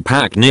 already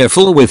packed near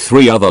full with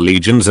 3 other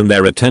legions and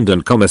their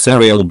attendant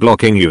commissarial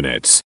blocking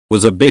units,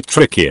 was a bit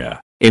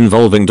trickier,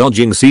 involving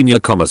dodging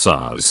senior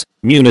commissars,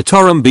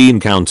 Munitorum bean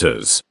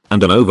counters,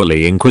 and an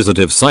overly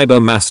inquisitive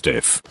cyber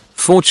mastiff.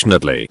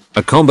 Fortunately,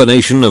 a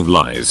combination of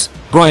lies,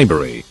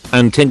 bribery,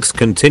 and Tink's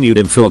continued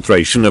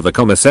infiltration of the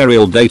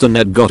commissarial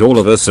datanet got all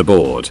of us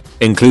aboard,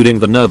 including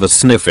the nervous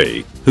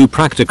Sniffy, who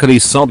practically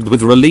sobbed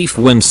with relief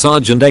when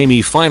Sergeant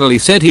Amy finally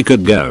said he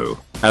could go.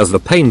 As the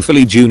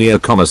painfully junior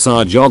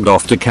commissar jogged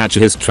off to catch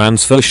his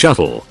transfer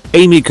shuttle,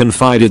 Amy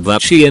confided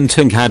that she and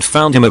Tink had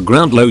found him a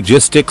ground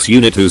logistics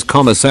unit whose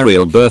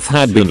commissarial berth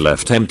had been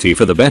left empty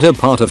for the better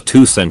part of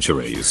 2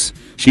 centuries.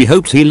 She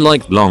hoped he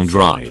liked long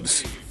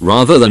drives,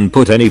 rather than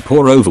put any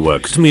poor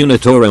overworked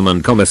munitorium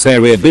and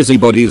commissariat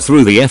busybodies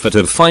through the effort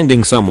of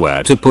finding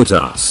somewhere to put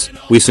us.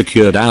 We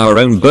secured our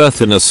own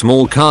berth in a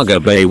small cargo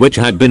bay which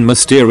had been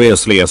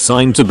mysteriously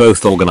assigned to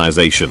both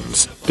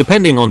organizations,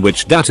 depending on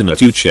which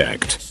datanet you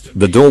checked.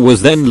 The door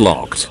was then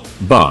locked,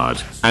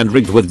 barred, and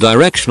rigged with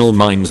directional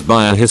mines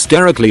by a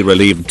hysterically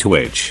relieved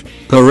Twitch.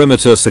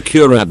 Perimeter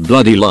secure at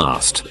bloody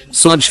last,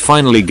 Sludge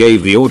finally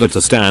gave the order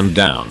to stand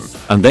down,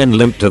 and then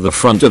limped to the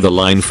front of the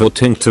line for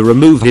Tink to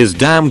remove his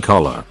damn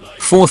collar.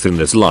 Fourth in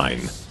this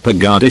line, per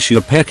guard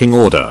issue pecking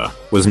order,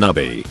 was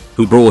Nubby,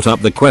 who brought up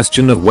the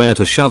question of where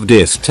to shove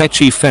this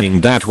Techi Feng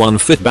Dat 1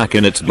 fit back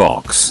in its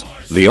box.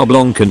 The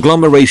oblong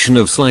conglomeration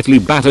of slightly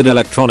battered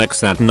electronics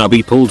that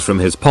Nubby pulled from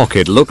his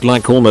pocket looked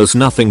like almost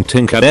nothing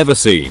Tink had ever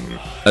seen.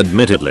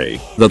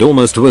 Admittedly, that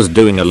almost was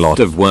doing a lot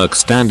of work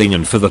standing,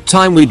 and for the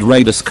time we'd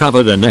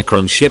rediscovered a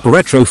Necron ship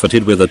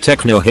retrofitted with a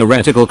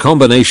techno-heretical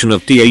combination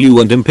of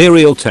TAU and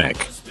Imperial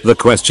tech. The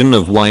question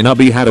of why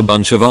Nubby had a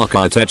bunch of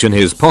architech in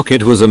his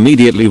pocket was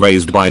immediately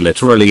raised by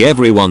literally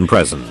everyone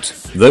present,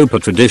 though per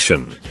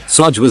tradition,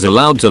 Sludge was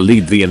allowed to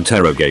lead the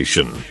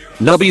interrogation.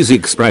 Nubby's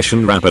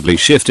expression rapidly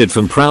shifted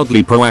from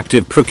proudly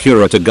proactive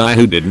procurer to guy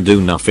who didn't do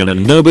nothing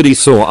and nobody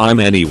saw him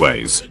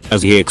anyways,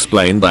 as he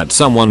explained that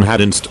someone had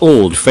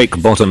installed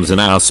fake bottoms in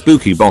our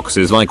spooky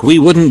boxes like we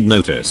wouldn't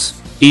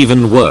notice.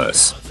 Even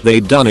worse,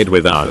 they'd done it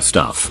with our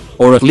stuff,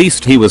 or at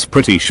least he was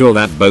pretty sure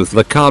that both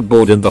the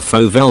cardboard and the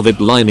faux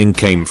velvet lining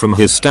came from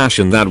his stash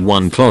in that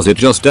one closet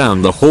just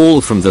down the hall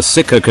from the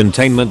sicker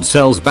containment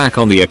cells back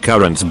on the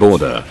occurrence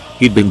border.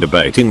 He'd been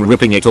debating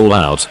ripping it all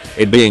out,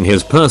 it being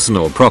his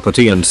personal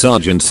property, and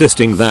Sarge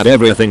insisting that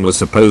everything was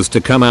supposed to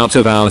come out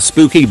of our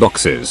spooky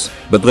boxes,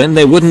 but then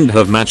they wouldn't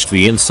have matched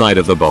the inside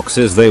of the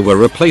boxes they were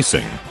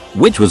replacing.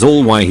 Which was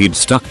all why he'd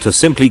stuck to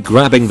simply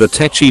grabbing the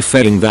Techi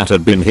Feng that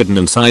had been hidden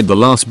inside the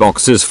last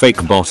box's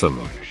fake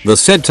bottom. The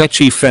said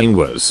Techi Feng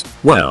was,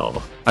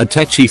 well, a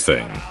Techi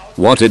thing.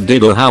 What it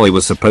did or how it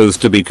was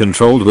supposed to be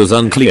controlled was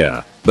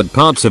unclear, but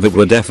parts of it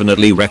were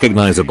definitely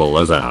recognizable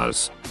as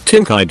ours.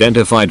 Tink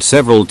identified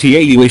several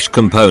TAU-ish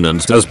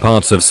components as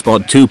parts of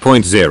Spot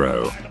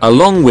 2.0,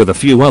 along with a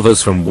few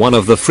others from one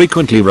of the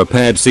frequently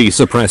repaired C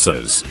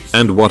suppressors,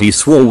 and what he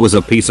swore was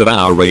a piece of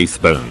our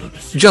wraith bone.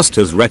 Just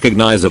as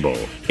recognizable,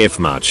 if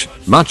much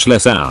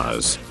less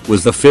ours,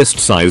 was the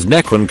fist-sized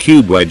Necron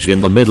cube wedged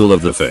in the middle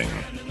of the thing.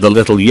 The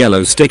little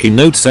yellow sticky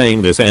note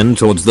saying this end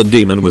towards the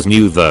demon was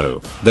new,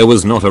 though there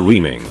was not a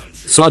reaming.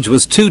 Sludge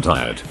was too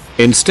tired.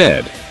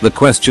 Instead, the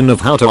question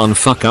of how to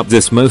unfuck up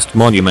this most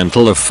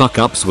monumental of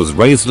fuck-ups was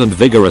raised and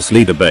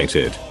vigorously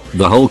debated.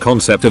 The whole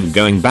concept of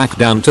going back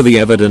down to the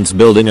evidence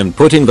building and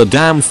putting the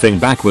damn thing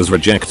back was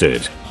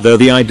rejected, though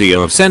the idea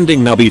of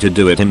sending Nubby to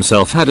do it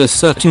himself had a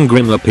certain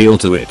grim appeal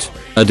to it.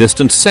 A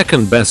distant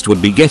second best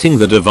would be getting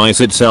the device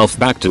itself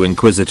back to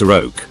Inquisitor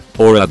Oak,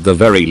 or at the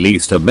very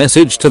least a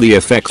message to the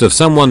effect of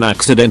someone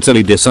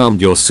accidentally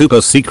disarmed your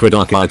super secret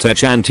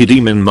architect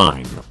anti-demon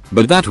mine.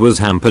 But that was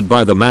hampered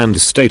by the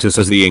man's status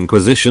as the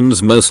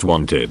Inquisition's most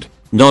wanted.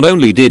 Not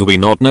only did we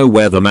not know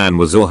where the man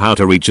was or how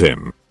to reach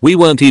him, we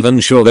weren't even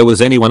sure there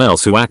was anyone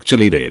else who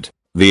actually did.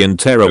 The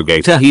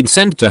interrogator he'd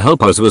sent to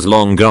help us was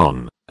long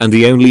gone, and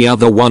the only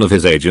other one of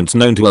his agents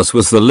known to us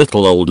was the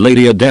little old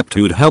lady adept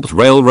who'd helped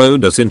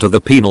railroad us into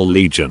the Penal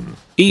Legion.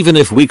 Even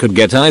if we could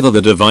get either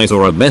the device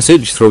or a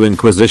message through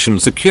Inquisition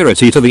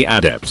security to the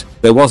adept,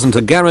 there wasn't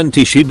a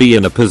guarantee she'd be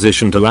in a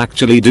position to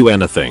actually do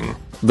anything.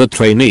 The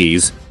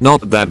trainees,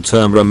 not that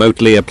term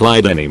remotely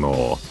applied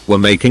anymore, were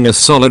making a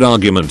solid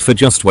argument for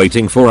just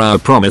waiting for our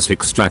promised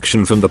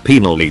extraction from the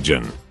Penal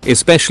Legion,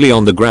 especially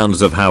on the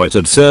grounds of how it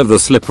had served the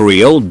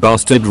slippery old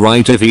bastard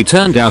right if he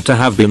turned out to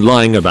have been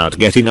lying about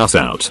getting us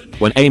out.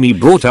 When Amy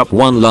brought up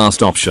one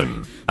last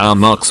option, our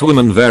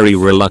markswoman very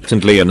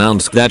reluctantly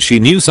announced that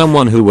she knew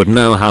someone who would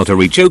know how to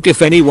reach Oak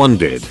if anyone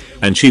did,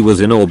 and she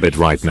was in orbit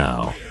right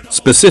now.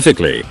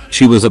 Specifically,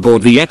 she was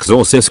aboard the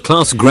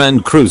Exorcist-class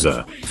Grand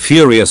Cruiser,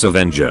 Furious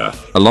Avenger,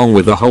 along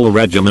with a whole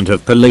regiment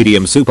of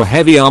Palladium super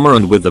heavy armor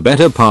and with the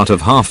better part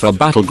of half a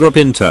battle group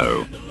in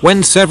tow.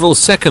 When several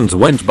seconds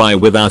went by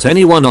without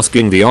anyone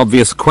asking the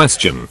obvious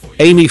question,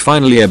 Amy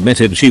finally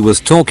admitted she was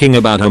talking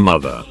about her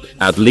mother.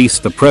 At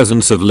least the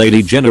presence of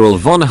Lady General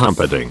von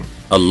Humperdinck,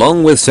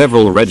 along with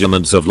several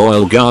regiments of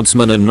loyal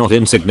guardsmen and not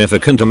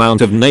insignificant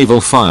amount of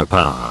naval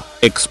firepower,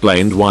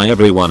 explained why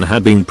everyone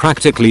had been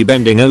practically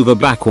bending over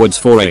backwards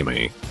for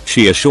Amy.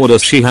 She assured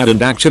us she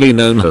hadn't actually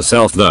known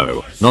herself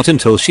though, not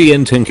until she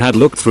and Tink had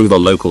looked through the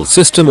local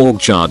system org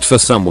chart for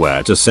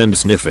somewhere to send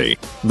Sniffy.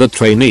 The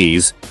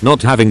trainees,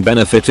 not having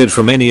benefited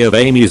from any of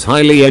Amy's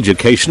highly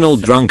educational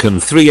drunken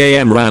 3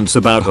 AM rants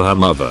about her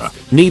mother,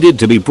 needed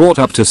to be brought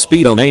up to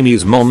speed on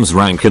Amy's mom's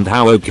rank and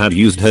how Oak had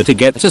used her to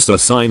get us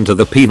assigned to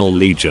the Penal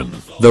Legion.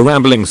 The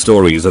rambling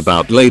stories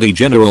about Lady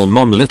General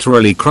Mom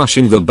literally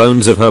crushing the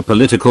bones of her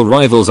political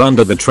rivals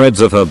under the treads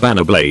of her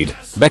banner blade,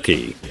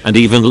 Becky, and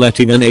even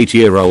letting an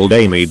 8-year-old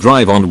Amy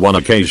drive on one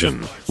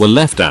occasion, were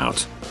left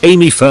out.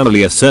 Amy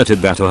firmly asserted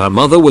that her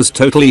mother was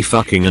totally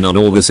fucking in on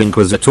all this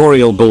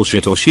inquisitorial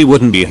bullshit or she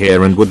wouldn't be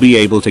here and would be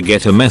able to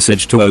get a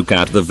message to Oak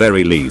at the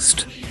very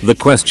least. The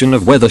question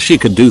of whether she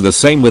could do the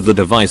same with the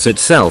device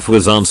itself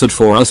was answered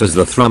for us as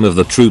the thrum of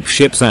the troop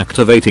ship's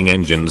activating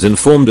engines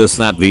informed us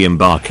that the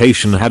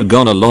embarkation had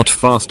gone a lot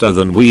faster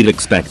than we'd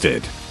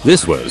expected.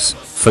 This was,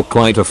 for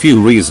quite a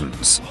few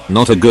reasons,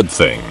 not a good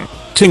thing.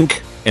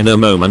 Tink, in a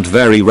moment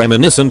very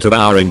reminiscent of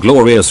our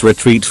inglorious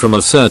retreat from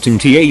a certain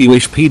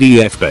TAU-ish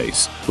PDF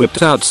base,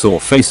 whipped out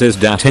Sore-Face's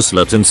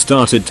dataslet and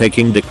started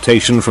taking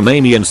dictation from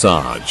Amy and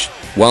Sarge,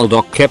 while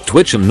Doc kept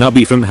Twitch and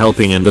Nubby from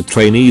helping and the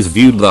trainees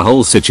viewed the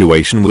whole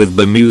situation with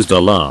bemused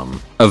alarm.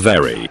 A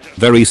very,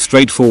 very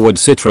straightforward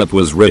sitrep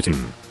was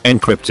written,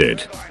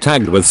 encrypted,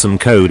 tagged with some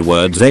code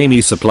words Amy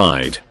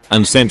supplied,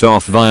 and sent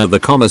off via the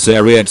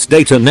commissariat's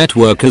data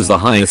network as the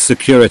highest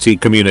security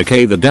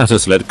communique the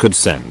dataslet could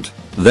send.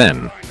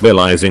 Then,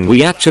 realizing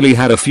we actually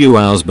had a few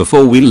hours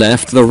before we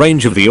left the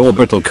range of the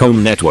orbital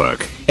comb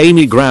network,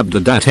 Amy grabbed the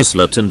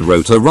dataslet and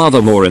wrote a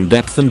rather more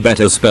in-depth and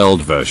better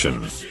spelled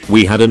version.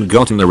 We hadn't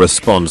gotten a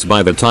response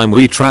by the time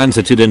we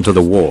transited into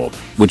the warp,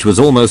 which was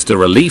almost a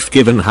relief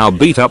given how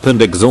beat up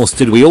and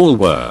exhausted we all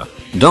were.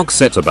 Doc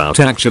set about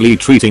actually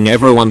treating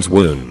everyone's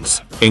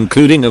wounds,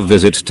 including a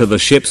visit to the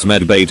ship's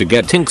medbay to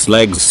get Tink's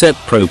legs set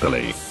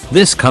properly.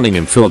 This cunning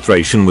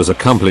infiltration was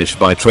accomplished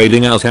by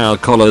trading out our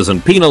collars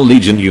and Penal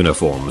Legion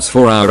uniforms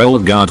for our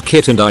old guard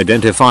kit and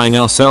identifying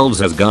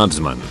ourselves as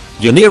Guardsmen,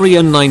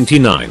 Janirian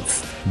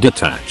 99th,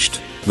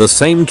 Detached. The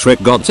same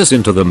trick got us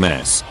into the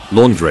mess,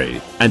 laundry,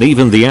 and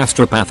even the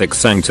astropathic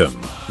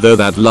sanctum, though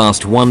that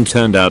last one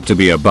turned out to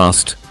be a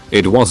bust.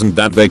 It wasn't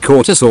that they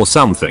caught us or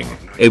something,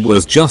 it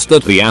was just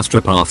that the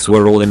astropaths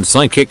were all in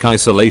psychic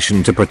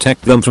isolation to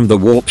protect them from the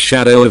warp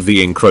shadow of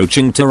the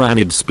encroaching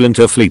Tyrannid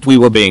splinter fleet we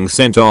were being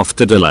sent off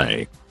to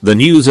delay. The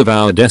news of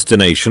our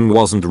destination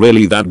wasn't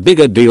really that big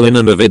a deal in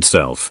and of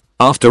itself.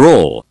 After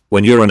all,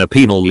 when you're in a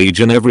Penal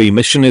Legion every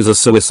mission is a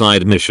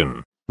suicide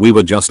mission. We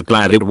were just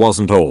glad it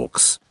wasn't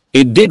orcs.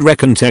 It did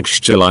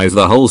recontextualize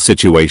the whole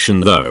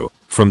situation though,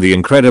 from the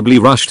incredibly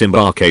rushed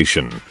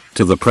embarkation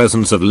to the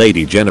presence of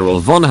Lady General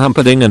von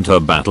Humperdinck and her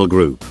battle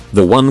group.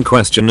 The one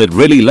question it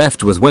really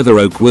left was whether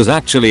Oak was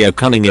actually a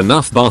cunning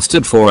enough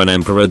bastard for an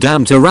Emperor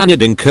damn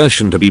Tyrannid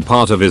incursion to be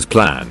part of his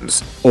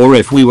plans, or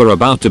if we were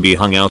about to be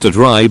hung out to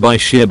dry by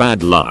sheer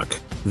bad luck.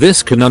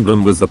 This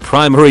conundrum was the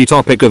primary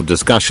topic of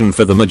discussion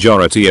for the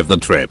majority of the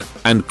trip,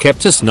 and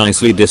kept us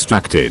nicely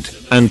distracted,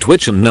 and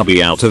Twitch and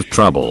Nubby out of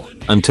trouble,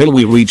 until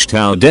we reached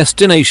our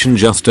destination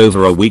just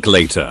over a week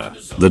later.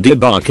 The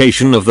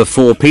debarkation of the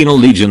 4 Penal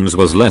Legions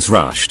was less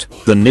rushed,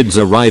 the NID's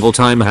arrival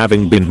time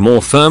having been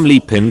more firmly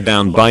pinned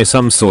down by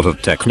some sort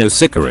of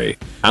techno-sickery.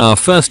 Our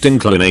first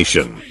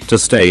inclination, to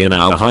stay in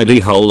our hidey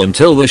hole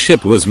until the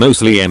ship was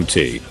mostly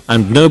empty,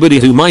 and nobody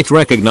who might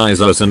recognize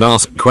us and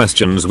ask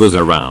questions was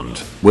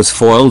around, was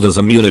foiled as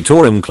a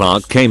Munitorium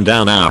clerk came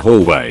down our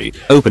hallway,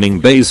 opening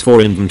bays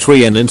for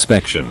inventory and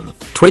inspection.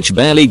 Twitch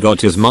barely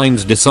got his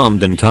minds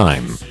disarmed in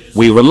time.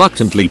 We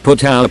reluctantly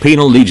put our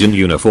Penal Legion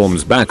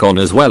uniforms back on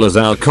as well as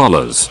our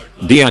collars,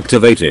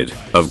 deactivated,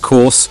 of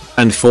course,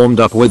 and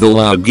formed up with all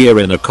our gear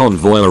in a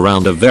convoy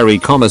around a very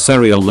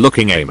commissarial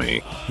looking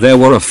Amy. There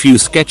were a few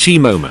sketchy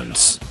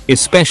moments,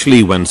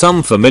 especially when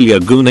some familiar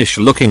goonish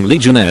looking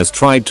legionnaires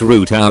tried to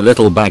route our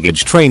little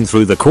baggage train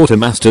through the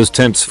quartermaster's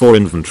tents for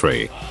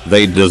inventory.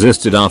 They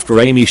desisted after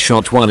Amy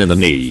shot one in the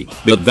knee,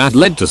 but that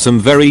led to some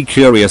very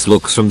curious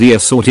looks from the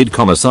assorted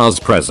commissars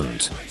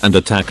present, and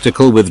a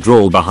tactical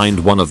withdrawal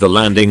behind one of the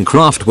landing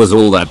craft was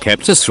all that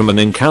kept us from an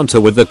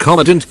encounter with the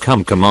commandant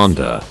cum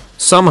commander.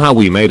 Somehow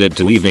we made it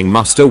to evening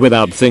muster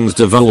without things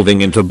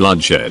devolving into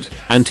bloodshed,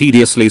 and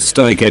tediously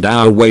stoiced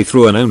our way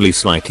through an only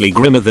slightly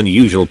grimmer than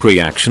usual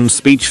pre-action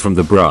speech from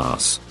the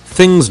brass.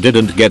 Things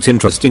didn't get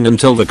interesting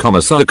until the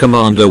commissar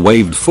commander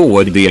waved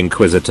forward the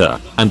Inquisitor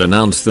and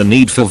announced the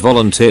need for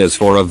volunteers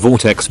for a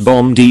vortex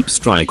bomb deep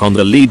strike on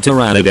the lead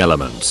Tyrannid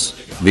elements.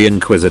 The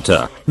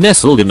Inquisitor,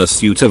 nestled in a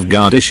suit of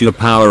guard-issue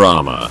power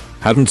armor,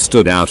 hadn't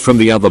stood out from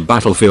the other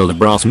battlefield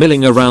brass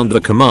milling around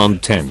the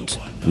command tent.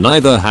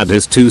 Neither had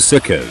his 2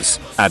 Seekers,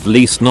 at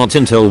least not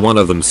until one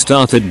of them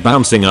started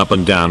bouncing up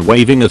and down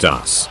waving at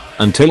us,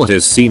 until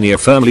his senior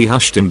firmly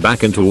hushed him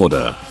back into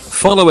order.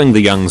 Following the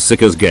young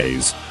Seeker's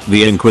gaze,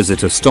 the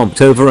Inquisitor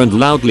stomped over and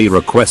loudly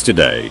requested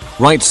a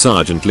right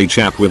sergeantly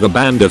chap with a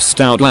band of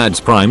stout lads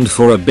primed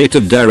for a bit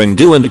of daring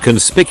do and a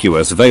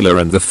conspicuous valor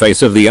in the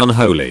face of the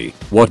unholy.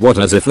 What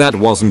as if that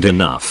wasn't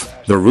enough.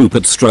 the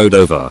Rupert strode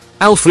over,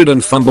 Alfred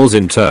and Fumbles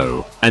in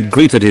tow, and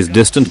greeted his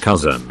distant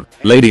cousin,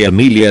 Lady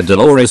Amelia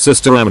Dolores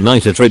Sister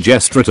Amnita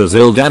Trigestrata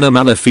Zildana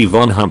Malafi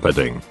von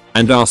Humperdinck,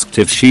 and asked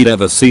if she'd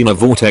ever seen a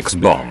vortex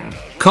bomb.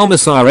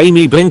 Commissar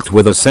Amy blinked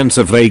with a sense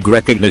of vague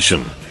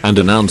recognition, and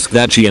announced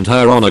that she and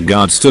her honor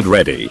guard stood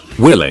ready,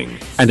 willing,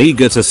 and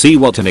eager to see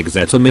what an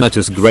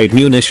exeterminatus grade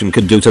munition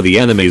could do to the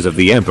enemies of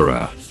the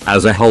Emperor.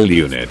 As a whole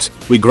unit,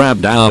 we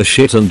grabbed our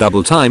shit and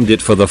double timed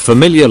it for the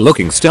familiar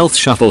looking stealth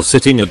shuttle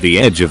sitting at the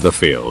edge of the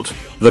field.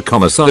 The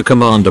Commissar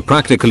Commander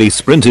practically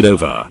sprinted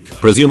over,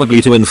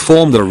 presumably to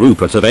inform the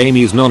Rupert of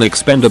Amy's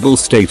non-expendable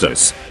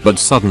status, but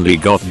suddenly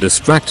got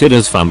distracted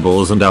as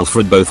Fumbles and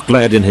Alfred both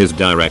glared in his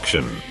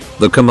direction.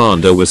 The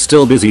commander was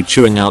still busy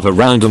chewing out a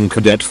random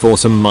cadet for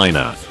some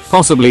minor,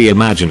 possibly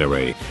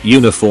imaginary,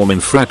 uniform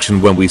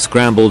infraction when we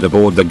scrambled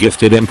aboard the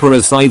gifted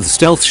Emperor's Scythe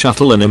stealth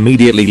shuttle and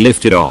immediately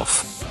lifted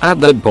off.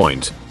 At that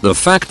point, the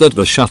fact that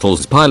the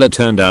shuttle's pilot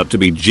turned out to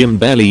be Jim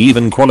barely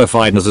even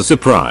qualified as a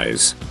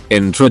surprise.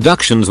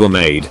 Introductions were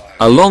made,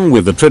 along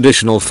with the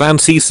traditional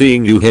fancy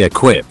seeing you here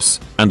quips,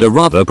 and a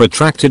rather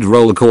protracted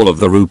roll call of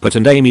the Rupert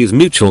and Amy's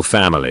mutual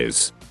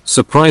families.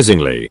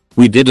 Surprisingly,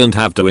 we didn't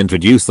have to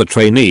introduce the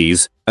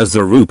trainees, as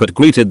the Rupert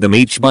greeted them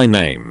each by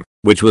name,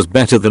 which was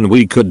better than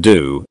we could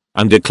do,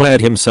 and declared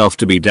himself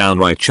to be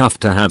downright chuffed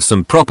to have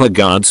some proper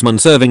guardsmen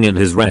serving in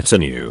his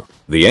retinue.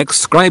 The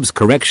ex-scribe's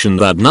correction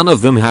that none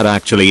of them had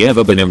actually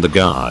ever been in the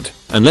guard,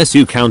 unless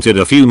you counted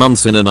a few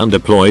months in an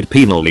undeployed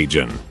penal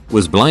legion,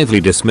 was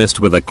blithely dismissed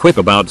with a quip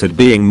about it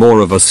being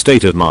more of a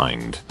state of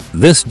mind.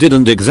 This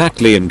didn't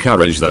exactly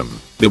encourage them.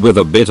 With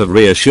a bit of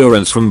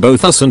reassurance from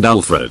both us and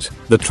Alfred,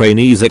 the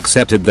trainees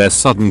accepted their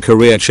sudden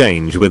career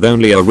change with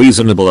only a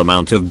reasonable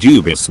amount of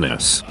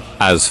dubiousness.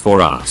 As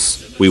for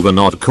us, we were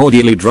not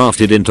cordially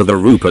drafted into the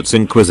Rupert's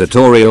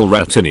inquisitorial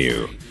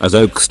retinue, as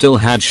Oak still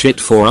had shit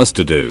for us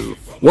to do.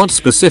 What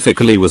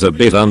specifically was a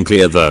bit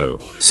unclear though,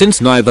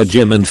 since neither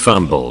Jim and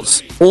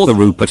Fumbles, or the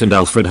Rupert and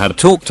Alfred had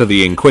talked to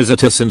the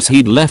Inquisitor since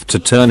he'd left to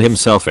turn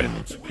himself in.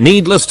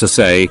 Needless to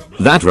say,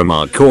 that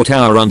remark caught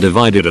our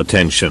undivided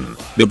attention,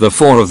 but the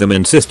four of them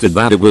insisted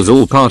that it was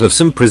all part of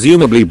some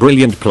presumably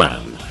brilliant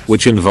plan,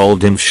 which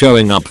involved him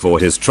showing up for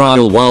his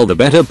trial while the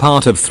better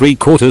part of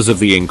 3/4 of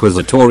the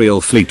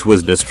Inquisitorial fleet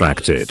was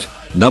distracted.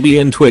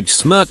 Nubby and Twitch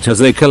smirked as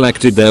they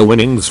collected their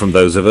winnings from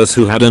those of us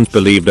who hadn't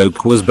believed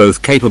Oak was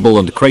both capable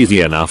and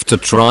crazy enough to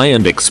try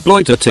and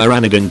exploit a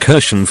Tyrannid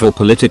incursion for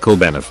political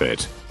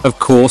benefit. Of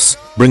course,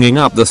 bringing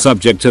up the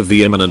subject of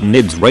the imminent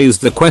NIDS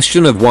raised the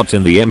question of what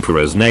in the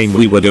Emperor's name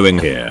we were doing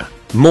here.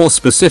 More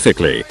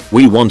specifically,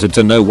 we wanted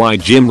to know why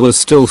Jim was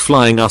still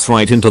flying us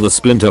right into the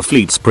Splinter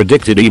Fleet's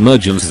predicted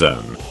emergence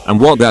zone, and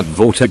what that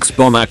vortex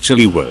bomb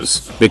actually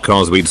was,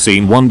 because we'd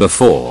seen one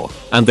before,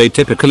 and they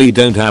typically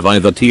don't have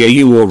either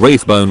TAU or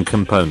Wraithbone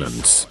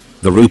components.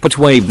 The Rupert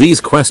waved these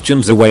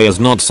questions away as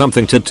not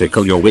something to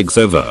tickle your wigs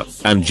over,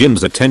 and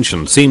Jim's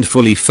attention seemed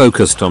fully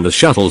focused on the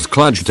shuttle's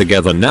clutched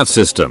together nav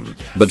system,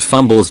 but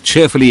Fumbles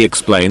cheerfully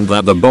explained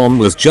that the bomb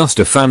was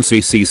just a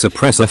fancy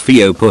C-suppressor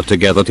Theo put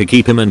together to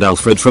keep him and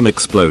Alfred from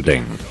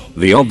exploding.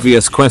 The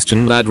obvious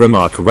question that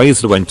remark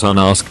raised went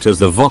unasked as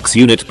the Vox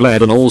unit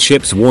blared an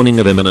all-ships warning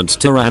of imminent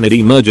Tyrannid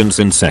emergence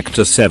in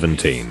Sector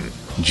 17.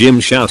 Jim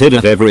shouted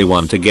at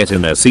everyone to get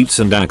in their seats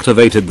and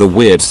activated the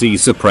weird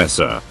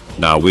C-suppressor.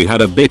 Now we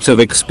had a bit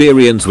of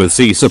experience with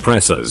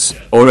C-suppressors,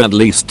 or at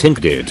least Tink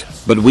did,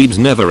 but we'd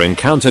never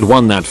encountered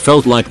one that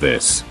felt like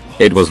this.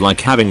 It was like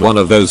having one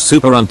of those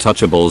super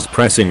untouchables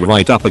pressing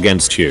right up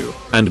against you,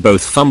 and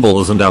both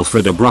Fumbles and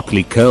Alfred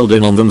abruptly curled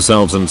in on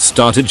themselves and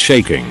started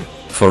shaking.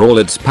 For all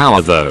its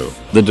power though,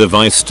 the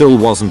device still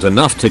wasn't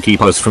enough to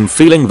keep us from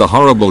feeling the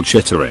horrible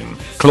chittering,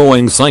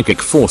 clawing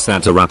psychic force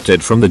that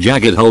erupted from the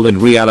jagged hole in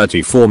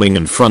reality forming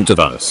in front of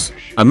us.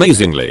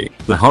 Amazingly,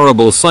 the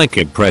horrible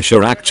psychic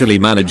pressure actually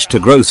managed to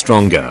grow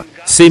stronger,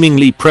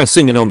 seemingly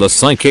pressing in on the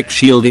psychic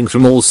shielding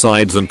from all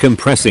sides and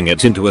compressing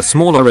it into a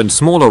smaller and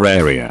smaller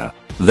area.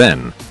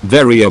 Then,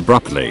 very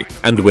abruptly,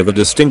 and with a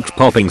distinct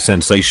popping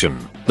sensation,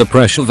 the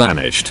pressure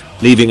vanished,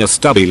 leaving a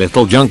stubby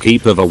little junk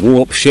heap of a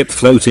warp ship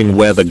floating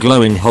where the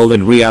glowing hole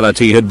in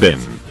reality had been.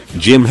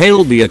 Jim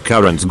hailed the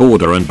occurrence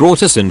border and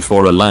brought us in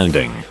for a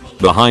landing.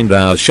 Behind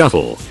our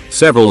shuttle,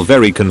 several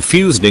very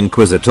confused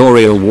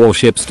Inquisitorial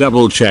warships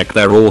double-checked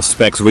their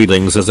Auspex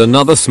readings as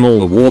another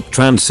small warp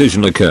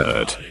transition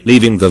occurred,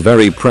 leaving the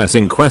very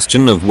pressing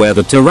question of where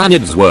the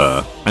Tyrannids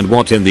were, and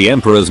what in the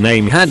Emperor's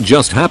name had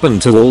just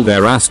happened to all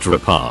their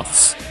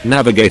astropaths,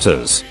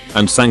 navigators,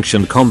 and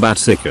sanctioned combat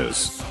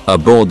seekers.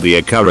 Aboard the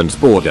occurrence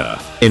border,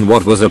 in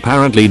what was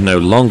apparently no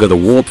longer the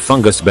Warp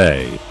Fungus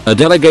Bay, a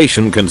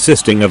delegation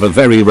consisting of a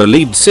very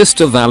relieved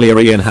Sister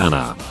Valerie and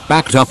Hannah,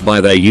 backed up by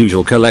their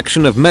usual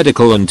collection of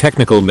medical and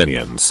technical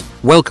minions,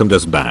 welcomed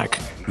us back.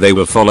 They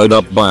were followed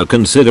up by a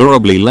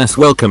considerably less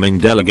welcoming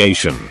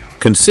delegation,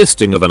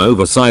 consisting of an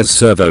oversized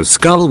servo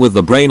skull with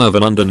the brain of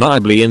an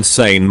undeniably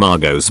insane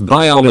Margos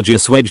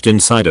biologist wedged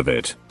inside of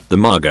it. the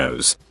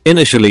Margos,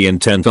 initially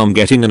intent on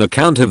getting an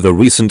account of the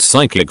recent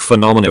cyclic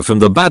phenomena from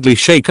the badly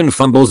shaken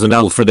fumbles, and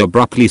Alfred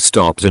abruptly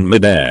stopped in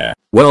midair,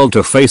 well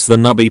to face the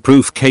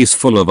nubby-proof case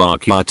full of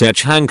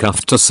Archaeotech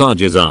handcuffed to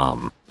Sarge's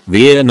arm.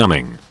 The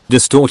ear-numbing,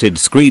 distorted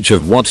screech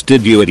of "What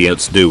did you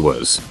idiots do?"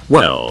 was,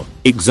 well,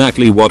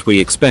 exactly what we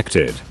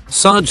expected.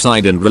 Sarge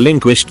sighed and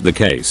relinquished the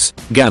case,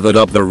 gathered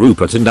up the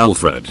Rupert and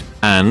Alfred,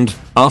 and,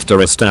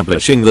 after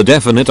establishing the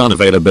definite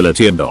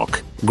unavailability of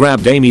Doc,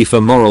 grabbed Amy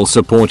for moral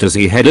support as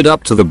he headed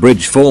up to the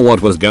bridge for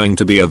what was going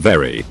to be a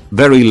very,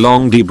 very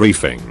long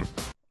debriefing.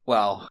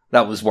 Well,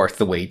 that was worth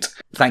the wait.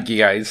 Thank you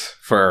guys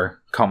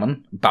for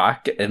coming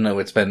back. I know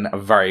it's been a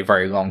very,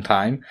 very long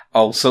time.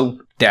 Also,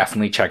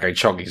 definitely check out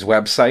Chuggy's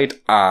website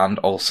and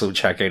also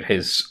check out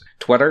his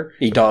Twitter.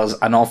 He does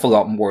an awful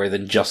lot more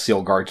than just the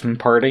old Guardsmen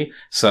party,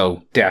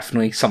 so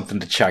definitely something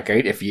to check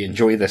out. If you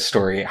enjoy this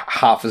story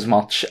half as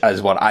much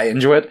as what I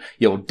enjoy it,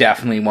 you'll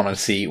definitely want to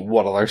see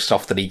what other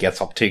stuff that he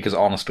gets up to, because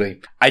honestly,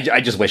 I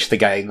just wish the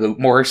guy wrote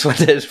more, so it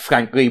is,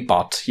 frankly,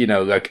 but, you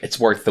know, like, it's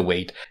worth the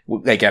wait.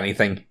 Like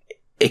anything,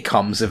 it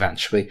comes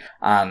eventually,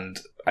 and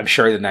I'm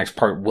sure the next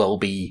part will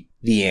be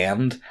the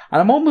end.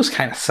 And I'm almost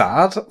kind of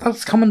sad that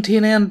it's coming to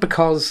an end,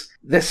 because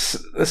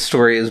this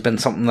story has been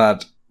something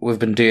that we've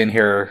been doing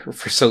here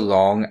for so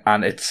long,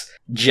 and it's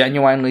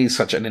genuinely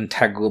such an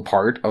integral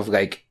part of,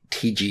 like,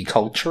 TG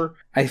culture.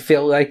 I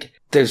feel like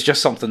there's just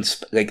something,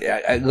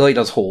 it really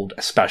does hold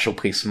a special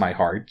place in my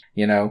heart,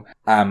 you know?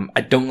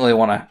 I don't really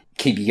want to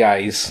keep you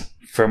guys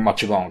for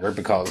much longer,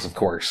 because, of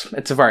course,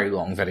 it's a very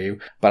long video,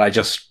 but I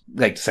just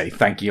like to say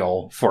thank you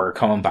all for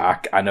coming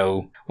back. I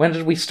know, when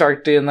did we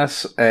start doing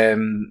this?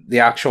 The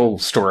actual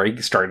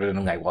story started in,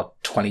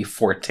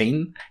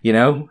 2014, you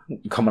know,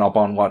 coming up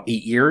on,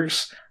 8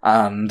 years,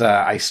 and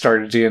I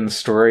started doing the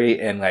story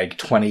in,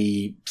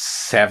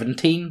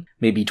 2017,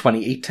 maybe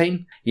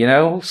 2018, you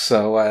know,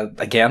 so,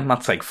 again,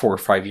 that's 4 or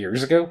 5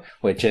 years ago,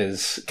 which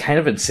is kind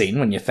of insane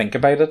when you think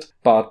about it,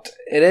 but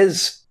it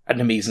is an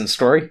amazing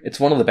story. It's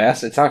one of the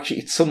best.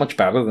 It's so much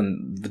better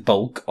than the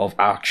bulk of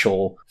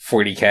actual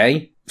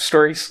 40k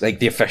stories, like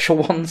the official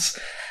ones.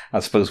 I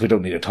suppose we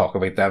don't need to talk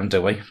about them,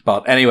 do we?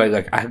 But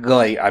anyway,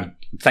 I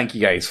thank you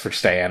guys for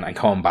staying and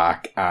coming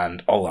back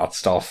and all that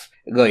stuff.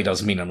 It really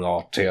does mean a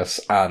lot to us,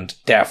 and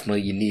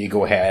definitely you need to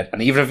go ahead.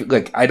 And even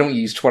if, I don't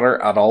use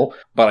Twitter at all,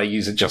 but I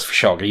use it just for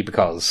Shoggy,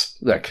 because,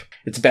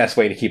 it's the best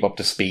way to keep up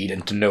to speed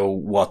and to know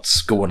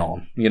what's going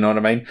on. You know what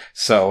I mean?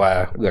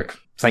 So,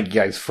 thank you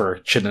guys for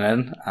tuning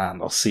in,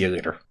 and I'll see you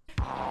later.